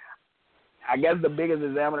 I guess the biggest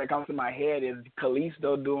example that comes to my head is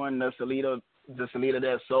Kalisto doing the Salida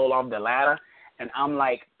del Sol off the ladder, and I'm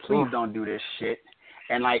like, please don't do this shit.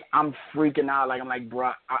 And like I'm freaking out, like I'm like,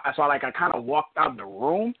 bro. I kind of walked out the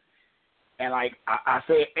room, and like I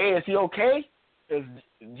said, hey, is he okay? Is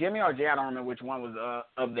Jimmy or Jay? I don't remember which one was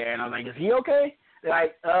up there, and I was like, is he okay? They're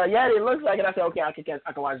like, yeah, it looks like it. I said, okay, I can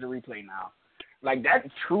watch the replay now. Like that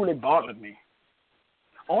truly bothered me.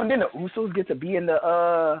 Oh, and then the Usos get to be in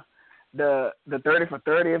the 30 for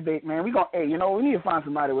 30 if they, man. We need to find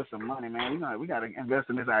somebody with some money, man. We gotta invest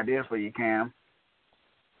in this idea for you, Cam.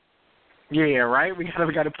 Yeah, right. We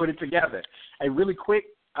got to put it together. Hey, really quick,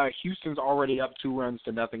 Houston's already up 2-0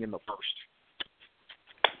 in the first.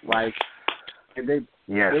 Like, and they're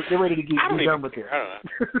ready to get done with it. I don't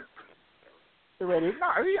know. They're ready. No,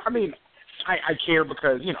 I mean, I care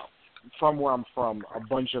because from where I'm from, a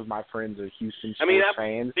bunch of my friends are Houston sports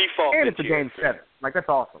fans, and it's a game 7. Like that's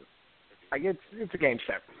awesome. Like it's a game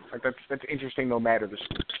 7. Like that's interesting, no matter the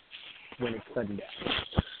score when it's Sunday.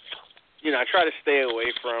 I try to stay away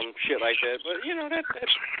from shit like that, but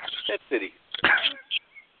that's city.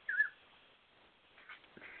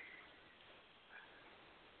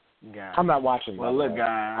 God. I'm not watching. Well, look,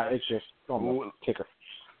 guys, it's just kicker.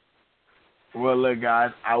 Well, look,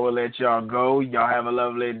 guys, I will let y'all go. Y'all have a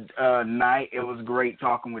lovely night. It was great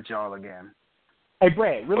talking with y'all again. Hey,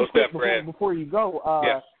 Brad, really quick before you go,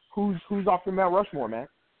 who's off your Mount Rushmore, man?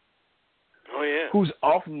 Oh yeah. Who's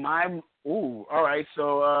off my? Ooh, all right.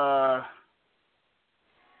 So,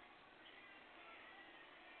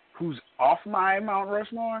 who's off my Mount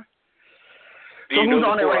Rushmore? So who's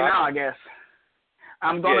on it right now? I guess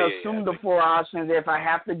I'm gonna assume the 4 options. If I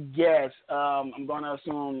have to guess, I'm gonna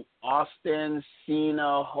assume Austin,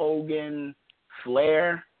 Cena, Hogan,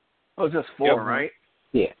 Flair. Oh, just 4, right?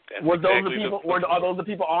 Yeah. Are those the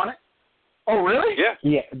people on it? Oh, really? Yeah.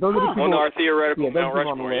 Yeah. Those are the people on our theoretical Mount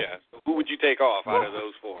Rushmore. Rushmore. Yeah. So who would you take off out of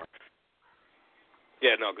those 4?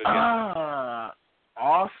 Yeah. No. Good guess.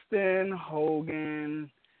 Austin, Hogan,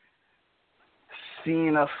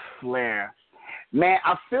 Cena, Flair. Man,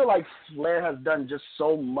 I feel like Flair has done just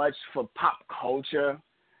so much for pop culture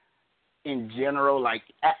in general. Like,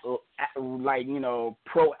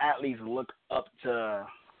 pro athletes look up to.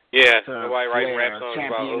 Yeah, to nobody writing rap songs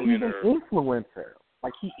about Hogan. He's an influencer.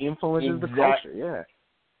 Like he influences the culture. Yeah.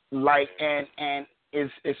 Like and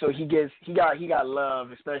it's so he got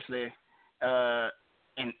love, especially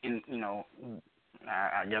in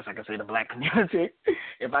I guess I could say the black community.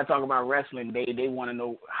 If I talk about wrestling, they want to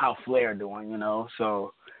know how Flair doing,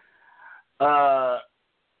 So,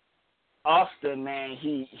 Austin, man,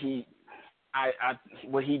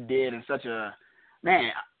 what he did in such a,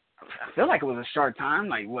 man, I feel like it was a short time,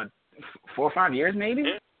 like what, 4 or 5 years maybe.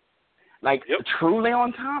 Yeah. Like truly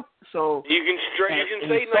on top. So you can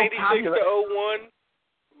say 96 to 01,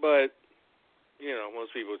 but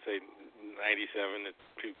most people would say 97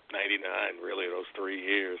 to 99, really, those 3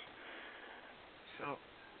 years.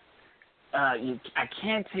 I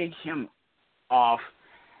can't take him off,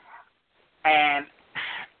 and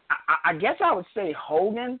I guess I would say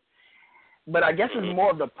Hogan, but I guess it's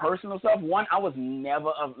more of the personal stuff. One, I was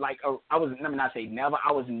never let me not say never.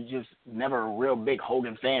 I was just never a real big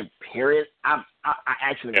Hogan fan. Period. I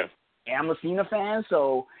actually am a Cena fan,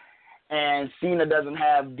 so. And Cena doesn't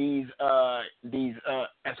have these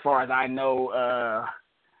as far as I know,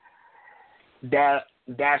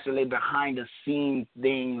 dastardly behind the scenes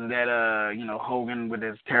things that Hogan with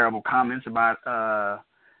his terrible comments about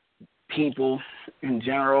people in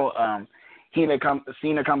general. Cena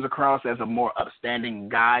comes across as a more upstanding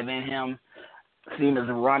guy than him. Cena's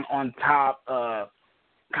run on top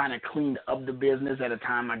kind of cleaned up the business at a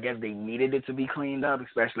time I guess they needed it to be cleaned up,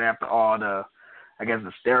 especially after all the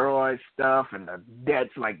steroid stuff and the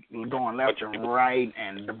debts like going left and right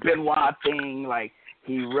and the Benoit thing. Like,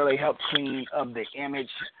 he really helped clean up the image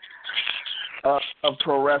of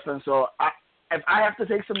pro wrestling. So if I have to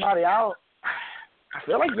take somebody out, I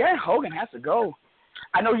feel like, Hogan has to go.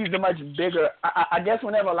 I know he's the much bigger. I guess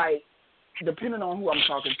whenever, like, depending on who I'm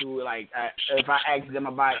talking to, like, if I ask them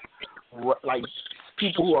about, like,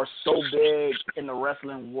 people who are so big in the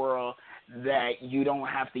wrestling world that you don't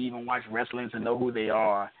have to even watch wrestling to know who they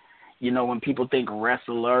are. You know, when people think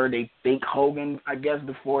wrestler, they think Hogan, I guess,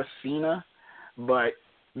 before Cena. But,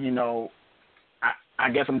 you know, I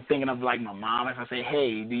guess I'm thinking of, like, my mom. If I say,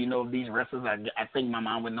 hey, do you know these wrestlers? I think my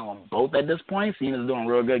mom would know them both at this point. Cena's doing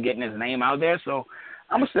real good getting his name out there. So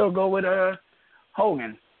I'm going to still go with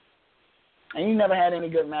Hogan. And he never had any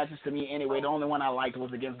good matches to me anyway. The only one I liked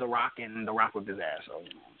was against The Rock, and The Rock whipped his ass. So,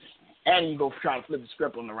 you know. And you go try to flip the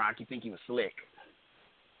script on The Rock. You think he was slick.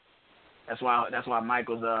 That's why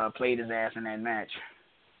Michaels played his ass in that match.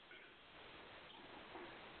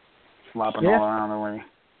 Flopping all around the way.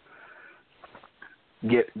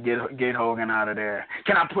 Get Hogan out of there.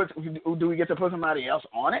 Do we get to put somebody else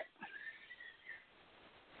on it?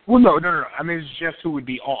 Well, no. I mean, it's just who would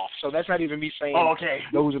be off. So that's not even me saying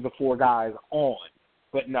those are the four guys on.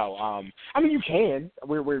 But no, I mean, you can.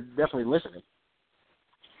 We're definitely listening.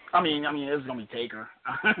 I mean, it's gonna be Taker.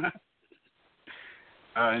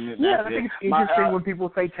 I think it's interesting when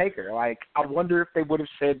people say Taker. Like, I wonder if they would have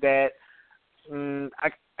said that.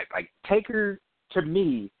 Like Taker, to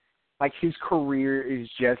me, like, his career is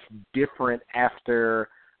just different after.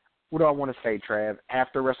 What do I want to say, Trav?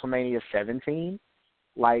 After WrestleMania 17,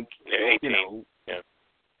 like 18.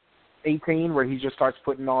 18, where he just starts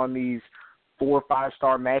putting on these 4 or 5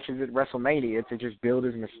 star matches at WrestleMania to just build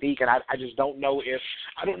his mystique, and I just don't know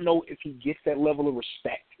if he gets that level of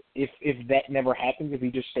respect if that never happens, if he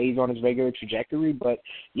just stays on his regular trajectory. But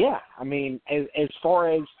yeah, I mean, as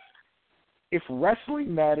far as if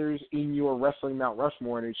wrestling matters in your wrestling Mount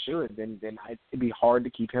Rushmore, and it should, then it'd be hard to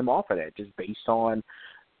keep him off of that, just based on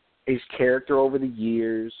his character over the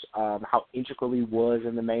years, how integral he was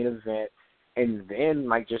in the main event. And then,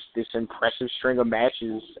 like, just this impressive string of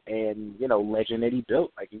matches and, you know, legend that he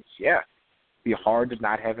built. Like, it'd be hard to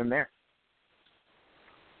not have him there.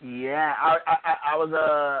 Yeah, I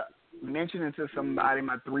was mentioning to somebody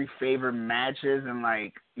my 3 favorite matches, and,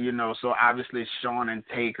 like, you know, so obviously Shawn and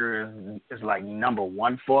Taker is like number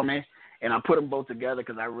 1 for me. And I put them both together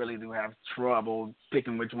because I really do have trouble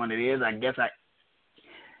picking which one it is. I guess I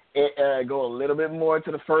go a little bit more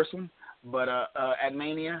to the first one, but at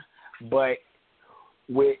Mania. But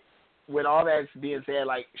with all that being said,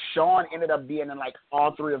 like, Shawn ended up being in, like,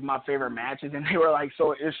 all 3 of my favorite matches, and they were like,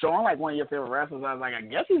 so is Shawn, like, one of your favorite wrestlers? I was like, I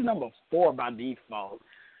guess he's number 4 by default.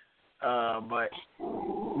 But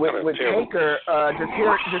with Taker,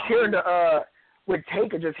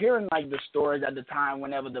 just hearing like the stories at the time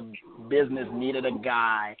whenever the business needed a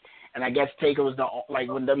guy, and I guess Taker was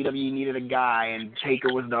when WWE needed a guy, and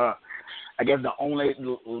Taker was the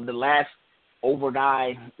last over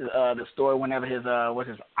guy. The story whenever his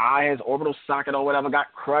orbital socket or whatever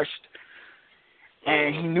got crushed,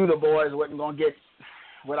 and he knew the boys wasn't gonna get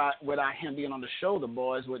without him being on the show, the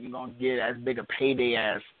boys wasn't gonna get as big a payday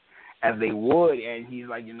as they would, and he's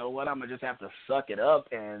like, you know what, I'm gonna just have to suck it up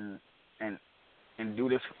and do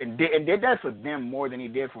this, and did that for them more than he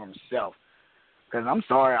did for himself. Because I'm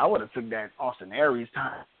sorry, I would have took that Austin Aries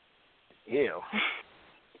time. Ew.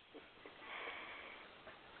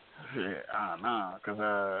 Shit, I don't know, because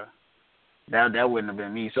that wouldn't have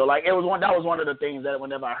been me. So like, that was one of the things that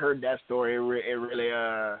whenever I heard that story, it really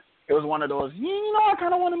it was one of those, you know, I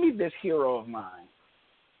kind of want to meet this hero of mine,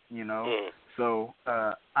 you know. So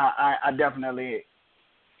I definitely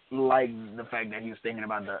like the fact that he was thinking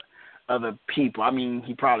about the other people. I mean,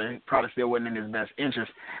 he probably still wasn't in his best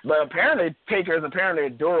interest. But Taker is apparently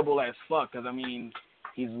durable as fuck, because, I mean,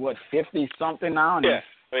 he's, 50-something now? And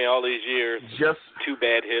I mean, all these years, just 2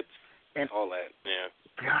 bad hits, and all that. Yeah.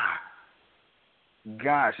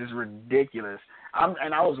 Gosh, it's ridiculous. I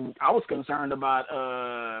was concerned about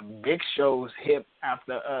Big Show's hip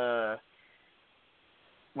after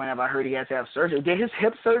whenever I heard he had to have surgery. Did his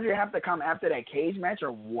hip surgery have to come after that cage match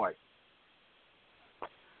or what?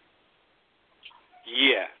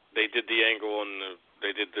 Yeah, they did the angle on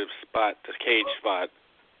they did the spot, the cage spot,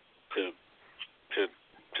 to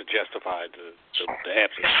justify the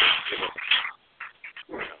absence.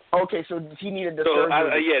 Okay, so he needed the surgery. I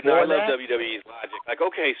love WWE's logic. Like,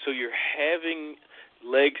 okay, so you're having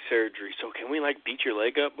leg surgery, so can we beat your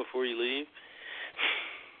leg up before you leave?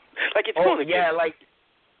 Like, it's going to get sick.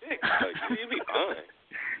 Like, you'll be fine.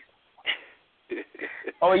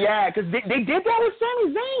 Oh yeah, because they did that with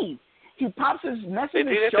Sami Zayn. He pops messes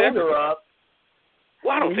his shoulder up.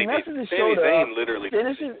 Well, I don't think Sami Zayn literally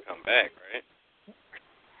didn't come back, right?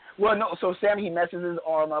 Well, no. So he messes his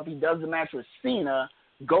arm up. He does the match with Cena,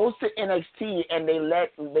 goes to NXT, and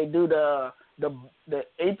they do the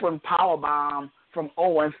apron power bomb from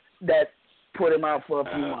Owens that put him out for a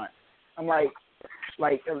few months. I'm like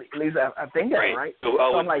at least I think that's right. So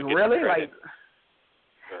I'm like, really?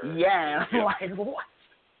 Yeah. I'm like, what?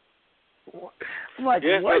 I'm like,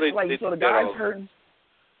 what? So the guy's hurting.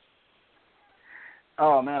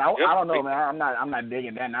 Oh man, I don't know, man. I'm not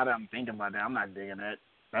digging that. Now that I'm thinking about that, I'm not digging that.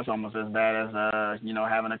 That's almost as bad as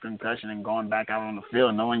having a concussion and going back out on the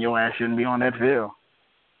field, knowing your ass shouldn't be on that field.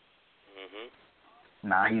 Mhm.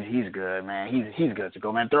 Nah, he's good, man. He's good to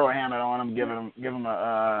go, man. Throw a hammer on him, give him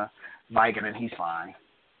a Viking, and he's fine.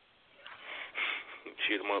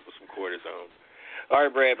 Shoot him up with some cortisone. All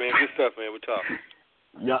right, Brad, man. Good stuff, man. We'll talk.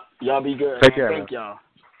 Y'all be good. Take care. Thank y'all.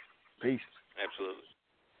 Peace. Absolutely.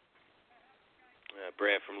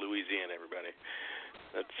 Brad from Louisiana, everybody.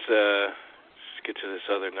 Let's get to this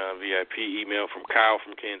other non-VIP email from Kyle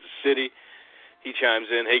from Kansas City. He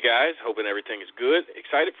chimes in, hey, guys, hoping everything is good.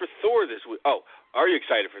 Excited for Thor this week. Oh, are you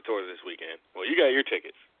excited for Thor this weekend? Well, you got your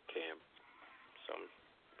tickets, Cam. So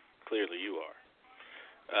clearly you are.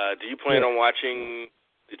 Do you plan on watching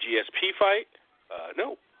the GSP fight?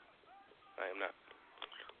 No, I am not.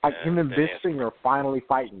 Him and Bisping are finally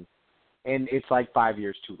fighting, and it's 5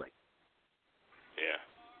 years too late. Yeah.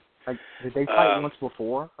 Did they fight once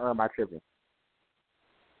before, or am I tripping?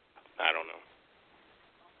 I don't know.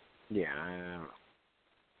 Yeah, I don't know.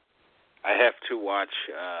 I have to watch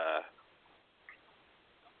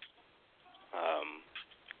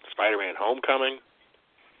Spider-Man: Homecoming.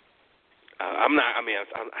 I'm not. I mean,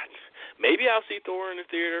 maybe I'll see Thor in the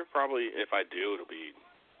theater. Probably, if I do, it'll be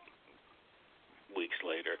weeks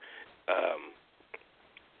later.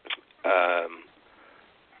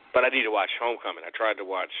 But I need to watch Homecoming. I tried to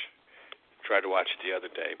watch it the other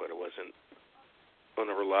day, but it wasn't on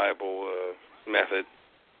a reliable method.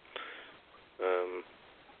 So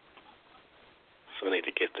I need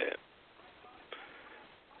to get that.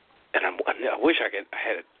 And I wish I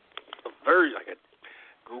had a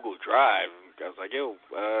Google Drive. I was like, yo,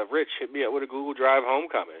 Rich, hit me up with a Google Drive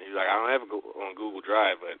Homecoming. He's like, I don't have it on Google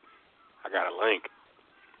Drive, but I got a link.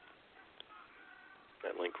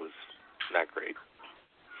 That link was not great.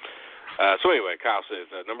 So anyway, Kyle says,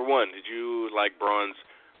 number 1, did you like Braun's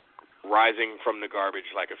rising from the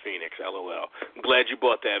garbage like a phoenix? LOL. I'm glad you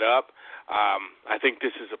brought that up. I think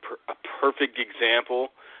this is a perfect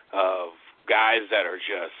example of guys that are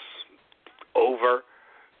just over,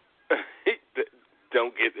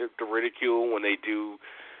 don't get the ridicule when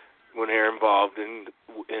they're involved in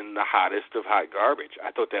the hottest of hot garbage.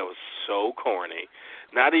 I thought that was so corny.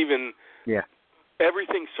 Not even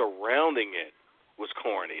everything surrounding it was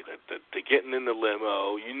corny. The getting in the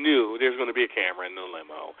limo, you knew there was going to be a camera in the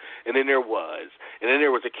limo, and then there was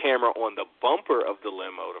a camera on the bumper of the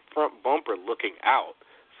limo, the front bumper looking out,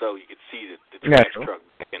 so you could see the trash truck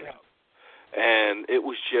backing out. And it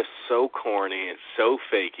was just so corny and so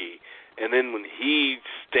fakey. And then when he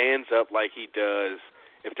stands up like he does,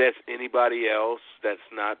 if that's anybody else that's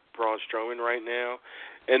not Braun Strowman right now,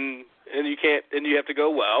 and you can't, and you have to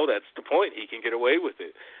go, well, that's the point. He can get away with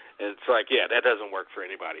it. And it's like, yeah, that doesn't work for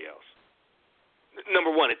anybody else.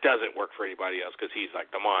 Number 1, it doesn't work for anybody else because he's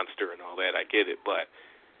like the monster and all that. I get it. But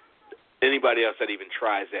anybody else that even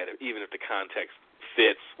tries that, even if the context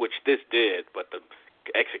fits, which this did, but the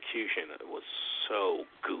execution was so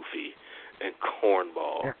goofy and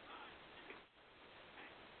cornball. Yeah.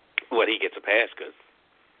 What, he gets a pass because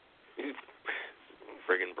he's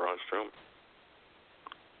friggin' Braun Strowman.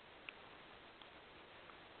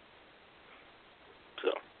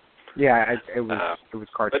 So. Yeah, it was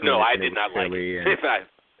cartoonish. But no, I did not like it.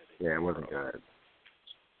 Yeah, it wasn't good.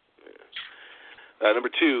 Number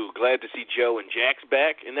 2, glad to see Joe and Jax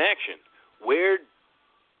back in action. Where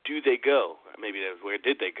do they go? Maybe that was where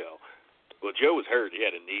did they go? Well, Joe was hurt. He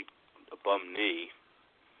had a bum knee.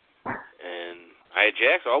 And I had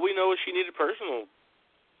Jax. All we know is she needed personal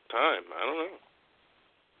time. I don't know.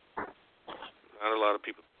 Not a lot of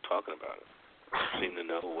people talking about it. Seem to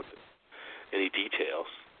know any details.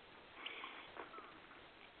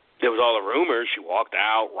 There was all the rumors. She walked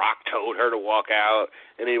out. Rock told her to walk out.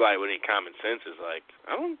 And anybody with any common sense is like,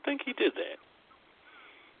 I don't think he did that.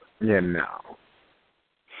 Yeah, no.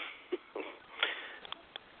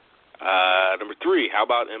 Number 3, how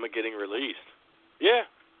about Emma getting released? Yeah.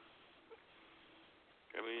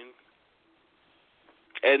 I mean,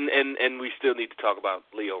 and we still need to talk about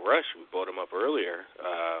Leo Rush. We brought him up earlier.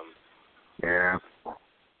 Yeah.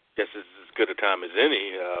 Guess this is as good a time as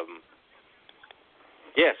any.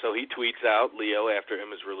 Yeah, so he tweets out Leo after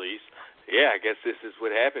Emma's release. Yeah, I guess this is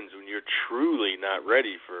what happens when you're truly not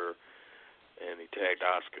ready for. And he tagged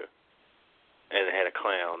Asuka. And it had a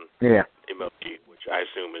clown emoji, which I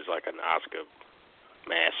assume is like an Asuka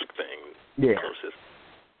mask thing. Yeah. Closest.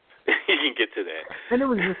 You can get to that. And it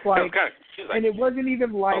was just like, and it wasn't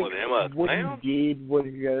even like what clown? he did was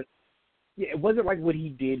just, it wasn't like what he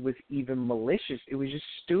did was even malicious. It was just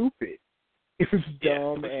stupid. It was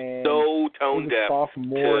dumb and so tone deaf.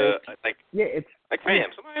 Sophomoric. It's like, man,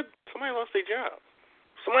 somebody lost their job.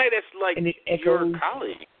 Somebody that's like your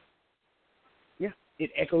colleague. It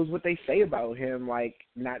echoes what they say about him, like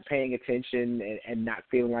not paying attention and not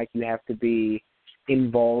feeling like you have to be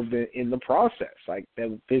involved in the process, like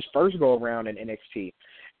his first go around in NXT.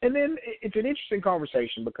 And then it's an interesting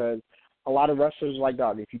conversation because a lot of wrestlers are like,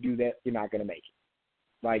 dog, if you do that, you're not going to make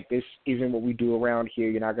it. Like, this isn't what we do around here.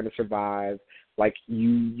 You're not going to survive. Like,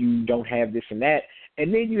 you don't have this and that.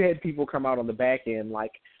 And then you had people come out on the back end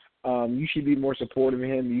like, you should be more supportive of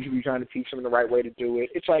him. You should be trying to teach him the right way to do it.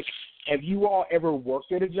 It's like, have you all ever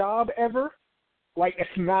worked at a job ever? Like, it's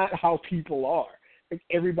not how people are. Like,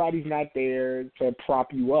 everybody's not there to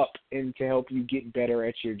prop you up and to help you get better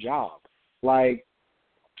at your job. Like,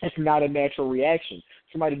 it's not a natural reaction.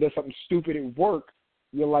 Somebody does something stupid at work,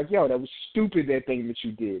 you're like, yo, that was stupid, that thing that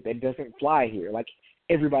you did. That doesn't fly here. Like,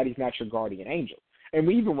 everybody's not your guardian angel.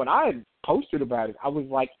 And even when I posted about it, I was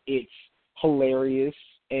like, it's hilarious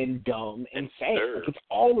and dumb and sad. Like, it's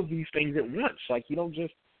all of these things at once. Like, you don't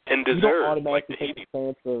just and deserve, you don't automatically take a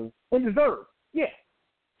stance of and deserve. Yeah,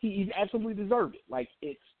 he absolutely deserved it. Like,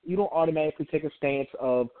 it's you don't automatically take a stance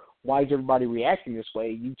of why is everybody reacting this way.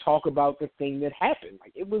 You talk about the thing that happened.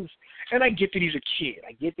 Like, it was, and I get that he's a kid.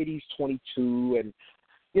 I get that he's 22, and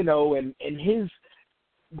you know, and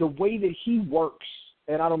the way that he works.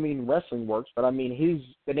 And I don't mean wrestling works, but I mean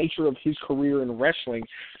the nature of his career in wrestling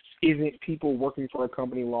isn't people working for a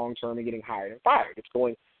company long term and getting hired and fired. It's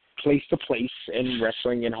going place to place and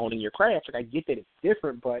wrestling and honing your craft. Like, I get that it's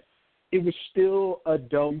different, but it was still a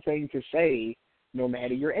dumb thing to say no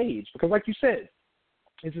matter your age. Because like you said,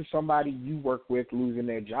 this is somebody you work with losing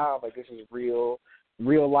their job. Like, this is real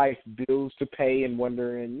life bills to pay and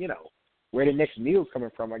wondering, you know, where the next meal's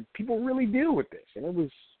coming from. Like, people really deal with this. And it was,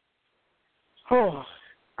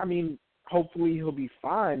 I mean, hopefully he'll be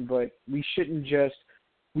fine, but we shouldn't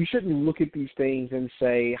look at these things and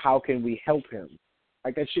say, how can we help him?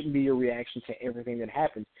 Like, that shouldn't be your reaction to everything that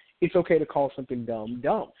happens. It's okay to call something dumb.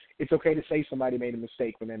 It's okay to say somebody made a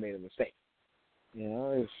mistake when they made a mistake. You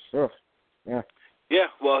know, yeah. Yeah,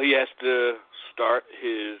 well, he has to start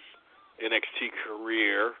his NXT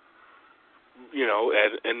career, you know,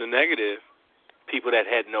 in the negative. People that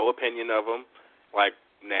had no opinion of him, like,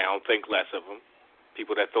 now think less of him.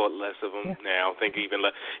 People that thought less of him now think even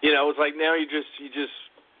less. You know, it's like now you just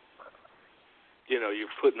you know, you're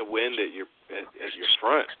putting the wind at your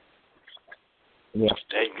front. Yeah.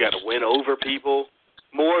 And you got to win over people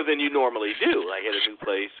more than you normally do, like at a new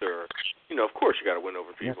place or, you know, of course you got to win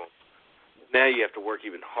over people. Yeah. Now you have to work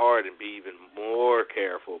even hard and be even more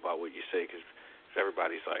careful about what you say because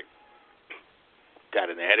everybody's like got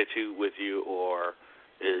an attitude with you or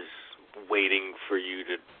is waiting for you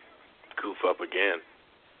to goof up again.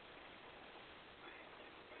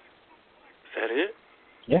 Is that it?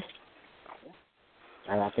 Yeah.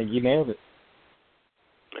 I think you nailed it.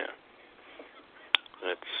 Yeah.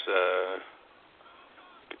 Let's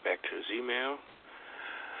get back to his email.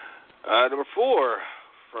 Number 4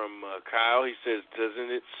 from Kyle. He says,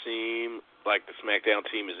 doesn't it seem like the SmackDown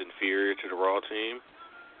team is inferior to the Raw team?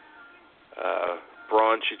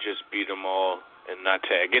 Braun should just beat them all and not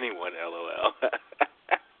tag anyone, LOL.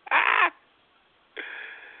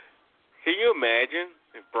 Can you imagine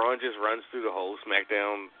if Braun just runs through the whole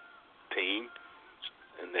SmackDown team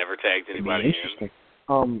and never tagged anybody in?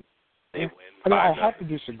 They win. I mean, I 5-0. have to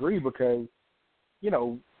disagree because,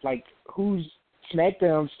 like,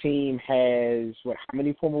 SmackDown's team has, how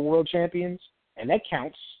many former world champions? And that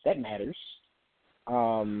counts. That matters.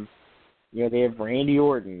 They have Randy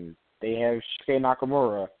Orton. They have Shinsuke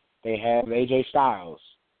Nakamura. They have AJ Styles.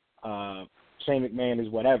 Shane McMahon is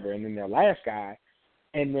whatever. And then their last guy.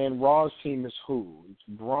 And then Raw's team is who? It's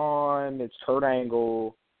Braun. It's Kurt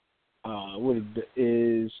Angle.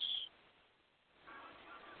 Is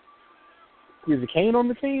the Kane on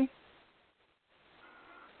the team?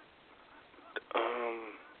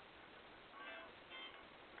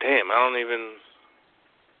 Damn, I don't even.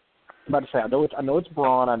 I'm about to say, I know it's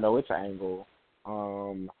Braun. I know it's Angle.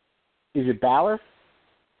 Is it Balor?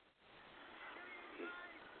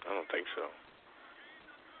 I don't think so.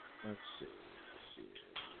 Let's see.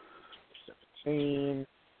 17.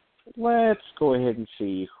 Let's go ahead and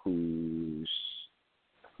see who's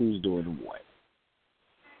doing what.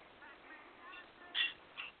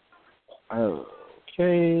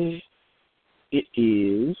 Okay. It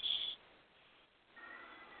is.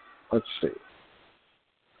 Let's see.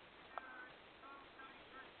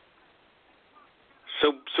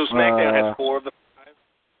 So SmackDown has 4 of the 5.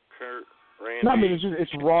 Kurt, Randy. No, I mean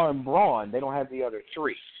it's Raw and Braun. They don't have the other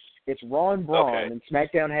 3. It's Raw and Braun, Okay. and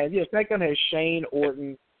SmackDown has Shane,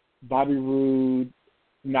 Orton, Bobby Roode,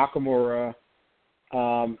 Nakamura,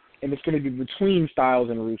 and it's going to be between Styles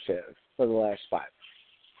and Rusev for the last 5.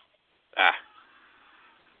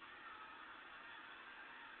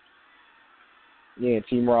 Yeah,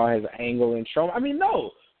 Team Raw has Angle and Strowman. I mean,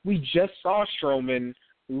 no, we just saw Strowman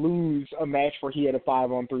lose a match where he had a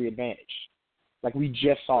 5-on-3 advantage. Like, we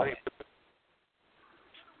just saw it.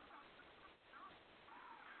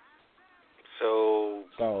 So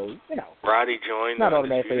Roddy joined not the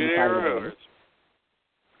automatically Undisputed entitled Era? to Or...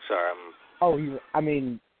 Sorry,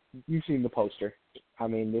 I'm... you've seen the poster. I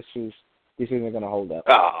mean, this isn't going to hold up.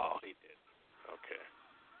 Oh, he did. Okay.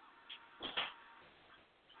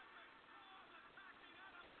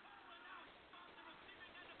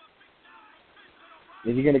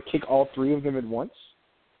 Is he going to kick all 3 of them at once?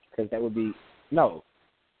 Because that would be... No.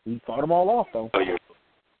 He fought them all off, though. Oh, you're a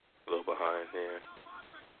little behind, yeah.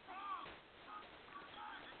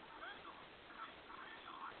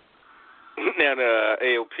 Now the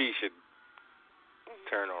AOP should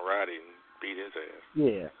turn on Roddy and beat his ass.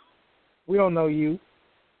 Yeah. We don't know you.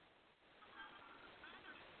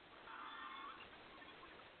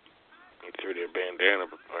 He threw their bandana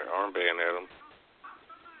or armband at him.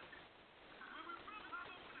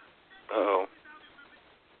 Uh-oh.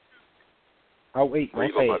 Oh, wait. Where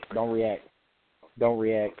Don't you say go, it. Don't react. Don't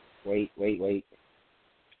react. Wait.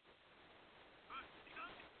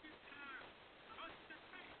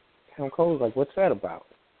 Adam Cole's like, what's that about?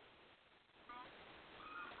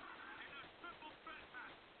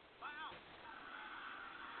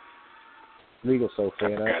 Regal's so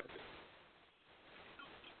fed up.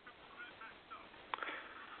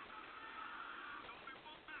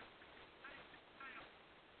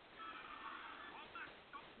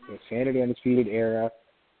 Sanity Undisputed Era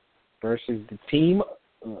versus the Team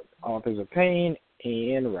Authors of Pain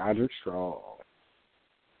and Roderick Strong.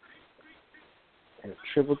 And a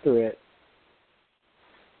triple threat.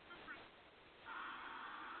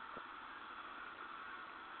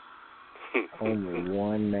 Only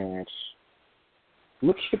one match.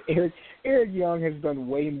 Look at Eric. Eric Young has done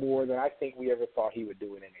way more than I think we ever thought he would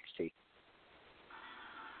do in NXT.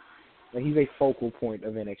 Like, he's a focal point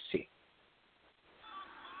of NXT.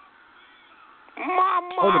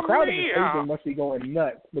 The crowd in the stadium must be going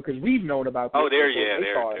nuts because we've known about this. Oh, they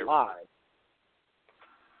saw it live.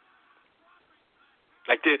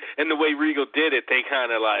 Like and the way Regal did it, they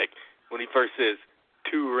kind of like when he first says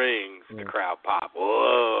 2 rings, the crowd pop.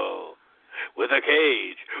 Whoa, with a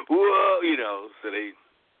cage. Whoa, so they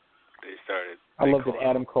started. I love that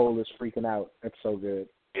Adam Cole is freaking out. That's so good.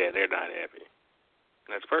 Yeah, they're not happy.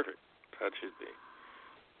 That's perfect. That's how it should be.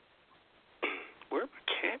 Where are my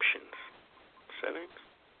captions? Settings?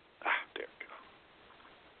 There we go.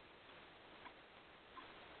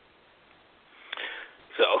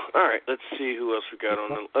 So, all right, let's see who else we got on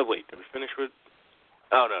the... Oh, wait, did we finish with...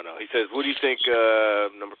 Oh, no. He says, what do you think,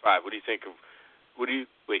 number 5, what do you think of... when do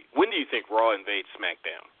you think Raw invades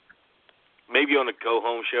SmackDown? Maybe on the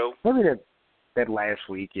go-home show? Maybe that last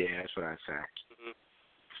week, yeah, that's what I say. Mm-hmm.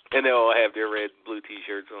 And they'll all have their red and blue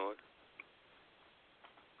T-shirts on.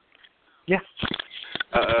 Yeah.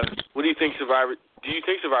 What do you think Survivor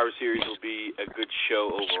Series will be a good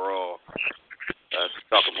show overall?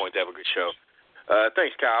 Talking point to have a good show.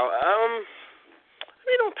 Thanks, Kyle. On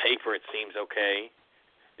paper it seems okay.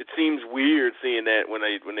 it seems weird seeing that when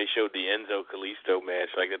they showed the Enzo Kalisto match.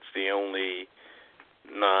 Like, it's the only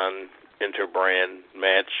non-interbrand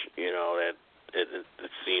match, that it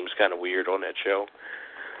seems kind of weird on that show.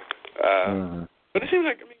 But it seems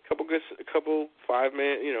like, a couple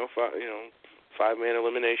 5-man, 5-man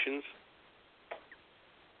eliminations.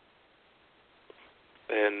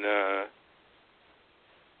 And,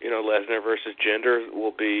 Lesnar versus Jinder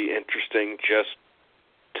will be interesting just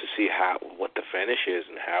to see what the finish is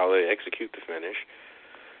and how they execute the finish.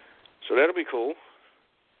 So that'll be cool.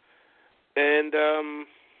 And,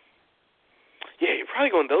 you're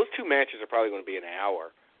probably those two matches are probably going to be an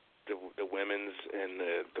hour. The women's and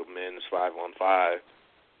the men's 5-on-5.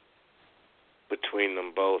 Between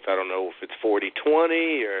them both. I don't know if it's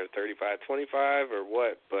 40-20 or 35-25 or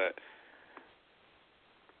what, but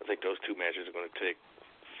I think those two matches are going to take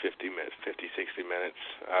 50, 60 minutes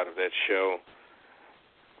out of that show.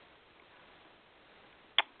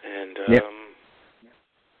 And,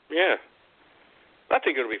 I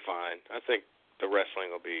think it'll be fine. I think the wrestling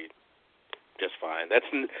will be just fine. That's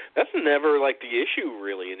never, the issue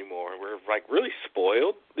really anymore. We're, really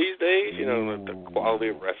spoiled these days. The quality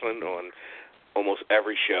of wrestling on almost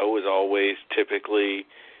every show is always typically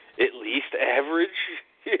at least average,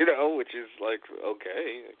 which is,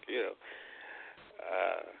 okay,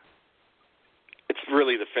 it's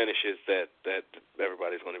really the finishes that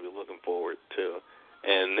everybody's going to be looking forward to.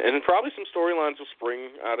 And probably some storylines will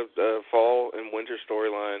spring out of the fall and winter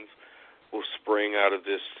storylines will spring out of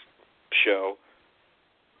this show.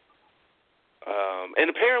 And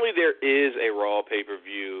apparently there is a Raw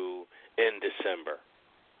pay-per-view in December.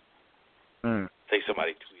 I think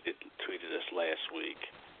somebody tweeted us last week.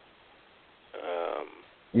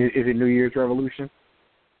 Is it New Year's Revolution?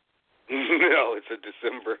 No, it's a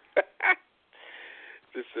December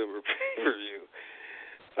pay-per-view.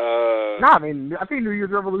 I think New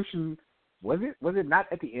Year's Revolution, was it not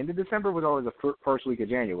at the end of December? Was it always the first week of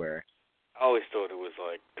January? I always thought it was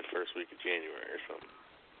the first week of January or something.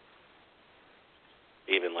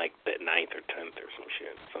 Even the 9th or 10th or some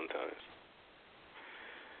shit sometimes.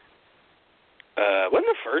 Wasn't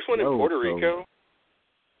the first one in Puerto Rico?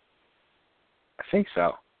 I think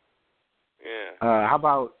so. Yeah. How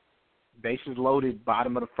about bases loaded,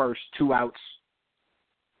 bottom of the first, 2 outs?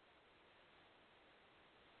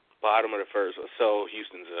 Bottom of the first. So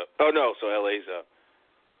Houston's up. Oh, no, so LA's up.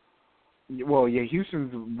 Well, yeah,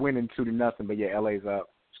 Houston's winning 2-0, but yeah, LA's up.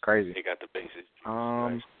 It's crazy. They got the bases.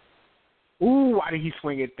 Nice. Ooh, why did he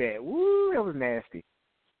swing at that? Ooh, that was nasty.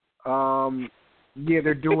 Yeah,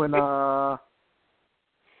 they're doing,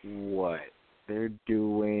 what? They're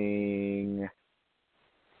doing...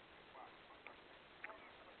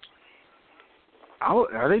 Oh,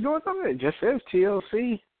 are they doing something? It just says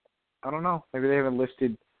TLC. I don't know. Maybe they haven't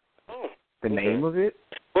listed the name of it.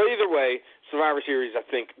 Well, either way, Survivor Series, I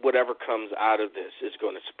think whatever comes out of this is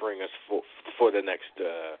going to spring us for the next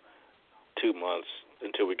 2 months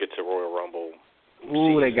until we get to Royal Rumble.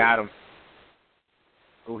 Ooh, they got him.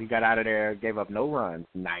 Ooh, he got out of there, gave up no runs.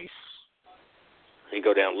 Nice. He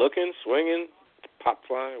go down looking, swinging, pop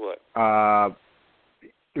fly, what?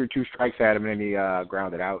 Threw 2 strikes at him and then he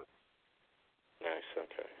grounded out. Nice,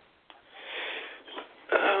 okay.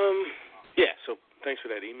 Yeah, so thanks for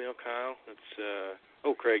that email, Kyle. It's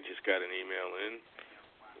Craig just got an email in.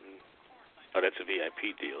 Oh, that's a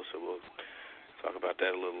VIP deal, so we'll talk about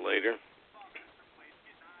that a little later.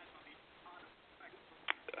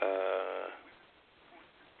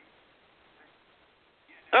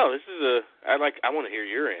 This is I want to hear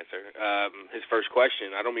your answer. His first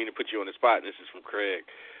question, I don't mean to put you on the spot, and this is from Craig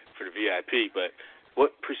for the VIP, but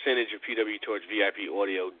what percentage of PW Torch VIP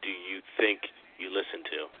audio do you think you listen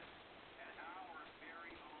to?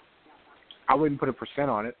 I wouldn't put a percent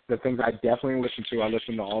on it. The things I definitely listen to, I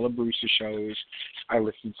listen to all the Brewster shows. I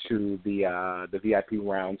listen to the VIP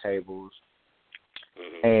roundtables.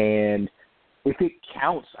 Mm-hmm. And if it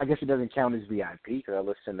counts, I guess it doesn't count as VIP because I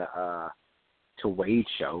listen to Wade's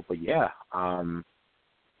show. But yeah,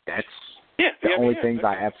 that's the only things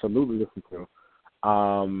I absolutely listen to.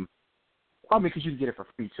 Because you can get it for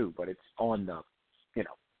free too, but it's on the,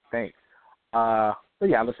 thing. But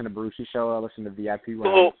yeah, I listen to Bruce's show. I listen to VIP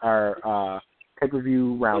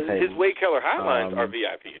pay-per-view roundtable. His Wade Keller Highlights are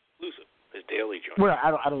VIP exclusive. His daily joint. Well, I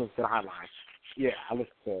don't listen to the highlights. Yeah, I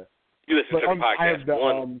listen to. You listen to the podcast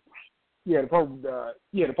one. The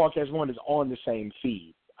podcast one is on the same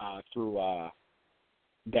feed through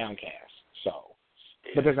Downcast. So,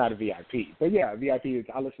 but there's not a VIP. But yeah, VIP is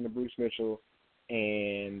I listen to Bruce Mitchell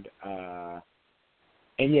and the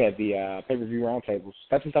pay-per-view roundtables.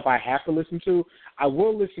 That's the stuff I have to listen to. I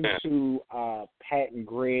will listen to Pat and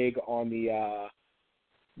Greg on the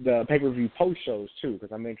the pay-per-view post shows too,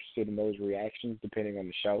 because I'm interested in those reactions depending on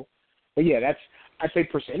the show. But yeah, that's, I'd say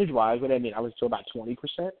percentage-wise, what I mean, I was to about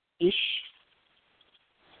 20%-ish.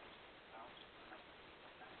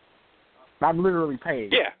 I'm literally paying.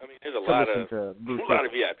 Yeah, I mean, there's a lot of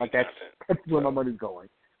VIP like content. That's where my money's going.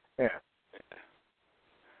 Yeah.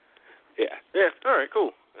 Yeah. All right,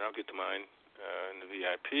 cool. I'll get to mine in the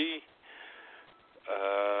VIP.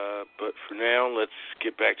 But for now, let's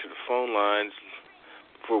get back to the phone lines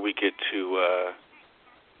before we get to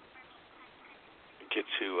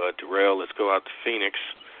Darrell. Let's go out to Phoenix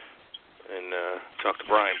and talk to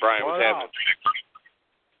Brian. Brian, what's happening?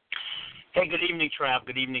 Hey, good evening, Trav.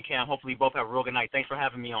 Good evening, Cam. Hopefully you both have a real good night. Thanks for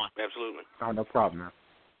having me on. Absolutely. Oh, no problem, man.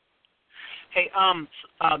 Hey,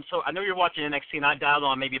 so I know you're watching NXT, and I dialed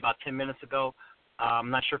on maybe about 10 minutes ago. I'm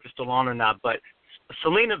not sure if it's still on or not, but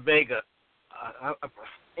Selena Vega,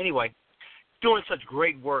 anyway, doing such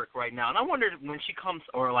great work right now. And I wondered when she comes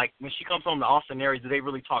home to Austin area, do they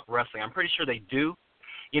really talk wrestling? I'm pretty sure they do,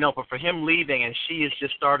 but for him leaving and she is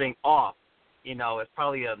just starting off, it's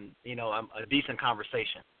probably a decent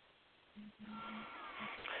conversation.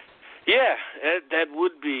 Yeah, that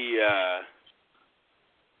would be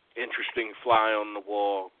interesting fly on the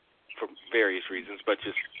wall for various reasons, but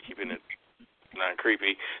just keeping it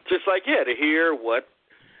non-creepy. Just like, to hear what,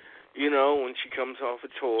 when she comes off a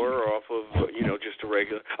tour or off of, just a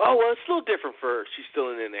regular. Oh, well, it's a little different for her. She's still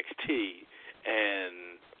in NXT,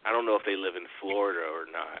 and I don't know if they live in Florida or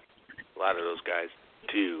not. A lot of those guys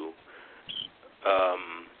do.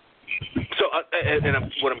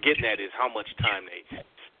 What I'm getting at is how much time they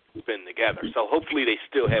spend together. So hopefully they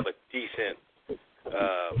still have a decent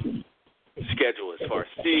schedule as far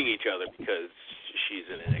as seeing each other, because she's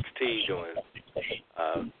in NXT doing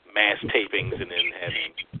mass tapings and then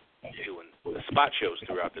doing the spot shows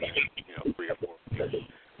throughout the 3 or 4 weeks.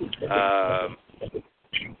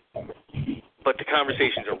 But the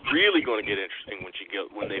conversations are really going to get interesting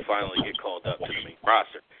when they finally get called up to the main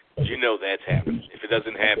roster. That's happening. If it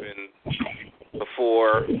doesn't happen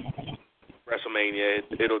before WrestleMania,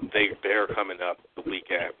 they're coming up the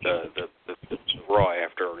week after the Raw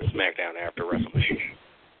after or SmackDown after WrestleMania.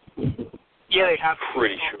 Yeah, they have to.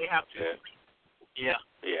 Pretty sure. They have to. Yeah.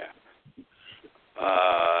 Yeah.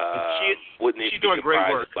 She's doing great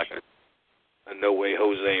work. Like a No Way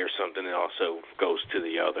Jose or something that also goes to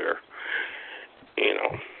the other.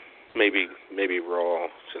 Maybe Raw,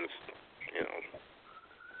 since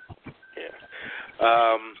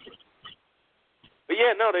Yeah. But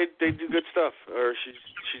yeah, no, they do good stuff. Or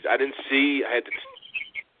she's I didn't see. I had to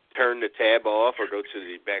turn the tab off or go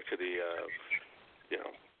back to the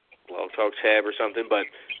Blog Talk tab or something. But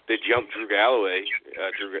they jumped Drew Galloway,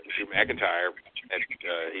 Drew McIntyre, and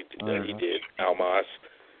he did Almas,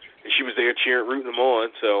 and she was there cheering, rooting him on.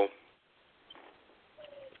 So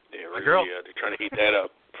they're trying to heat that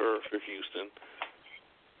up for Houston.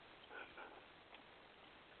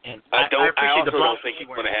 And I also don't think he's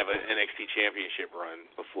going to have an NXT championship run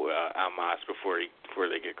before Almas before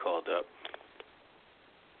they get called up.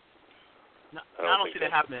 No, I don't see that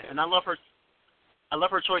happening. And I love her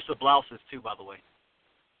choice of blouses too, by the way.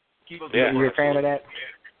 Yeah, you're a fan of that?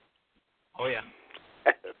 Oh yeah.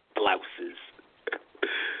 Blouses.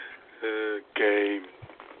 Okay,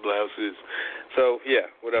 blouses. So yeah,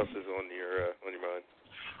 what else is on your mind?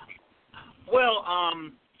 Well,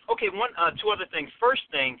 okay, two other things. First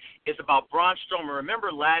thing is about Braun Strowman.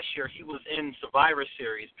 Remember last year he was in Survivor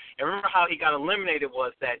Series, and remember how he got eliminated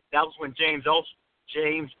was that was when James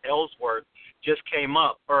Ellsworth just came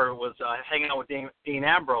up or was hanging out with Dean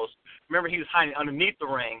Ambrose. Remember he was hiding underneath the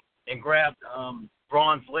ring and grabbed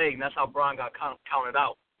Braun's leg, and that's how Braun got counted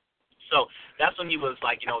out. So that's when he was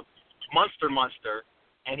like, monster,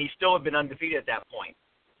 and he still had been undefeated at that point.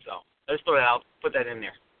 So let's throw that out, put that in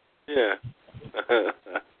there. Yeah.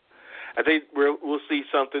 I think we'll see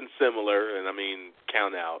something similar, and I mean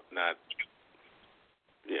count out, not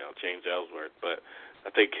James Ellsworth, but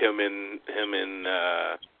I think him and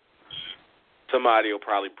somebody will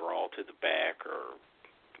probably brawl to the back, or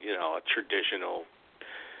a traditional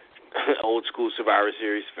old school Survivor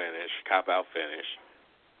Series finish, cop out finish,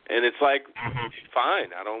 and it's like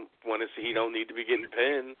fine. I don't want to see. He don't need to be getting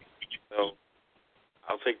pinned, so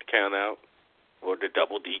I'll take the count out or the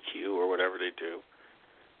double DQ or whatever they do.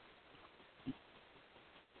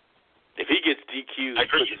 If he gets DQ'd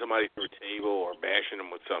putting somebody through a table or bashing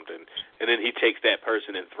them with something, and then he takes that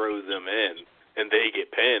person and throws them in, and they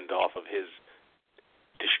get pinned off of his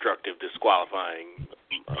destructive, disqualifying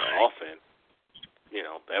offense,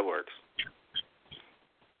 that works.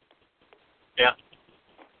 Yeah,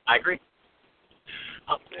 I agree.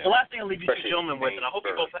 The last thing I'll leave you two gentlemen with, and I hope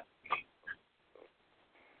you both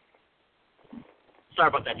Sorry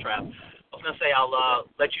about that, Trav. I was going to say I'll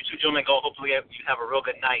let you two gentlemen go. Hopefully you have a real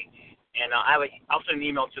good night. And I'll send an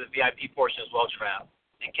email to the VIP portion as well, Trav.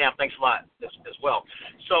 And Cam, thanks a lot as well.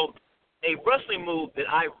 So a wrestling move that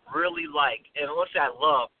I really like, and let's say I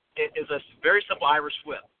love, is a very simple Irish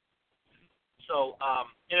whip. So,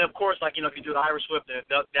 and of course, like, if you do the Irish whip, then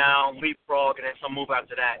duck down, leapfrog, and then some move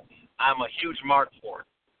after that, I'm a huge mark for it.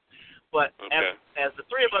 But as the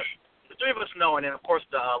three of us know, and then of course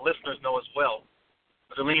the listeners know as well,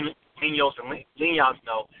 the Lenyos and Lenyons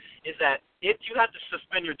know, is that you have to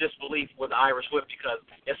suspend your disbelief with the Irish whip, because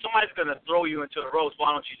if somebody's going to throw you into the ropes,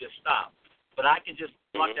 why don't you just stop? But I can just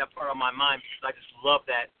block that part of my mind because I just love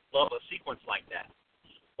a sequence like that.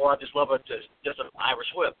 Or I just love just an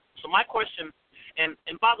Irish whip. So my question, and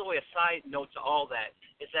by the way, a side note to all that,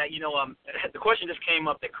 is that, the question just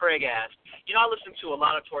came up that Craig asked. I listen to a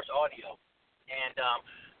lot of Torch Audio, and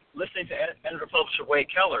listening to editor-publisher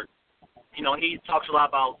Wade Keller, he talks a lot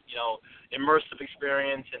about, immersive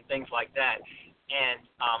experience and things like that. And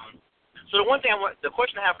so the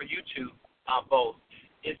question I have for you two both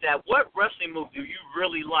is that what wrestling move do you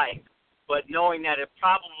really like, but knowing that it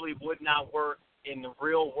probably would not work in the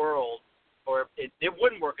real world, or it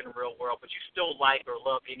wouldn't work in the real world, but you still like or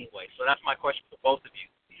love anyway? So that's my question for both of you.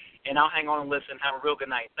 And I'll hang on and listen. Have a real good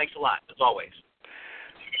night. Thanks a lot, as always.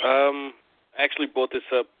 Actually brought this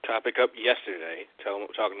topic up yesterday,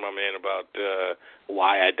 talking to my man about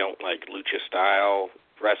why I don't like lucha-style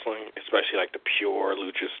wrestling, especially like the pure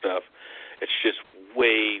lucha stuff. It's just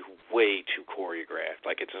way, way too choreographed.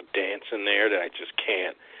 Like, it's a dance in there that I just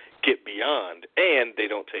can't get beyond. And they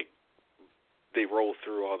roll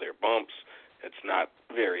through all their bumps. It's not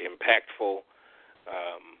very impactful.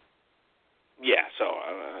 So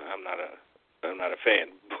I'm not a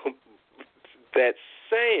fan. That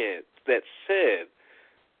said,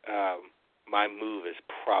 my move is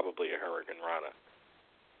probably a Hurricane Rana.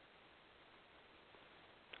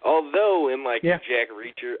 Although in Jack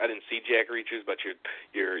Reacher, I didn't see Jack Reacher's, but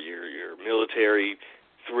your military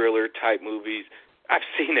thriller type movies, I've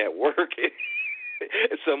seen that work.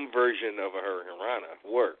 Some version of a Hurricane Rana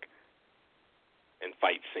work in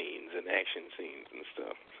fight scenes and action scenes and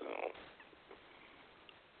stuff. So.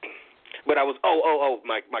 But I was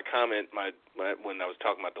my comment when I was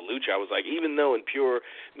talking about the lucha, I was like, even though in pure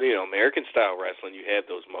American style wrestling you had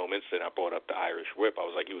those moments, and I brought up the Irish whip, I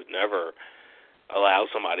was like, you would never allow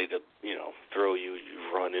somebody to throw you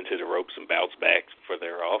run into the ropes and bounce back for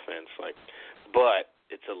their offense, but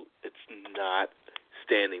it's not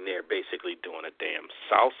standing there basically doing a damn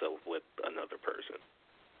salsa with another person.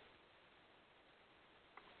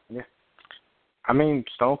 Yeah, I mean,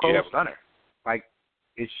 Stone Cold Stunner,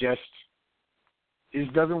 it just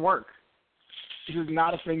doesn't work. This is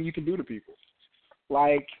not a thing you can do to people.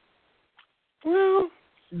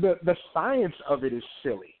 The science of it is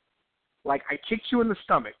silly. I kicked you in the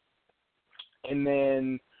stomach, and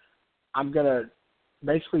then I'm going to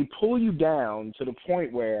basically pull you down to the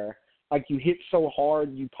point where, you hit so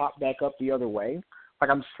hard you pop back up the other way.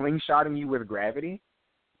 I'm slingshotting you with gravity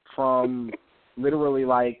from literally,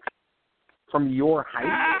 from your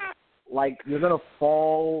height. You're going to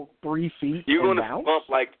fall 3 feet. You're going to bounce? bump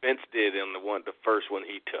like Vince did in the first one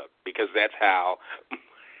he took, because that's how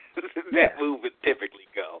that move would typically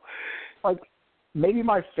go. Maybe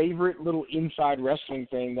my favorite little inside wrestling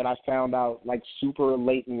thing that I found out super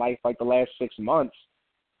late in life, the last 6 months,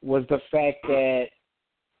 was the fact that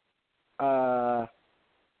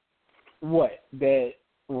that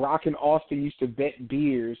Rock and Austin used to bet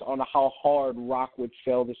beers on how hard Rock would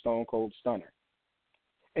sell the Stone Cold Stunner.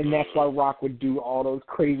 And that's why Rock would do all those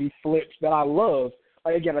crazy flips that I love.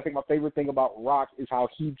 Again, I think my favorite thing about Rock is how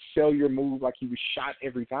he'd sell your move like he was shot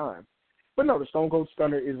every time. But no, the Stone Cold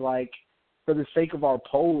Stunner is for the sake of our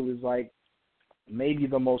poll, is maybe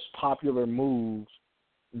the most popular move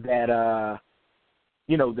that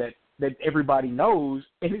that everybody knows,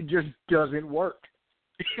 and it just doesn't work.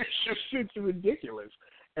 It's ridiculous,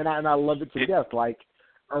 and I love it to death. A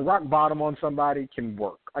rock bottom on somebody can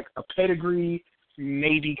work. A pedigree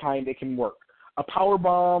maybe kind of can work. A power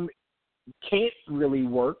bomb can't really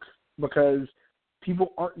work because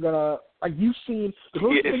people aren't gonna you've seen the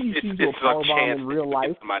closest thing you've seen to a power bomb in real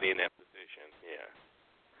life. Somebody in that position,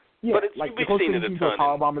 yeah. But the closest thing you've seen to a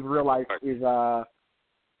power bomb in real life is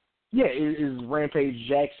Rampage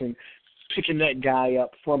Jackson picking that guy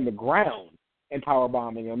up from the ground and power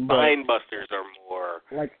bombing him. Mind busters are more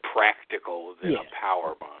practical than a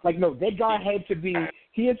power bomb. No, that guy had to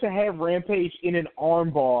have Rampage in an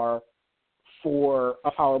arm bar for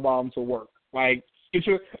a power bomb to work. A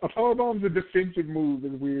power bomb's a defensive move,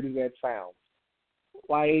 as weird as that sounds.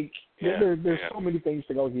 There's so many things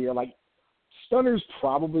to go here. Stunner's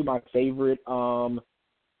probably my favorite.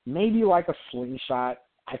 Maybe like a slingshot,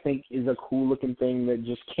 I think, is a cool looking thing that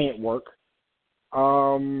just can't work.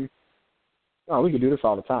 We could do this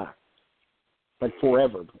all the time, like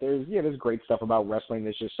forever. But there's great stuff about wrestling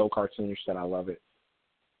that's just so cartoonish that I love it.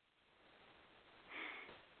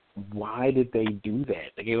 Why did they do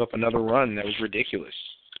that? They gave up another run. That was ridiculous.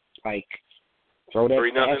 Like, throw that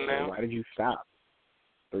 3-0 pass now. in. Why did you stop?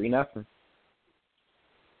 3-0.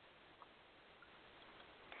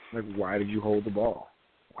 Like, why did you hold the ball?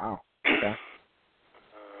 Wow. Okay.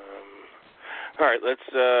 All right, let's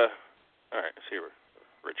see what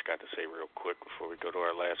Rich got to say real quick before we go to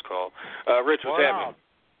our last call. Rich, what's happening?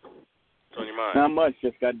 What's on your mind? Not much.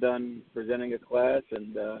 Just got done presenting a class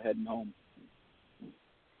and heading home.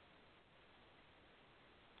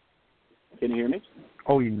 Can you hear me?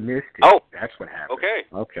 Oh, you missed it. Oh. That's what happened.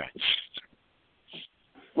 Okay.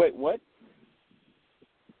 Wait, what?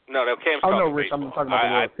 No, Cam's Oh, talking no, Rich, baseball. I'm talking about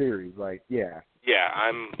the World Series. Like, yeah. Yeah,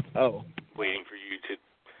 I'm Oh. waiting for you to,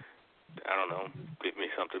 I don't know, give me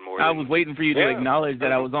something more. I was waiting for you to Yeah. acknowledge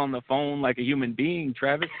that I was on the phone like a human being,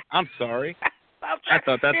 Travis. I'm sorry. I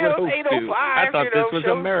thought that's what hosts do. I thought this was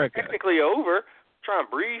show's America. technically over. Trying to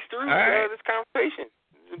breeze through right. this conversation.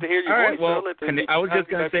 To hear your All right, voice. well, So I was just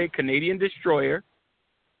going to say Canadian Destroyer.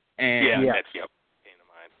 And yeah, that's came to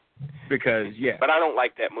mind. Because, But I don't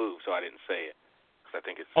like that move, so I didn't say it. Because I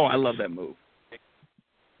think it's. Oh, I love that move.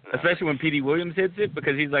 No. Especially when Petey Williams hits it,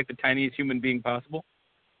 because he's like the tiniest human being possible.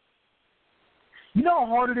 You know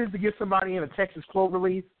how hard it is to get somebody in a Texas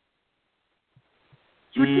Cloverleaf?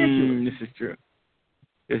 It's ridiculous.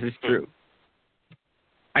 This is true.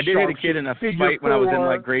 I did hit a kid in a fight when I was in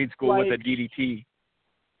like grade school with a DDT.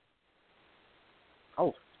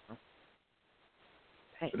 Oh.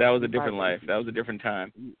 But that was a different life. That was a different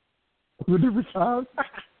time. A different time?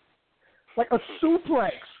 Like a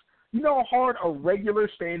suplex. You know how hard a regular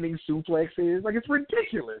standing suplex is? Like, it's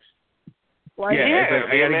ridiculous. Like, It's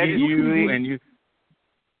like, I got to get you and you.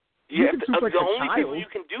 Yeah, can the suplex only a people child. you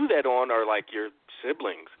can do that on are like your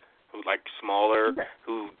siblings, who like smaller, Yeah.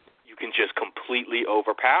 who you can just completely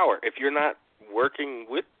overpower. If you're not working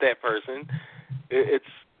with that person, it's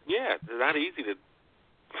not easy to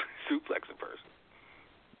suplex a person.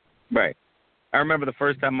 Right. I remember the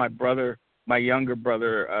first time my younger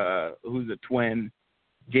brother, who's a twin,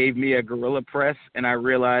 gave me a gorilla press, and I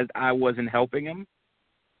realized I wasn't helping him.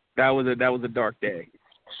 That was a dark day.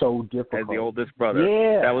 So difficult. As the oldest brother.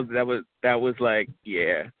 Yeah. That was like,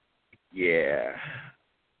 yeah.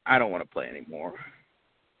 I don't want to play anymore.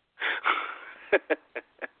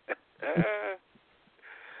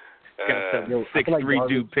 Got some 6'3"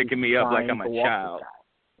 dude picking me up like I'm a child.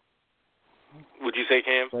 Would you say,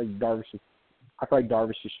 Cam? I feel like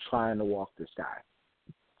Darvish is trying to walk this guy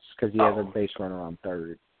because he has a base runner on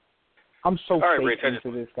third. I'm so Rich,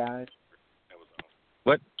 into this guy.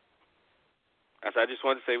 What? I just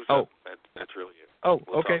wanted to say what's up. That's really it. Oh,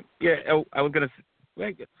 we'll okay. talk. Yeah, I was going to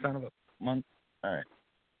wait, son of a month. All right.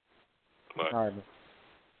 What? All right.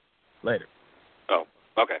 Later. Oh,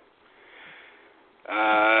 okay.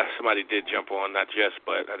 Somebody did jump on, not Jess,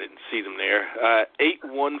 but I didn't see them there.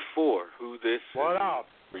 814, who this What is? up?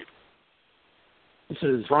 This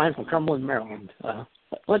is Ryan from Cumberland, Maryland.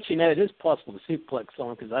 Let you know, it is possible to suplex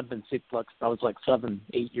someone because I've been suplexed. I was like 7,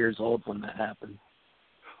 8 years old when that happened.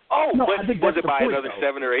 Oh, No, but I think was that's it by the point, another though.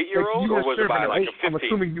 7 or 8 year old, you or were was it by 7 or like 8. a 15? I'm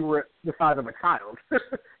assuming you were the size of a child.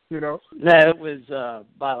 You know? No, it was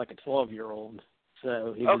by like a 12-year-old.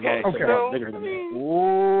 So he was also a lot bigger than me.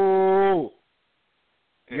 Whoa.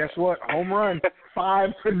 Guess what? Home run.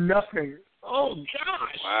 5-0. Oh,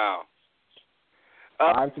 gosh. Wow.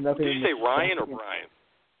 5-0. Did you say Ryan or Brian?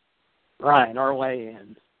 Ryan,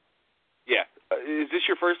 R-Y-N. Yeah. Is this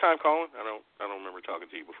your first time calling? I don't remember talking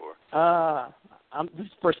to you before. This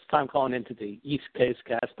is the first time calling into the East Coast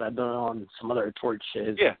cast, but I've been on some other Torch shows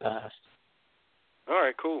in the past. All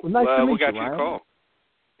right, cool. Well, nice to meet we got you, you a Ryan. call.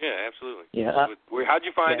 Yeah, absolutely. Yeah. How'd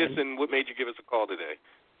you find us, and what made you give us a call today?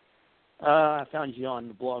 I found you on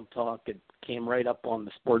the Blog Talk. It came right up on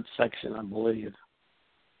the sports section, I believe.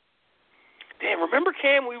 Damn, remember,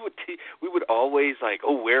 Cam? We would always like,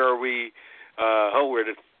 where are we? We're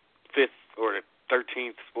the 5th or the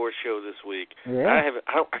 13th sports show this week. Yeah.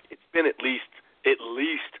 It's been at least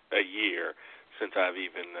a year since I've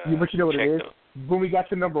even but you know what it is? them. When we got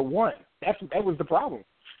to number 1, that was the problem.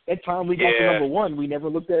 That time we got to number 1, we never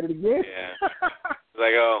looked at it again. Yeah. It's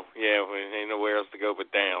like, we ain't nowhere else to go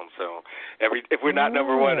but down. So if we're not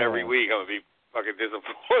number 1 every week, I'm gonna be fucking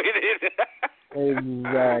disappointed.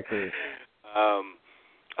 Exactly.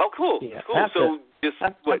 Cool. Yeah, cool. So you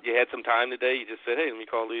had some time today? You just said, hey, let me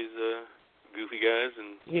call these goofy guys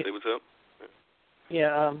and say what's up?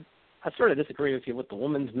 Yeah, I sort of disagree with you with the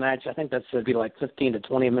women's match. I think that should be like 15 to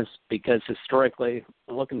 20 minutes because historically,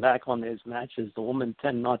 looking back on those matches, the women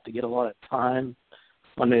tend not to get a lot of time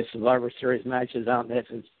on those Survivor Series matches. I don't know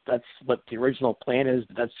if that's what the original plan is,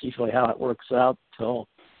 but that's usually how it works out. Till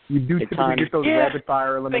you do typically get those rapid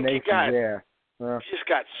fire eliminations. You just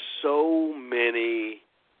got so many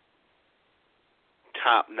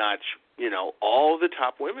top notch. You know, all the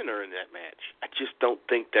top women are in that match. I just don't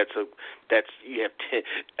think you have 10.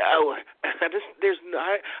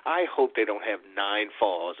 I hope they don't have 9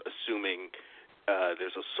 falls, assuming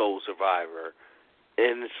there's a sole survivor,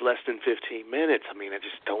 and it's less than 15 minutes. I mean, I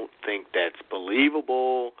just don't think that's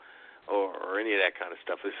believable or any of that kind of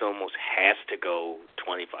stuff. This almost has to go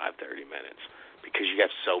 25, 30 minutes because you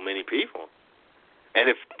have so many people. And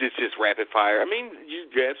if it's just rapid fire, I mean,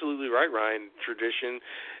 you're absolutely right, Ryan. Tradition,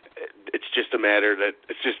 it's just a matter that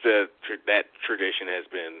it's just that tradition has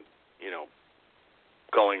been,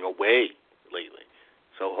 going away lately.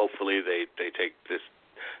 So hopefully they take this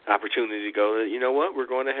opportunity to go, you know what, we're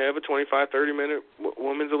going to have a 25, 30-minute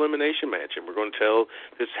women's elimination match, and we're going to tell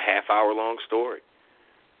this half-hour-long story.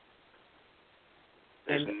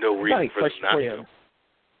 There's no reason for them not to.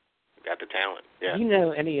 Got the talent, yeah. Do you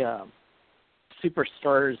know any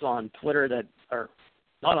superstars on Twitter that are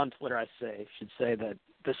not on Twitter, should say that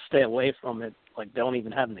just stay away from it, like don't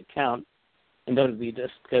even have an account, and don't be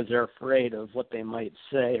just because they're afraid of what they might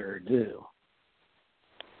say or do?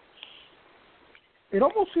 It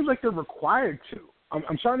almost seems like they're required to.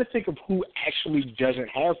 I'm trying to think of who actually doesn't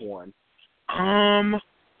have one. I mean,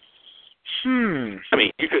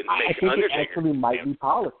 you couldn't I make think Undertaker. It actually might be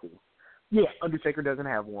policy. Yeah, Undertaker doesn't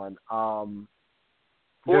have one.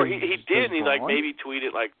 Or he did, and he maybe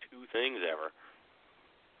tweeted 2 things ever,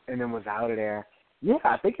 and then was out of there. Yeah,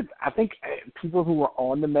 I think people who are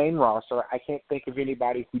on the main roster, I can't think of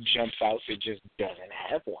anybody who jumps out that just doesn't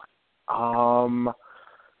have one.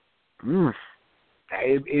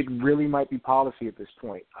 It really might be policy at this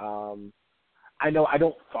point. I know I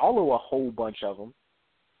don't follow a whole bunch of them.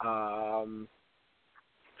 I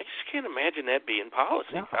just can't imagine that being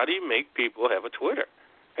policy. No. How do you make people have a Twitter,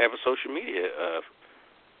 have a social media?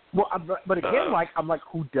 Well, but again, I'm like,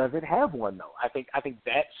 who doesn't have one though? I think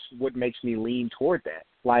that's what makes me lean toward that.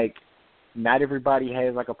 Like, not everybody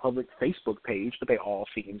has a public Facebook page, but they all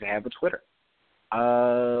seem to have a Twitter.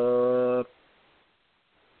 Not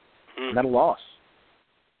a loss.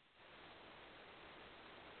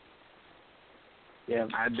 Yeah,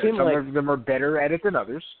 some of them are better at it than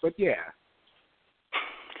others, but yeah.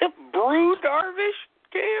 Brew Darvish,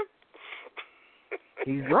 Cam?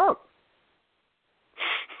 He's drunk.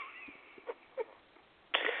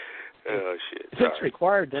 Oh, shit. If it's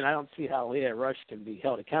required, then I don't see how Leah Rush can be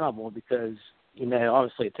held accountable because,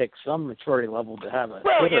 obviously it takes some maturity level to have a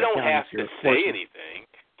Twitter you don't account have to say anything.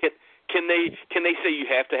 Can they say you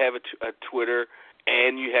have to have a Twitter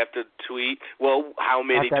and you have to tweet? Well, how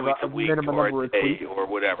many tweets a week or a day or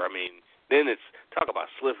whatever? I mean, then it's talk about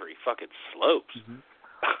slippery fucking slopes. Mm-hmm.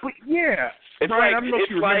 But yeah, it's Brian, I don't know if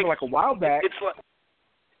you remember a while back. It's like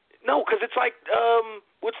no, because it's like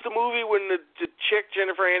what's the movie when the chick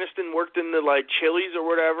Jennifer Aniston worked in the Chili's or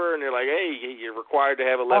whatever, and they're like, hey, you're required to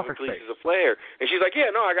have 11 pieces of flair, and she's like,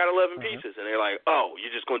 yeah, no, I got 11 pieces, and they're like, oh,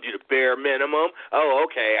 you're just going to do the bare minimum? Oh,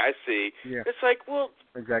 okay, I see. Yeah. It's like, well,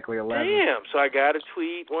 exactly 11. Damn, so I got to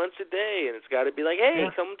tweet once a day, and it's got to be like, hey,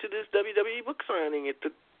 come to this WWE book signing at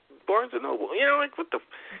the Barnes & Noble. What the?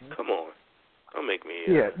 Come on. Don't make me.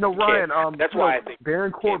 No, Ryan. That's why I think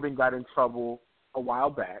Baron Corbin got in trouble a while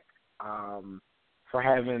back for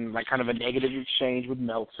having kind of a negative exchange with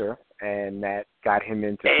Meltzer, and that got him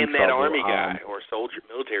into and that trouble. army guy or soldier,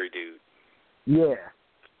 military dude. Yeah,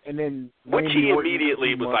 and then which Randy he Orton,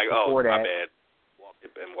 immediately was like, "Oh, my bad."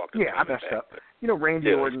 Walked I messed up.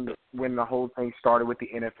 Randy Orton, when the whole thing started with the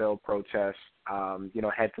NFL protests,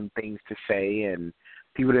 had some things to say, and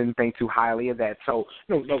people didn't think too highly of that. So,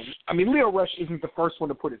 no. I mean, Leo Rush isn't the first one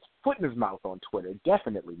to put his foot in his mouth on Twitter.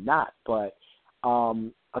 Definitely not. But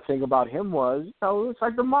a thing about him was, it's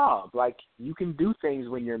like the mob. Like, you can do things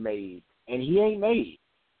when you're made, and he ain't made.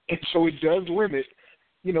 And so it does limit,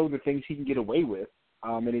 the things he can get away with.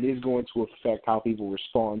 And it is going to affect how people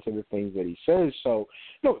respond to the things that he says. So,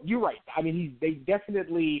 no, you're right. I mean, they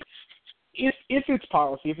definitely, if it's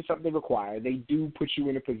policy, if it's something they require, they do put you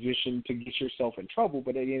in a position to get yourself in trouble.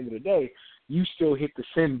 But at the end of the day, you still hit the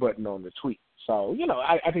send button on the tweet. So,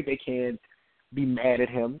 I think they can be mad at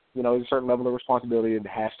him. There's a certain level of responsibility that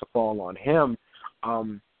has to fall on him,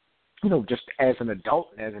 just as an adult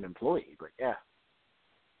and as an employee. But, yeah.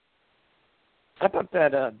 I thought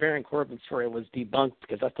that Baron Corbin story was debunked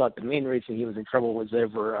because I thought the main reason he was in trouble was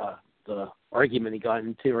over the argument he got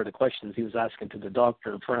into or the questions he was asking to the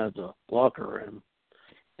doctor in front of the locker room,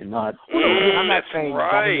 and not. I'm not that's saying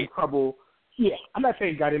right. got him in trouble. Yeah, I'm not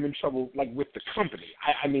saying got him in trouble like with the company.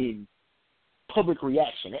 I mean, public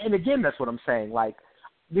reaction. And again, that's what I'm saying. Like,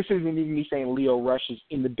 this isn't even me saying Lio Rush is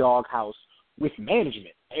in the doghouse with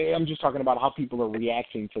management. I'm just talking about how people are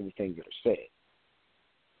reacting to the things that are said.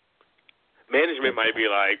 Management might be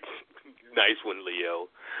like, nice one, Leo.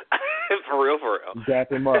 For real.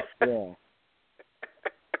 Zap him up, yeah.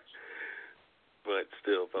 But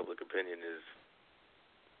still, public opinion is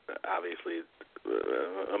obviously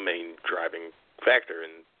a main driving factor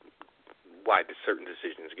in why certain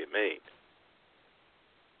decisions get made.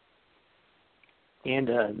 And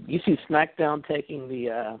you see SmackDown taking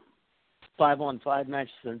the 5-on-5 match,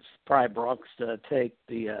 since probably Brock's to take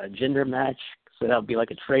the gender match, so that'll be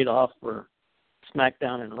like a trade-off for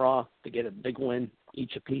SmackDown and Raw to get a big win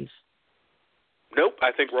each apiece. Nope,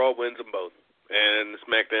 I think Raw wins them both, and the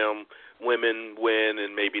SmackDown women win,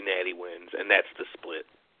 and maybe Natty wins, and that's the split.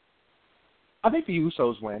 I think the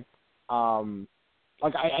Usos win. I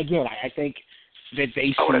think that they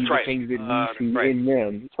see the things that we see in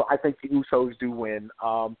them. So I think the Usos do win.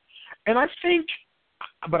 And I think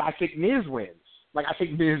Miz wins. Like, I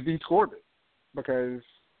think Miz beats Corbin because.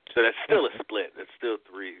 So that's still a split. That's still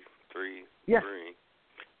 3-3. Yeah. 3.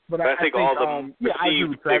 But I think all the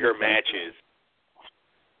perceived bigger matches,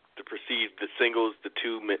 the singles, the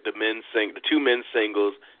two men's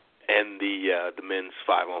singles, and the men's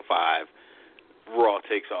 5-on-5. Raw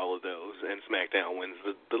takes all of those, and SmackDown wins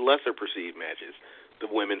the lesser perceived matches, the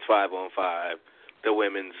women's 5-on-5, the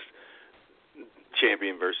women's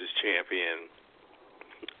champion versus champion,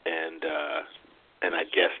 and I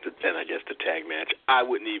guess the tag match. I'd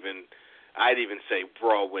even say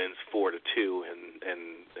Raw wins 4-2,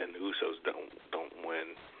 and the Usos don't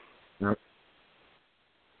win. Nope.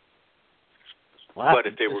 Well, but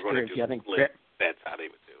if they were going to do split, that's how they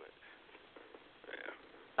would do it.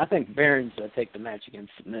 Yeah. I think Baron's take the match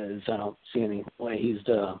against Miz. I don't see any way he's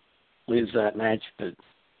to lose that match, but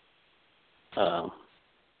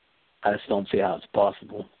I just don't see how it's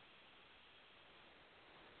possible.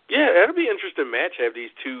 Yeah, that'll be an interesting match. Have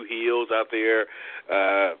these two heels out there.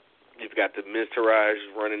 You've got the Miz Taraj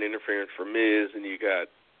running interference for Miz, and you got,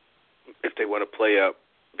 if they want to play up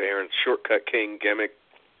Baron's Shortcut King gimmick,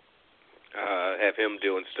 have him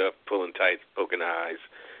doing stuff, pulling tights, poking eyes,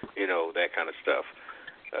 that kind of stuff.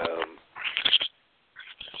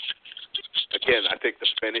 Again, I think the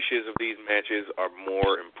finishes of these matches are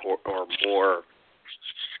more important, or more.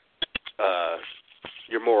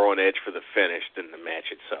 You're more on edge for the finish than the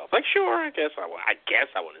match itself. Like, sure, I guess I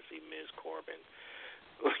want to see Miz Corbin.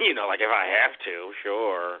 Like if I have to,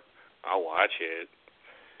 sure, I'll watch it.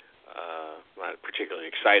 Not particularly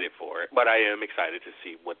excited for it, but I am excited to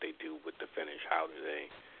see what they do with the finish.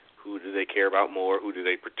 Who do they care about more? Who do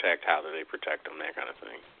they protect? How do they protect them? That kind of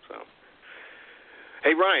thing. So,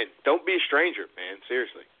 hey Ryan, don't be a stranger, man.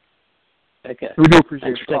 Seriously. Okay. We do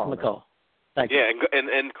appreciate you taking the call. Thank you. Yeah,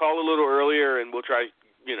 and call a little earlier, and we'll try.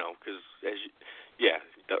 Because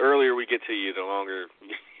the earlier we get to you, the longer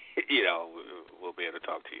we'll be able to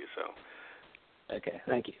talk to you. So. Okay.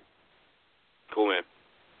 Thank you. Cool, man.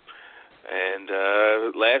 And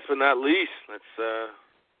last but not least, let's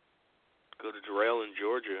go to Jarrell in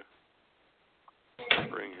Georgia.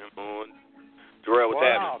 Bring him on. Jarrell, what's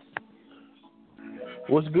happening?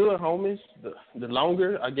 What's good, homies? The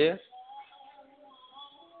longer, I guess.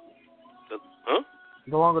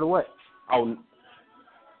 The longer the what?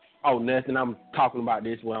 Oh, nothing. I'm talking about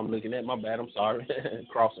this when I'm looking at. My bad. I'm sorry.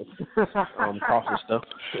 crossing stuff.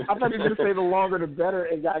 I thought you were going to say the longer the better,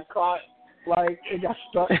 and got caught. Like, it got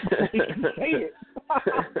stuck. Say it.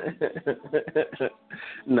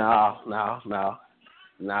 No.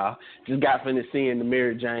 Just got finished seeing the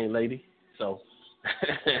Mary Jane lady, so.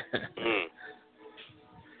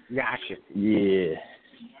 Gotcha. Yeah.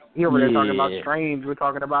 Here we're talking about Strange. We're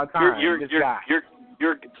talking about time. Your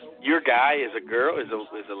guy is a girl, is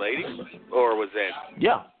a lady, or was that?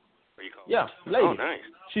 Yeah. What you call yeah, lady. Oh, nice.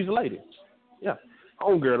 She's a lady. Yeah,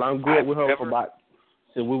 homegirl. I grew up with her for about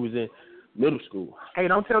since we was in middle school. Hey,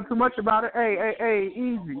 don't tell too much about it. Hey,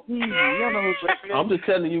 easy. You don't know who's listening. I'm just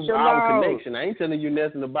telling you our connection. I ain't telling you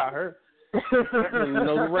nothing about her. You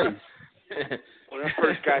know the race. When I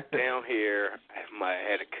first got down here, I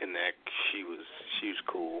had to connect. She was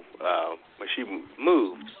cool, but she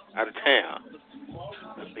moved out of town.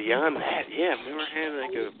 But beyond that, yeah, I remember having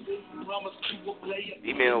like a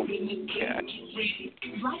email. Yeah.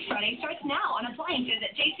 Black Friday starts now on appliances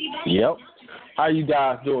at JCPenney. Yep. How you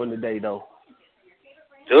guys doing today, though?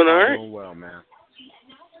 Doing all right. Doing well, man.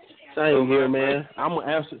 Same here, man. I'm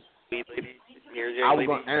gonna answer Sweet lady, Mary Jane I was lady.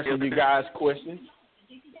 going to answer you guys' question.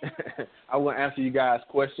 I was going to answer you guys'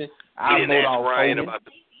 question. I didn't vote ask off Ryan Hogan. about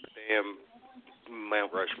the damn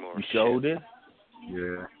Mount Rushmore. You showed it.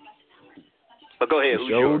 Yeah. But go ahead. You Who's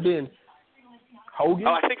showed yours? it. Hogan.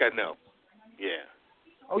 Oh, I think I know. Yeah.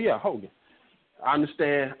 Oh yeah, Hogan. I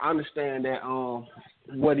understand that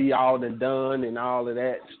what he all done and all of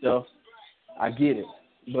that stuff. I get it.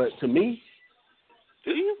 But to me,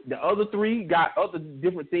 do you? The other three got other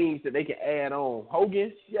different things that they can add on.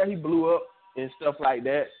 Hogan, yeah, he blew up and stuff like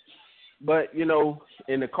that. But, you know,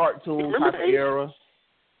 in the cartoon type of era.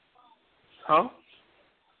 Huh?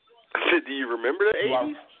 I said, do you remember the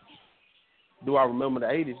 80s? Do I remember the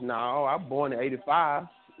 80s? No, I was born in 85.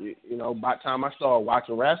 You know, by the time I started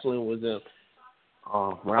watching wrestling was in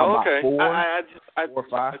around okay. about 4 or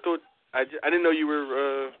 5. I didn't know you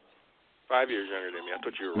were 5 years younger than me. I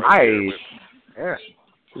thought you were right.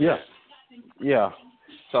 Yeah. Yeah.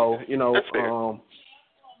 So, you know,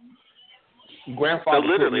 grandfather so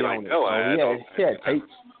literally put me like, on it. oh, So he had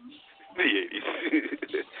tapes. The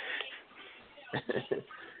 80s.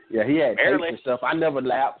 Yeah, he had Barely. tapes and stuff. I never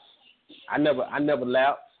lapsed. I never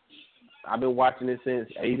lapsed. I've been watching it since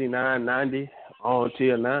 89, 90, on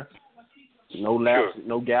till now. No laps,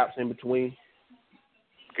 no gaps in between.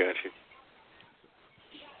 Gotcha.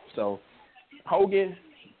 So, Hogan,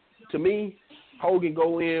 to me, Hogan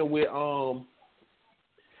go in with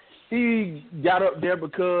he got up there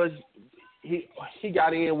because he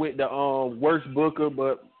got in with the worst booker,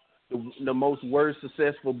 but the most worst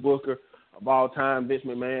successful booker of all time, Vince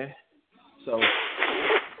McMahon. So.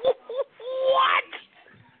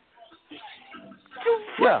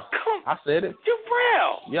 Yeah, I said it.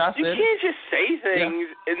 Jarrell, yeah, I said you can't just say things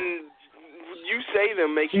and you say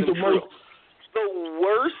them makes them true. The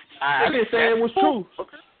worst. I didn't say it was true.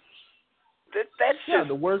 That's just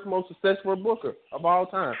the worst, most successful booker of all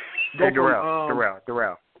time. Hey, Darrell,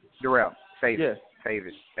 save yeah. it. Save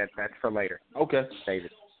it. That's for later. Okay. Save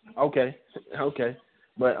it. Okay.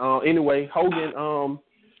 But anyway, Hogan,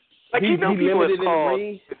 like he people limited have called in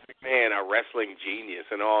the ring. McMahon a wrestling genius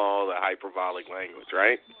and all the hyperbolic language,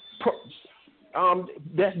 right?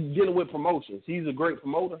 That's dealing with promotions. He's a great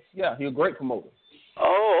promoter. Yeah, he's a great promoter.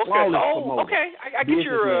 Oh, okay. Flawless Oh, promoter. okay. I get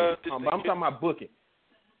your. But I'm talking about booking.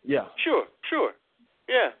 Yeah. Sure.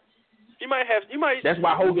 Yeah. You might. That's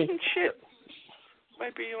why Hogan. Shit.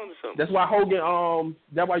 Might be on something. That's why Hogan.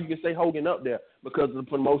 That's why you can say Hogan up there because of the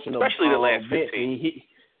promotion of especially the last Vince. 15.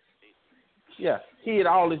 He had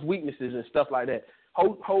all his weaknesses and stuff like that.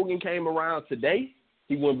 Hogan came around today,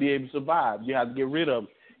 he wouldn't be able to survive. You have to get rid of him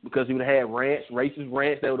because he would have had racist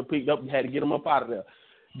rants that would have picked up. You had to get him up out of there.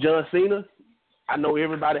 John Cena, I know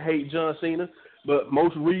everybody hates John Cena, but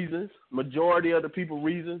majority of the people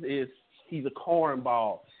reasons is he's a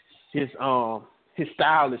cornball. His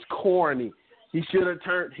style is corny. He should have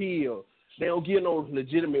turned heel. They don't give no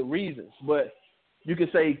legitimate reasons, but you can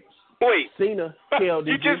say, wait, Cena, hell,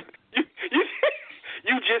 did you?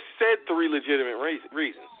 You just said 3 legitimate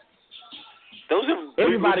reasons. Those are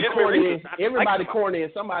everybody corny. Reasons. Everybody corny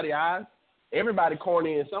in somebody's eyes. Everybody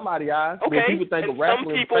corny in somebody's eyes. Okay, when people think and of wrestling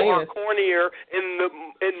some people fans, are cornier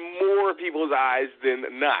in more people's eyes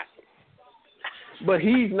than not. But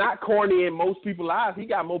he's not corny in most people's eyes. He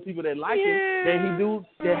got more people that like him than he do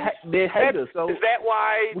that hate us. So is that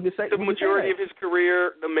why the majority of his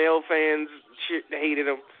career, the male fans hated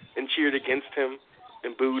him and cheered against him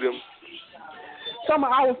and booed him? Some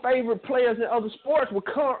of our favorite players in other sports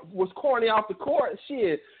was corny off the court.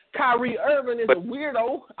 Shit, Kyrie Irving is a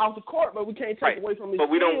weirdo off the court, but we can't take away from his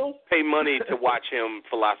But we skill. don't pay money to watch him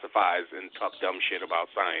philosophize and talk dumb shit about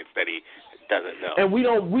science that he doesn't know. And we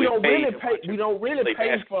don't really pay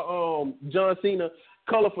basketball. for John Cena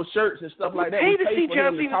colorful shirts and stuff like that. We We pay to see for John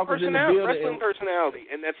him to Cena's talk us in the building. wrestling personality,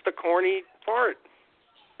 and that's the corny part.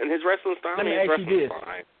 And his wrestling style. Let me ask you this.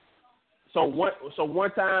 So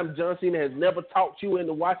one time John Cena has never talked you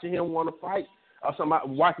into watching him want to fight, or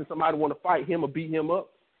watching somebody want to fight him or beat him up.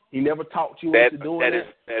 He never talked you into doing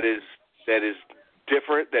that. That is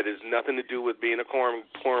different. That has nothing to do with being a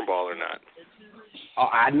cornball or not.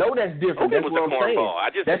 I know that's different. That's what I'm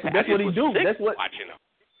saying. That's what he do. That's what. Watching him.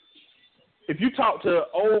 If you talk to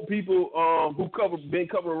old people who been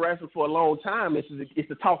covering wrestling for a long time, it's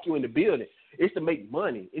to talk you in the building. It's to make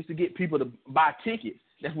money. It's to get people to buy tickets.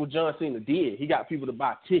 That's what John Cena did. He got people to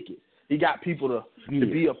buy tickets. He got people to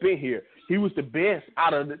be up in here. He was the best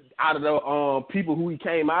out of the people who he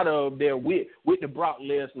came out of there with the Brock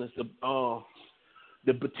Lesnar's,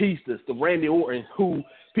 the Batistas, the Randy Orton, who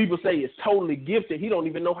people say is totally gifted. He don't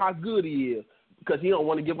even know how good he is because he don't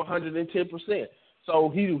want to give 110%.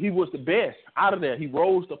 So he was the best out of there. He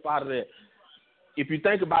rose up out of that. If you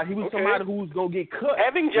think about it, he was somebody who was going to get cut.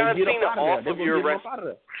 Having John Cena off of your out of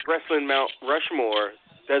there. wrestling Mount Rushmore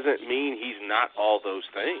doesn't mean he's not all those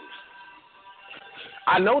things.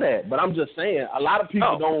 I know that, but I'm just saying a lot of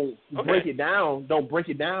people don't break it down. Don't break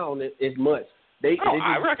it down as much. They just,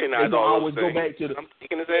 I recognize they all always those things. Go back to the. I'm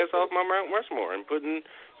taking his ass off my Mount Rushmore and putting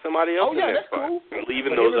somebody else in that spot. Cool. And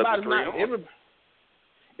leaving but those other three on.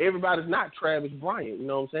 Everybody's not Travis Bryant. You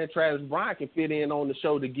know what I'm saying? Travis Bryant can fit in on the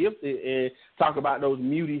show The Gifted and talk about those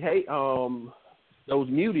muties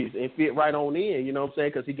and fit right on in. You know what I'm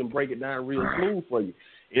saying? Because he can break it down real smooth for you.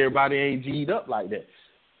 Everybody ain't G'd up like that.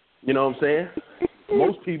 You know what I'm saying?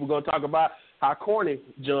 Most people gonna talk about how corny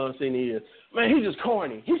John Cena is. Man, he's just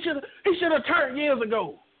corny. He should have turned years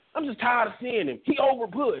ago. I'm just tired of seeing him. He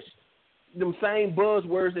overpushed. Them same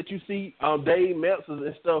buzzwords that you see Dave Meltzer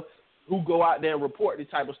and stuff who go out there and report this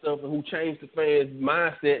type of stuff and who change the fans'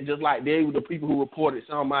 mindset, just like they were the people who reported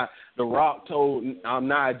something about The Rock told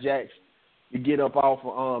Nia Jax to get up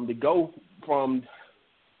off to go from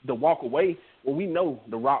the walk away. Well, we know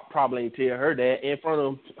The Rock probably ain't tell her that. In front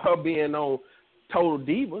of her being on Total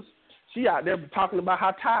Divas, she out there talking about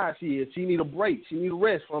how tired she is. She need a break. She need a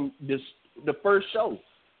rest from the first show.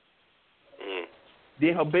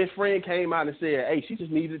 Then her best friend came out and said, hey, she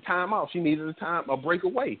just needed a time off. She needed a break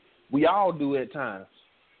away. We all do at times.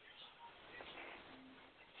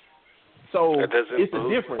 So it's a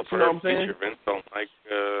difference. You know what I'm saying? Vince don't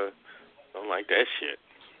like that shit.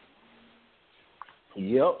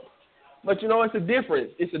 Yep. But, it's a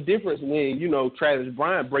difference. It's a difference when, Travis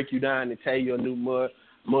Bryant break you down and tell you a new mud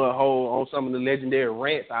hole on some of the legendary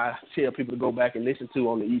rants I tell people to go back and listen to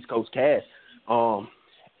on the East Coast cast, all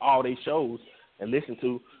they shows and listen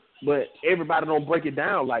to. But everybody don't break it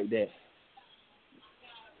down like that.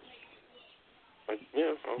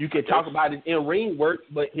 Yeah, you can talk about his in-ring work,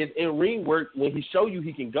 but his in-ring work, when he show you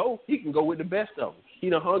he can go with the best of them. He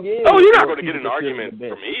done hung in. Oh, you're not going to get an argument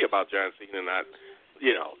from me about John Cena not,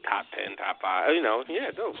 top 10, top 5.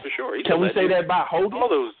 For sure. He's can we say that about Hogan? All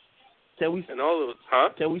those. Can we? And all those, huh?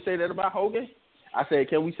 Can we say that about Hogan? I said,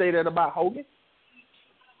 can we say that about Hogan?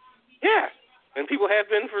 Yeah, and people have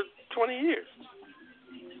been for 20 years.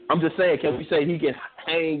 I'm just saying, can we say he can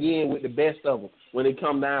hang in with the best of them when it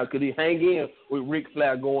come down? Could he hang in with Ric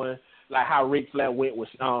Flair going like how Ric Flair went with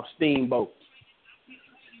Steamboat?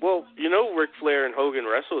 Well, Ric Flair and Hogan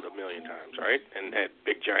wrestled a million times, right? And had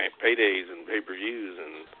big giant paydays and pay-per-views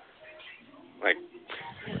and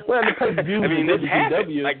Well, the pay-per-views. I mean, this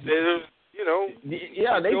happened. Like there's,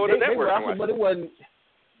 Yeah, they wrestled, but it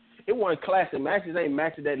wasn't classic matches. Ain't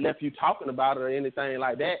matches that left you talking about it or anything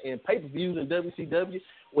like that. And pay-per-views in WCW,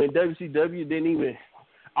 when WCW didn't even,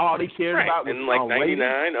 all they cared about was in 99,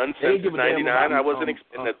 Uncensored 99, I wasn't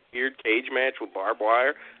expecting that weird cage match with barbed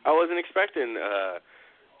wire. I wasn't expecting, I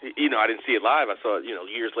didn't see it live. I saw it,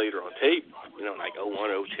 years later on tape, like 01,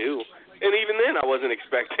 02. And even then, I wasn't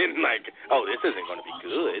expecting, this isn't going to be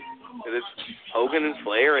good. It's Hogan and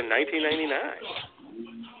Flair in 1999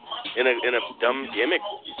 in a dumb gimmick,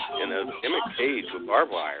 cage with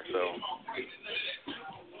barbed wire. So,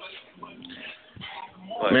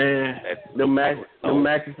 man, the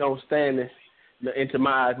matches don't stand into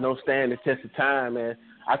my eyes, don't stand the test of time, man.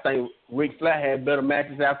 I think Ric Flair had better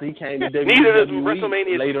matches after he came to WWE. Neither does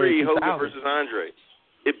WrestleMania later 3, Hogan versus Andre.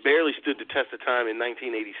 It barely stood the test of time in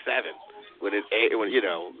 1987. But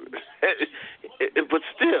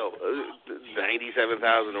still,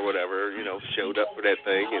 97,000 or whatever, showed up for that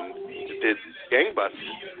thing and did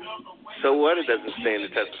gangbusters. So what? It doesn't stand the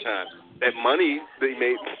test of time. That money they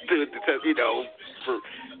made stood the test, for.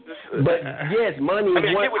 But yes, money is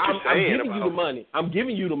I one. get what you're saying I'm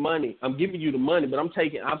giving you the money. I'm giving you the money. But I'm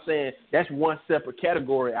saying that's one separate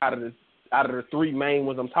category out of the three main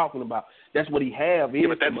ones I'm talking about. That's what he have is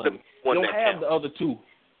but that's the money. The one you that don't have counts. the other two.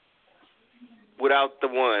 Without the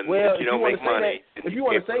one, well, if you don't make money. If you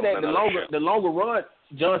want to say that, the longer run,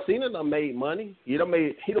 John Cena done made money. He done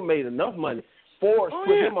made enough money. Forbes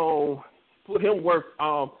put him worth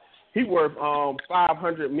he worth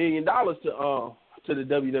 $500 million to the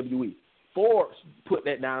WWE. Forbes put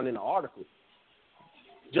that down in the article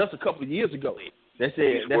just a couple of years ago. That's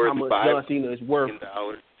how much John Cena is worth.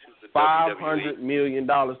 $500 million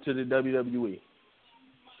to the WWE.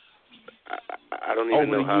 I don't even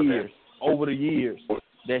know how that. Over the years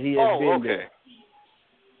that he has been there.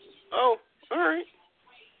 Oh, all right.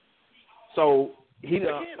 So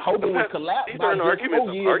Hogan was collapsed by just 4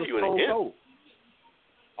 years of Stone Cold.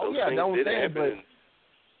 Oh yeah, don't say it, but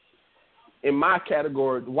in my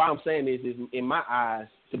category, why I'm saying this is in my eyes,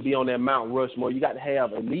 to be on that Mount Rushmore, you got to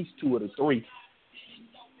have at least two of the three.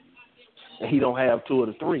 And he don't have two of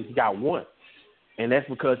the three. He got one. And that's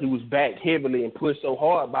because he was backed heavily and pushed so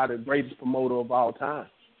hard by the greatest promoter of all time.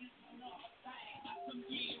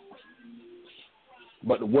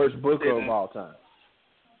 But the worst booker of all time.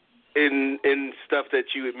 In stuff that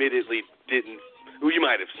you admittedly didn't, well, you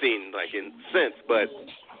might have seen like in sense, but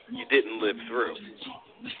you didn't live through.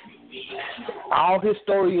 All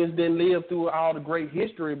historians didn't live through all the great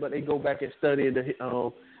history, but they go back and study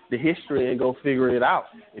the history and go figure it out.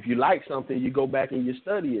 If you like something, you go back and you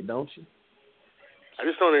study it, don't you? I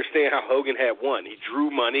just don't understand how Hogan had one. He drew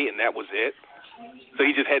money, and that was it. So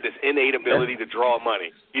he just had this innate ability to draw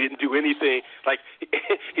money. He didn't do anything like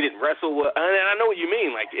he didn't wrestle. And I know what you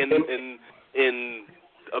mean. Like in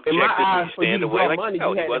objectively in my eyes, for you stand to away. draw Like money,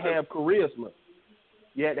 no, you had he to have charisma.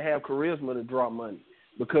 You had to have charisma to draw money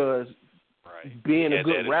because being a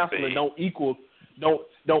good wrestler don't equal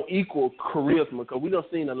charisma. Because we done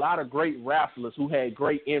seen a lot of great wrestlers who had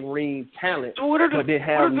great in-ring talent, so what are the, but didn't what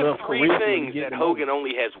have are the enough three charisma things to get that them Hogan over.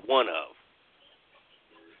 only has one of?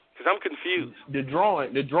 Because I'm confused. The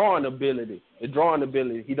drawing ability. He don't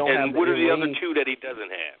have. And what are the other in-ring. two that he doesn't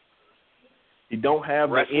have? He don't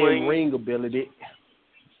have Wrestling. the in-ring ability.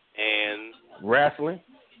 And wrestling,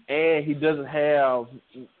 and he doesn't have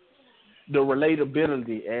the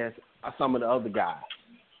relatability as some of the other guys.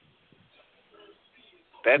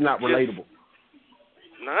 that's not just relatable.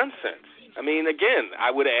 Nonsense. I mean, again,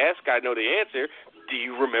 I would ask. I know the answer. Do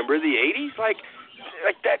you remember the '80s? Like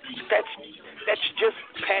that's just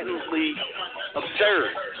patently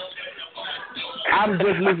absurd. I was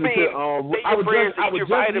just listening to. I was your just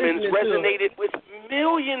vitamins listening resonated with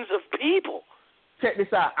millions of people. Check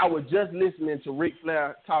this out. I was just listening to Ric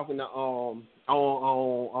Flair talking to on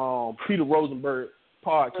Peter Rosenberg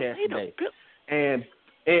podcast today, and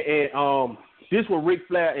this was Ric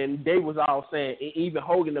Flair, and they was all saying, and even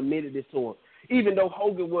Hogan admitted this to him. Even though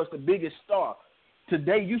Hogan was the biggest star,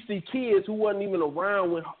 today you see kids who wasn't even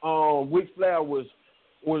around when Ric Flair was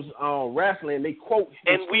wrestling. They quote,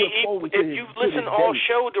 and if you listen all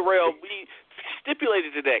show, Darrell, we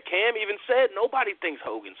stipulated to that. Cam even said nobody thinks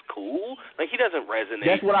Hogan's cool. Like he doesn't resonate.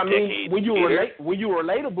 That's what I mean. When you later. when you're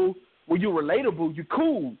relatable, you're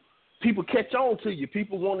cool. People catch on to you.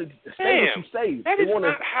 People want to say what you say. That they is want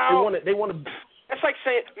not how. They want to. That's like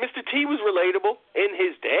saying Mr. T was relatable in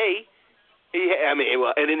his day. And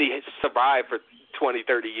then he survived for 20,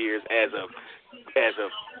 30 years as a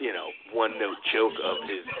one note joke of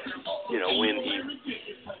his, when he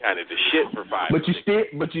kind of the shit for 5 But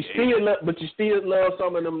you still love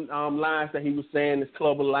some of them lines that he was saying, this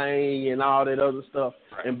Clubber Lang and all that other stuff,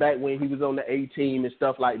 and back when he was on the A-Team and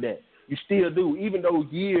stuff like that. You still do, even though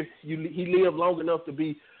he lived long enough to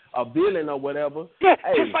be a villain or whatever. Yeah,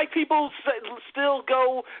 hey. Just like people still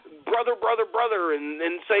go brother, and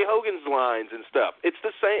say Hogan's lines and stuff. It's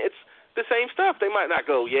the same stuff. They might not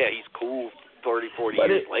go, yeah, he's cool 30, 40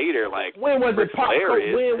 years later. Like when was Ric Flair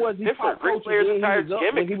is. When was he different. pop Ric Flair's entire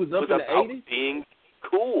gimmick he was up was in the about 80s? being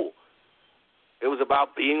cool. It was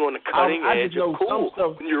about being on the cutting edge of cool.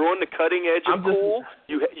 When you're on the cutting edge of cool,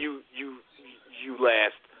 you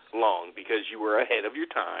last long because you were ahead of your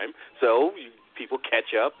time. So people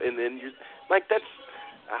catch up, and then you're like, that's.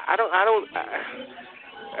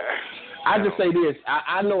 I just say this.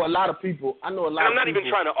 I know a lot of people. I'm not even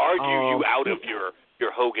trying to argue you out of your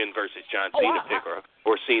Hogan versus John Cena pick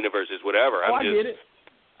or Cena versus whatever. I get it.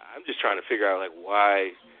 I'm just trying to figure out like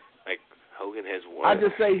why Hogan has won. I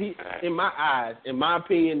just say he, in my eyes, in my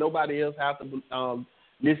opinion, nobody else has to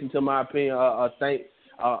listen to my opinion or think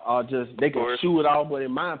or just they can chew it all. But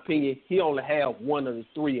in my opinion, he only had one of the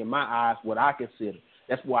three in my eyes what I consider.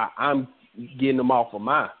 That's why I'm getting them off of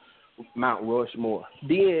my Mount Rushmore.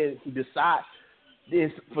 Then he decides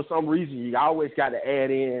this for some reason. You always got to add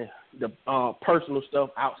in the personal stuff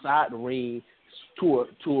outside the ring to a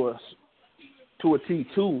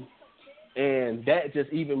T2, and that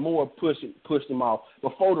just even more pushed him off.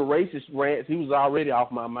 Before the racist rants, he was already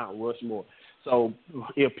off my Mount Rushmore. So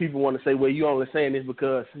if people want to say, well, you only saying this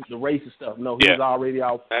because the racist stuff, no, he was already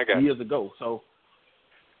off years ago. So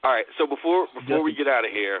all right. So before we get out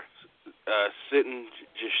of here, Sitton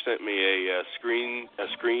just sent me a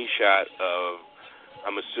screenshot of,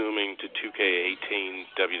 I'm assuming, to 2K18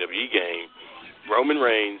 WWE game. Roman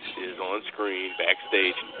Reigns is on screen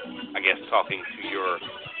backstage, I guess, talking to your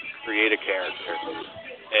creator character,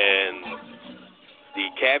 and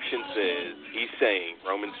the caption says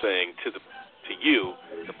Roman's saying to you,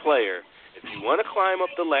 the player, if you want to climb up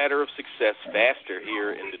the ladder of success faster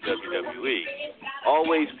here in the WWE,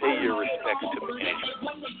 always pay your respects to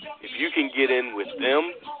management. If you can get in with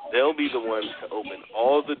them, they'll be the ones to open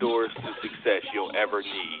all the doors to success you'll ever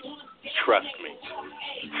need. Trust me.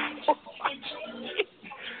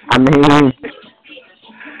 I mean,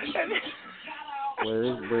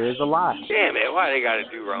 lie. Damn it, why they gotta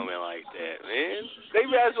do Roman like that, man? They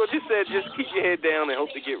might as well just said, just keep your head down and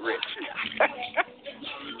hope to get rich.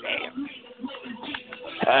 Damn.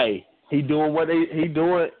 Hey, he doing what he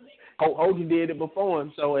doing. Hogan did it before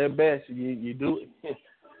him, so at best you do it.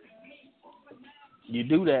 You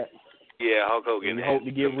do that. Yeah, Hulk Hogan. You hope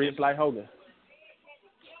to get rich like Hogan.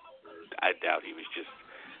 I doubt he was just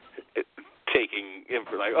taking him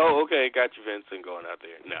for like, oh, okay, got you, Vince, and going out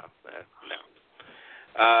there. No.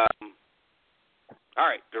 All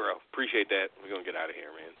right, Duro, appreciate that. We're going to get out of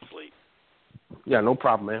here, man. Sleep. Yeah, no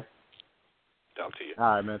problem, man. Talk to you.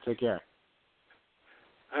 All right, man. Take care.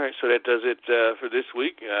 All right, so that does it for this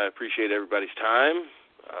week. I appreciate everybody's time.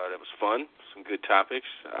 That was fun. Some good topics.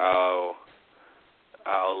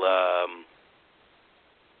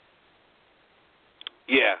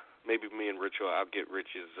 Maybe me and Rich, I'll get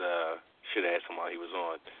Rich's, should ask him while he was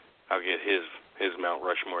on, I'll get his Mount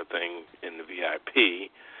Rushmore thing in the VIP.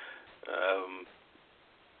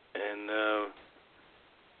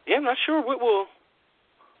 I'm not sure what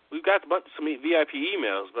we've got some VIP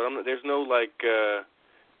emails, but there's no,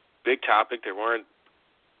 big topic. There weren't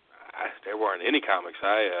any comics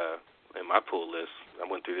in my pull list. I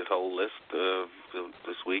went through this whole list of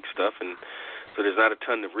this week's stuff, and so there's not a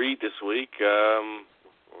ton to read this week, or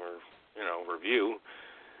review.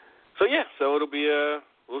 So it'll be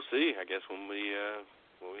we'll see. I guess when we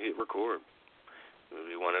hit record, it'll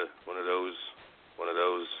be one of those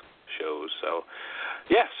shows. So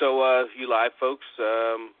you live folks,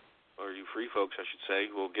 or you free folks, I should say,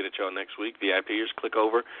 we'll get at y'all next week. VIPers, click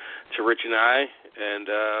over to Rich and I, and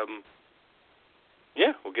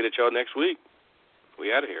we'll get at y'all next week.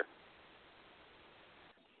 We out of here.